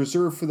brain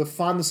reserved for the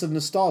fondness of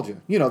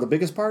nostalgia. You know, the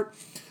biggest part.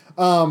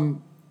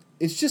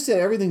 It's just that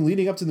everything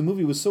leading up to the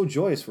movie was so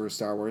joyous for a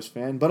Star Wars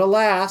fan. But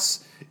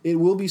alas, it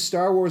will be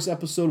Star Wars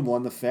Episode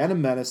 1, The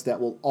Phantom Menace, that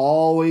will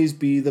always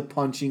be the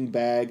punching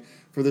bag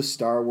for the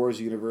Star Wars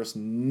universe,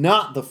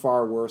 not the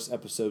far worse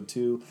Episode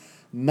 2,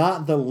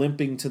 not the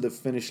limping to the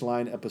finish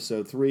line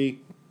Episode 3,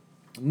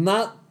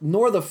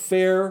 nor the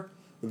fair,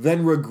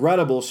 then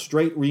regrettable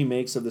straight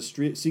remakes of the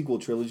sequel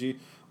trilogy,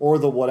 or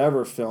the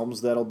whatever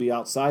films that'll be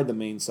outside the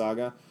main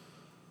saga.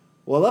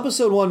 While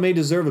Episode 1 may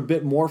deserve a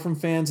bit more from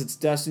fans, its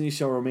destiny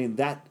shall remain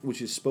that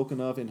which is spoken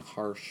of in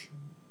harsh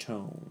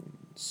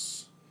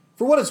tones.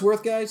 For what it's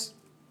worth, guys,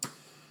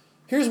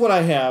 here's what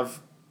I have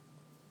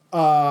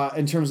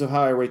in terms of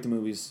how I rate the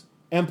movies.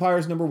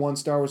 Empire's number 1,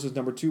 Star Wars is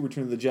number 2,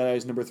 Return of the Jedi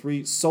is number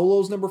 3,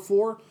 Solo's number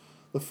 4,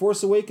 The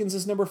Force Awakens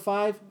is number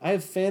 5, I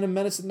have Phantom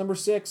Menace at number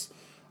 6,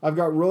 I've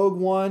got Rogue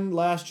One,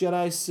 Last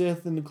Jedi,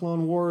 Sith, and the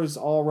Clone Wars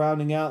all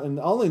rounding out, and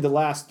only the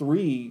last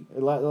 3,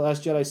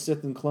 Last Jedi,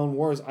 Sith, and Clone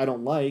Wars, I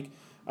don't like.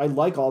 I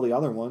like all the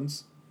other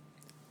ones.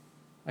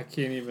 I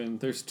can't even.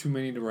 There's too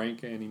many to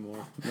rank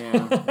anymore.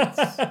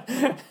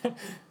 Yeah.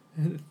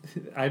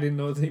 I didn't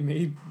know they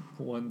made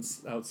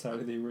ones outside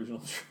of the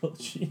original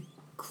trilogy.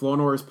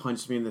 Clone Wars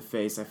punched me in the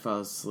face. I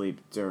fell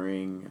asleep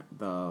during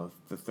the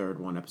third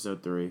one,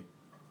 Episode 3.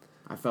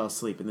 I fell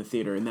asleep in the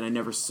theater, and then I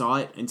never saw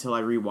it until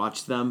I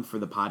rewatched them for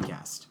the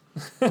podcast.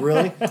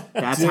 Really?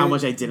 That's how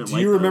much I didn't like.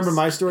 Do you remember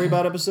my story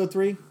about Episode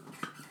 3?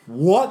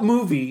 What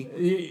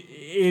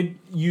movie?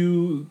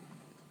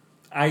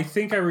 I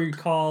think I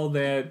recall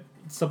that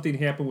something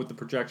happened with the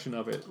projection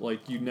of it.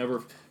 Like, you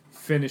never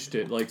finished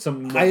it. Like,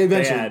 something I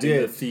eventually bad did.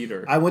 in the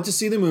theater. I went to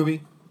see the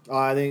movie.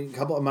 I think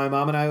my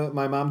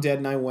mom, dad,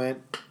 and I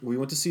went. We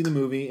went to see the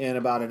movie, and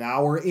about an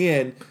hour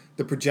in,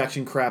 the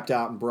projection crapped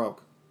out and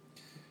broke.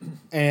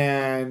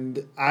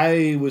 And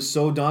I was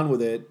so done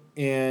with it,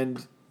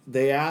 and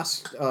they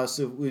asked us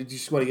if we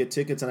just want to get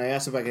tickets, and I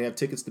asked if I could have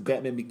tickets to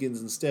Batman Begins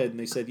instead, and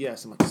they said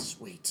yes. I'm like,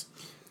 sweet.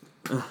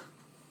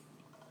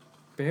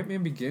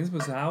 Batman Begins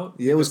was out?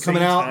 Yeah, it was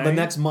coming out the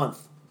next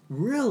month.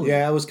 Really?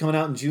 Yeah, it was coming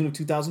out in June of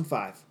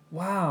 2005.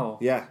 Wow.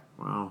 Yeah.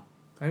 Wow.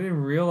 I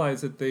didn't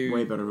realize that they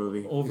Way better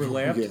movie.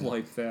 overlapped Yeah.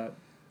 like that.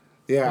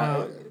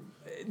 Yeah.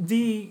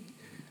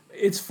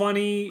 It's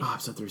funny. Oh,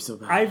 Episode 3 is so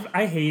bad.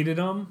 I hated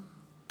them,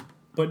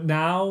 but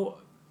now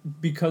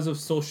because of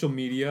social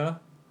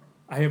media,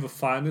 I have a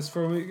fondness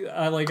for it.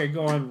 I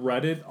go on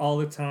Reddit all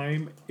the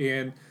time,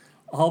 and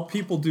all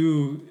people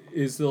do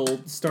is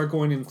they'll start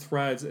going in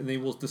threads, and they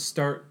will just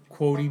start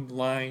quoting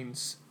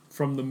lines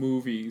from the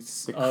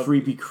movies. The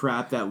creepy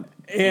crap that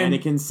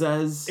Anakin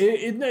says.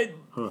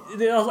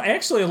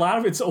 Actually, a lot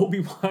of it's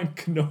Obi-Wan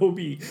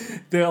Kenobi.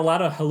 There are a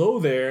lot of hello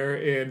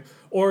there,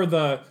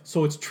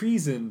 so it's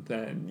treason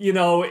then,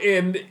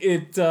 and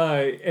it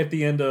at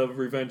the end of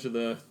Revenge of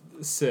the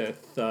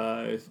Sith,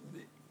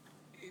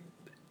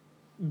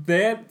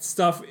 that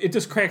stuff, it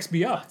just cracks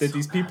me up that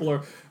these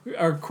people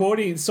are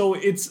quoting. So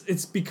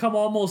it's become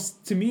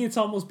almost, to me, it's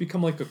almost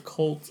become like a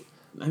cult.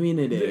 I mean,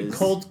 it is. A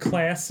cult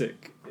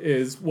classic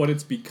is what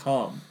it's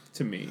become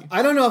to me.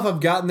 I don't know if I've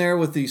gotten there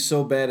with the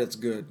so bad it's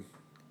good.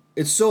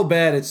 It's so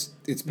bad it's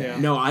bad. Yeah.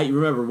 No, I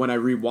remember when I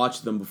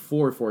rewatched them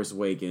before Force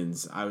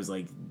Awakens, I was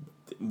like,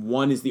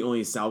 1 is the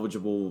only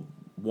salvageable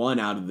one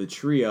out of the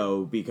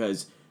trio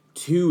because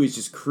 2 is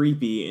just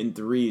creepy and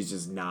 3 is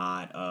just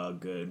not a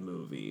good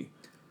movie.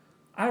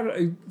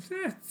 3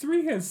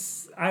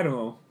 has, I don't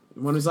know.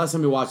 When was the last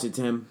time you watched it,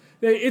 Tim?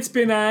 It's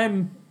been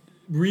on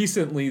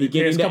recently, the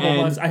Beginning past to couple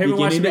end. months. I haven't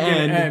watched the Beginning to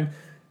beginning to end. end.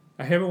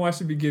 I haven't watched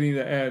the beginning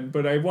to end,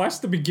 but I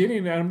watched the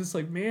beginning and I'm just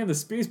like, man, the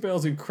space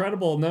battle's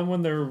incredible. And then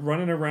when they're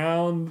running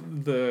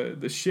around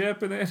the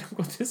ship, and then I'm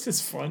going, this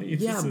is funny.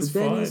 Yeah, this but is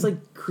then fun. he's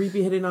like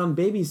creepy hitting on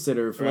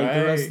babysitter for like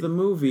the rest of the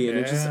movie,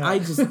 and I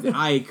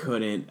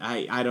couldn't.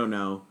 I don't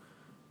know.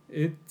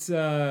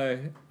 I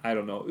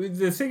don't know.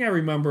 The thing I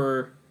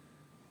remember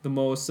the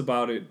most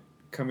about it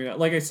coming out,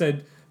 like I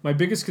said, my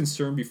biggest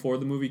concern before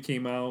the movie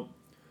came out,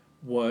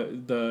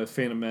 what the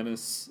Phantom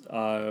Menace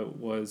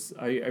was.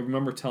 I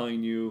remember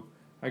telling you,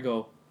 I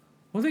go,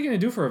 what are they going to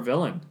do for a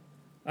villain?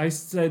 I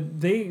said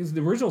the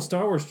original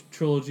Star Wars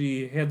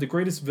trilogy had the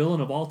greatest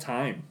villain of all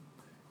time,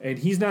 and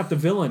he's not the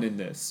villain in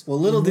this. Well,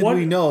 little did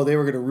we know they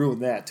were going to ruin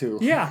that too.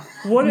 Yeah.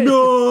 Well, I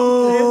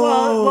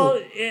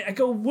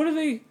go, what are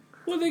they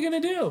going to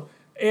do?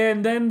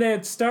 And then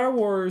that Star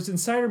Wars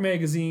Insider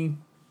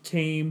magazine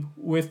came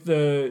with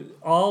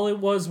all it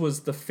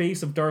was the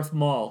face of Darth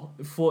Maul,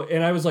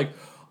 and I was like,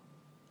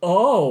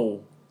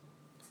 oh,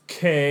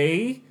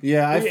 okay.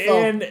 Yeah, I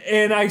felt,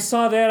 and I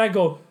saw that. I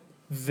go,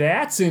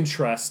 that's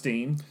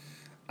interesting.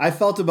 I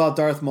felt about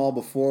Darth Maul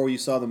before you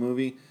saw the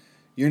movie.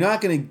 You're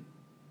not gonna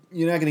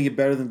get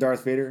better than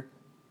Darth Vader.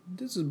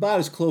 This is about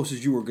as close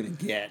as you were gonna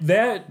get.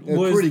 That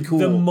was pretty cool.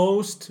 The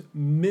most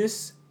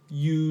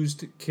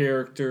misused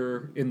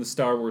character in the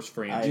Star Wars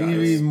franchise.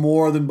 Even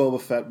more than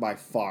Boba Fett by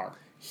far.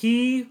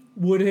 He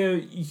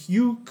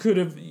should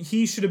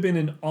have been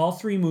in all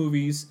 3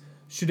 movies.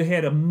 Should have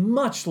had a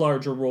much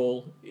larger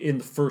role in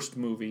the first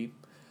movie.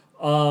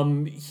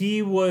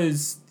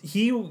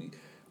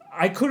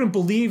 I couldn't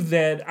believe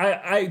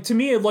that. To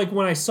me, like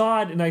when I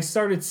saw it and I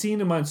started seeing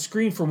him on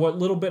screen for what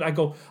little bit, I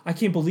go, I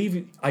can't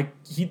believe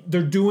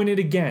they're doing it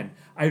again.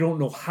 I don't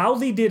know how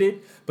they did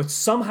it, but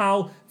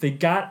somehow they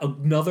got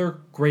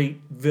another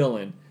great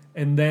villain,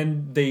 and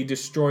then they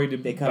destroyed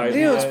him.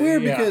 It's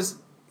weird because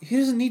he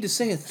doesn't need to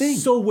say a thing.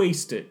 So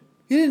wasted.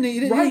 He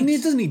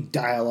doesn't need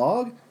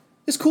dialogue.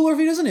 It's cooler if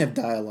he doesn't have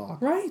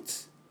dialogue.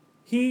 Right.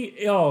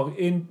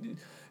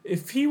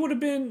 If he would have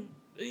been,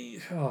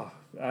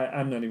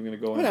 I'm not even going to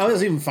go into I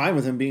was even fine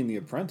with him being the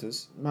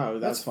apprentice. No,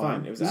 that's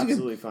fine. It was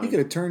absolutely fine. He could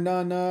have turned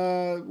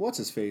on what's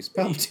his face,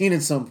 Palpatine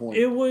at some point.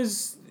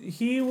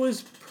 He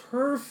was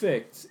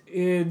perfect,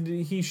 and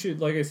he should,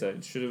 like I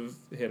said, should have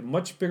had a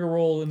much bigger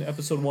role in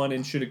Episode 1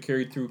 and should have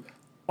carried through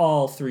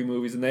all 3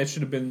 movies, and that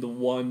should have been the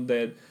one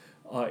that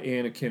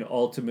Anakin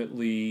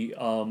ultimately,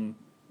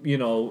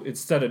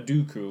 instead of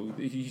Dooku,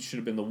 he should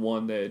have been the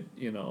one that,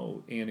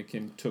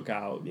 Anakin took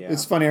out. Yeah.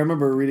 It's funny, I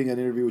remember reading an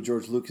interview with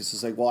George Lucas.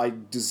 It's like, well, I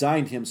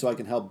designed him so I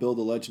can help build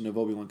the legend of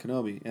Obi-Wan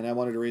Kenobi, and I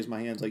wanted to raise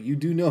my hands like, you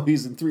do know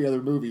he's in 3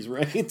 other movies,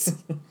 right?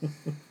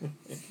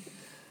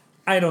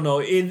 I don't know.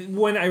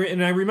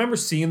 I remember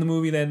seeing the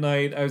movie that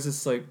night, I was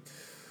just like,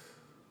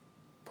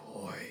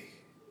 boy,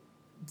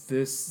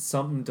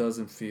 something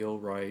doesn't feel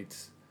right.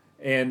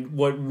 And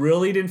what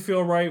really didn't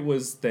feel right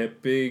was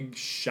that big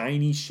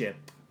shiny ship.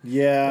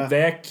 Yeah.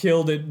 That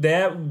killed it.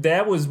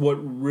 That was what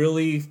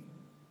really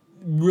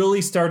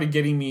started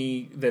getting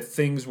me that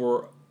things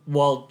were,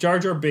 well, Jar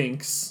Jar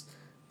Binks,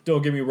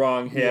 don't get me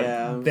wrong, it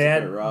was a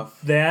bit rough.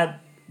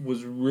 That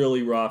was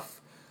really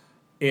rough.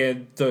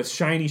 And the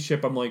shiny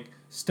ship, I'm like,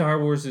 Star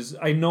Wars is,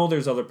 I know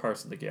there's other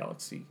parts of the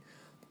galaxy,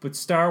 but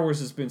Star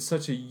Wars has been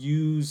such a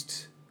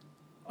used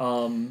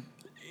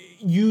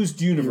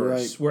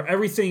universe where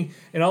everything,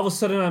 and all of a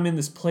sudden I'm in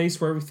this place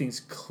where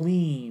everything's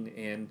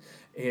clean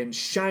and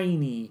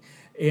shiny,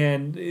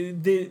 and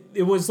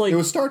it was like, it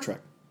was Star Trek.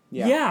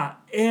 Yeah,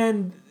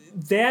 and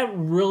that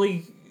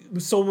really,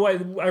 so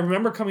I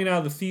remember coming out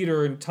of the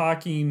theater and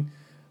talking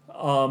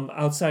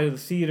outside of the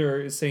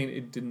theater, saying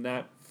it did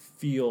not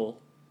feel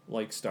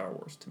like Star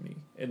Wars to me,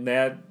 and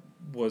that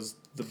was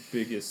the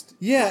biggest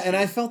issue. And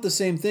I felt the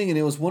same thing, and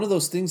it was one of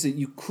those things that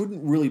you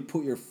couldn't really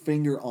put your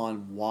finger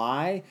on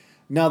why.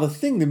 Now, the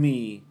thing to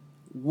me,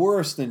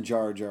 worse than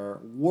Jar Jar,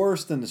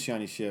 worse than the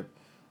shiny ship,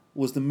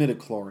 was the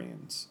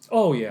midichlorians.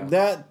 Oh, yeah.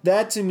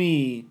 That to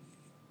me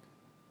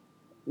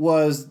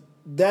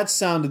that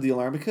sounded the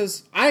alarm,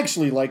 because I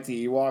actually like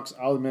the Ewoks.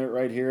 I'll admit it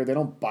right here. They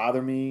don't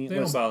bother me.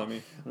 Don't bother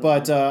me.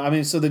 But,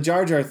 so the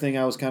Jar Jar thing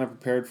I was kind of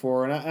prepared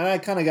for, and I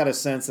kind of got a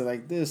sense that,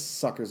 like, this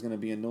sucker's going to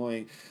be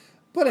annoying.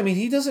 But,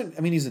 he's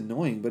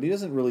annoying, but he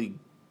doesn't really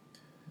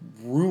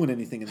ruin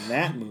anything in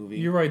that movie.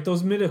 You're right.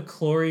 Those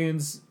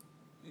midichlorians,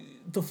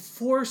 the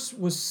Force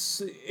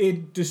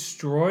it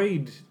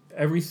destroyed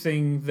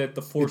everything that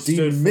the Force stood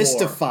for. It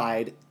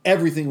demystified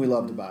everything we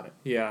loved about it.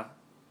 Yeah.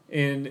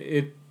 And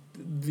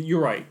you're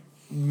right.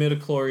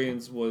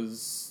 Midichlorians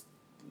was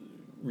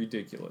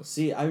ridiculous.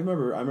 See, I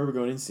remember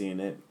going and seeing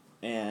it,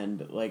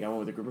 and like I went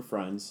with a group of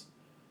friends.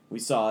 We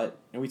saw it,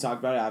 and we talked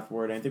about it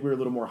afterward. And I think we were a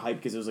little more hyped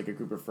because it was like a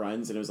group of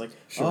friends, and it was like,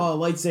 oh,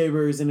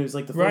 lightsabers, and it was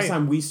like the first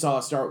time we saw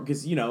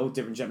because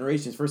different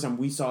generations. First time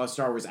we saw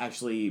Star Wars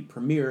actually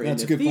premiere in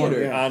the theater. Point,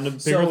 yeah. On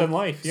Bigger Than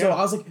Life. Yeah. So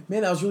I was like,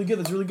 man, that was really good.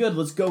 That's really good.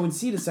 Let's go and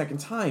see it a second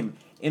time.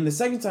 And the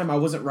second time I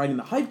wasn't riding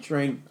the hype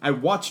train. I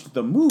watched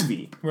the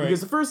movie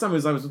because the first time I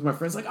was with my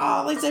friends, like,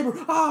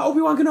 lightsaber,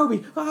 Obi-Wan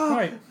Kenobi,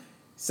 Right.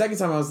 Second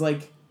time I was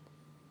like,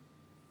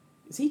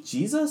 is he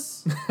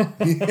Jesus?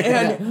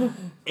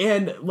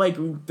 and like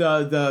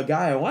the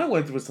guy I went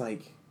with was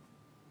like,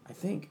 I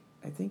think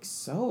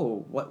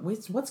so.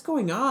 What's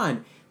going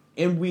on?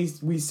 And we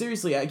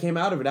seriously, I came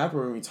out of it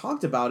after when we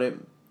talked about it.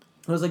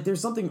 I was like,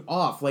 there's something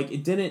off. Like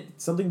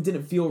something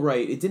didn't feel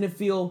right. I didn't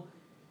feel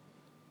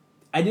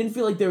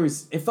like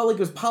it felt like it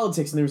was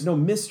politics and there was no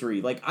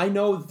mystery. Like, I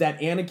know that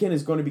Anakin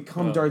is going to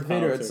become Darth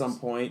Vader at some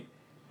point.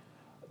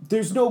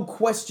 There's no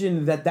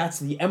question that that's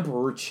the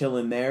Emperor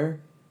chilling there.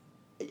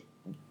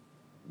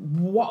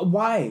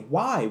 Why?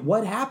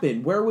 What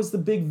happened? Where was the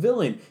big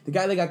villain? The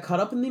guy that got cut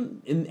up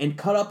and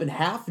cut up in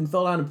half and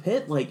fell down a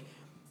pit? Like,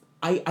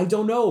 I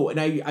don't know. And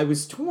I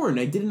was torn.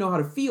 I didn't know how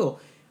to feel.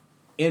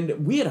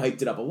 And we had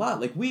hyped it up a lot.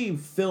 Like, we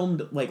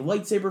filmed, like,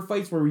 lightsaber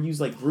fights where we used,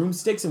 like,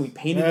 broomsticks and we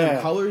painted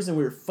them colors and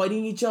we were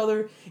fighting each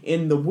other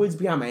in the woods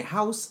behind my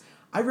house.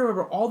 I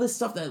remember all this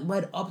stuff that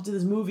led up to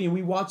this movie, and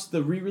we watched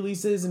the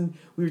re-releases, and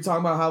we were talking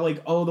about how,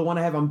 like, the one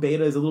I have on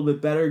beta is a little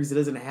bit better because it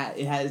doesn't have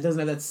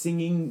that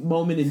singing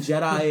moment in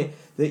Jedi.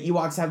 The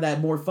Ewoks have that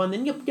more fun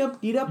than yup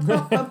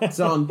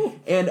song,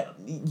 and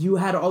you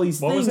had all these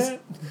things. What was that?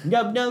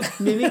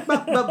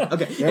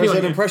 Okay. There's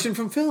an impression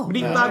from Phil.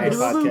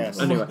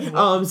 Podcast.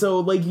 Anyway, so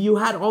like you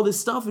had all this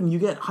stuff, and you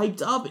get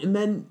hyped up, and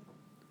then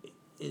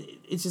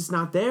it's just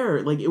not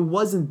there. Like, it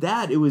wasn't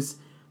that. It was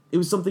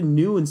something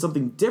new and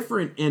something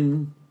different,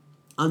 and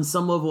on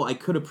some level I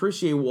could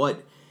appreciate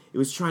what it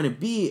was trying to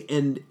be,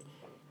 and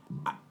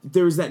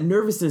there was that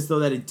nervousness, though,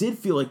 that it did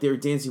feel like they were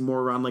dancing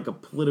more around like a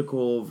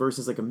political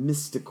versus like a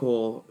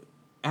mystical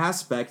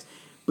aspect,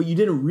 but you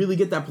didn't really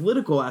get that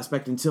political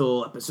aspect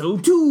until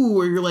episode 2,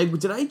 where you're like,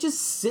 did I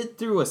just sit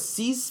through a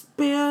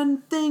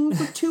C-SPAN thing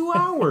for 2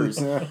 hours?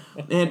 And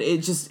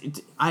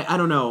I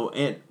don't know.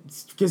 And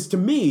because to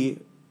me,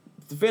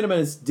 The Phantom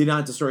Menace did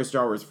not destroy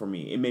Star Wars for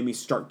me. It made me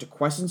start to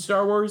question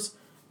Star Wars.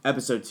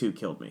 Episode 2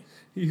 killed me.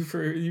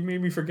 You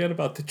made me forget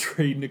about the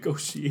trade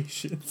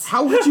negotiations.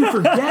 How would you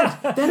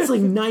forget? That's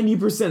like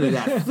 90% of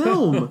that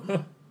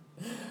film.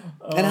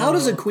 And how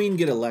does a queen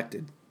get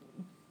elected?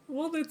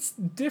 Well, that's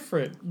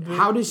different.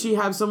 How does she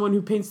have someone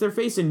who paints their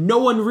face and no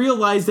one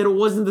realized that it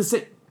wasn't the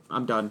same?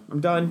 I'm done.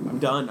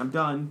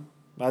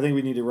 I think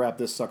we need to wrap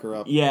this sucker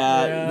up.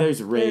 Yeah,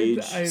 there's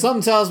rage.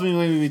 Something tells me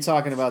we may be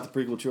talking about the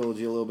prequel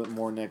trilogy a little bit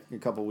more in a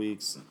couple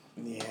weeks.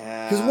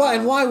 Yeah.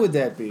 Why would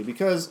that be?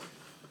 Because,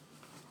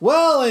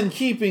 well, in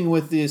keeping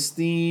with this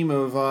theme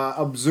of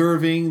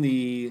observing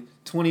the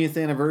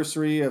 20th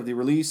anniversary of the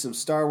release of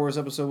Star Wars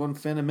Episode 1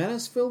 Phantom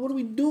Menace, Phil, what are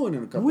we doing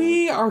in a couple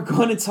We weeks? are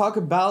going to talk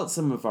about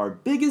some of our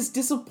biggest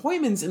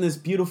disappointments in this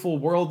beautiful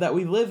world that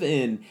we live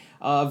in.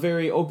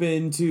 Very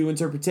open to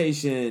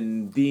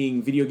interpretation,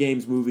 being video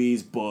games,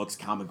 movies, books,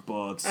 comic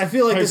books, I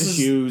feel like pairs this of is-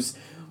 shoes,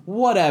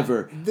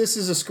 whatever. This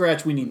is a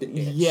scratch we need to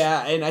itch.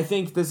 Yeah, and I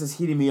think this is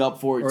heating me up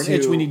for it Or an too.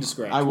 itch we need to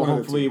scratch. I will One of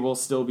the hopefully two. will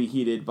still be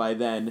heated by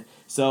then.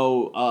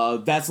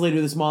 So that's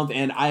later this month,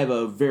 and I have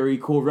a very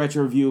cool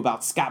retro review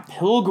about Scott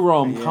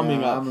Pilgrim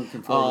coming up. I'm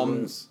looking forward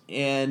to this.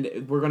 And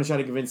we're gonna try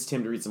to convince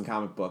Tim to read some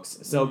comic books.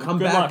 So come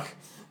Good back. luck.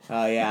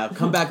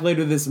 Come back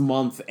later this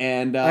month,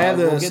 and I have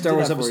the we'll get Star to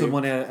Wars that for Episode you.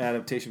 1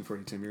 adaptation for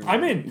you, Tim. You're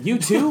I'm in. You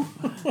too.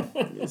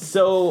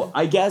 So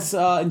I guess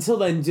until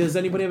then, does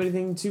anybody have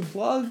anything to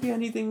plug?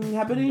 Anything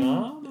happening?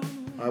 No.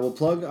 I will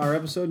plug our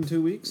episode in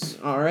 2 weeks.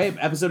 All right,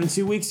 episode in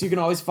 2 weeks. You can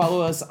always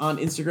follow us on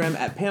Instagram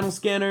at Panel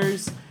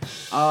Scanners.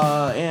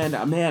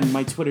 And man,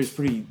 my Twitter's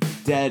pretty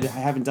dead. I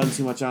haven't done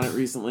too much on it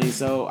recently,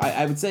 so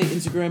I would say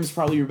Instagram is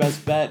probably your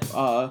best bet.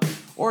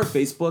 Or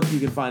Facebook, you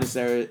can find us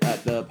there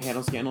at the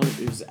Panel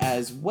Scanners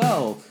as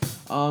well.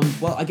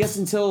 Well, I guess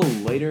until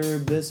later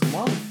this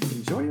month,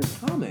 enjoy your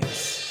comics.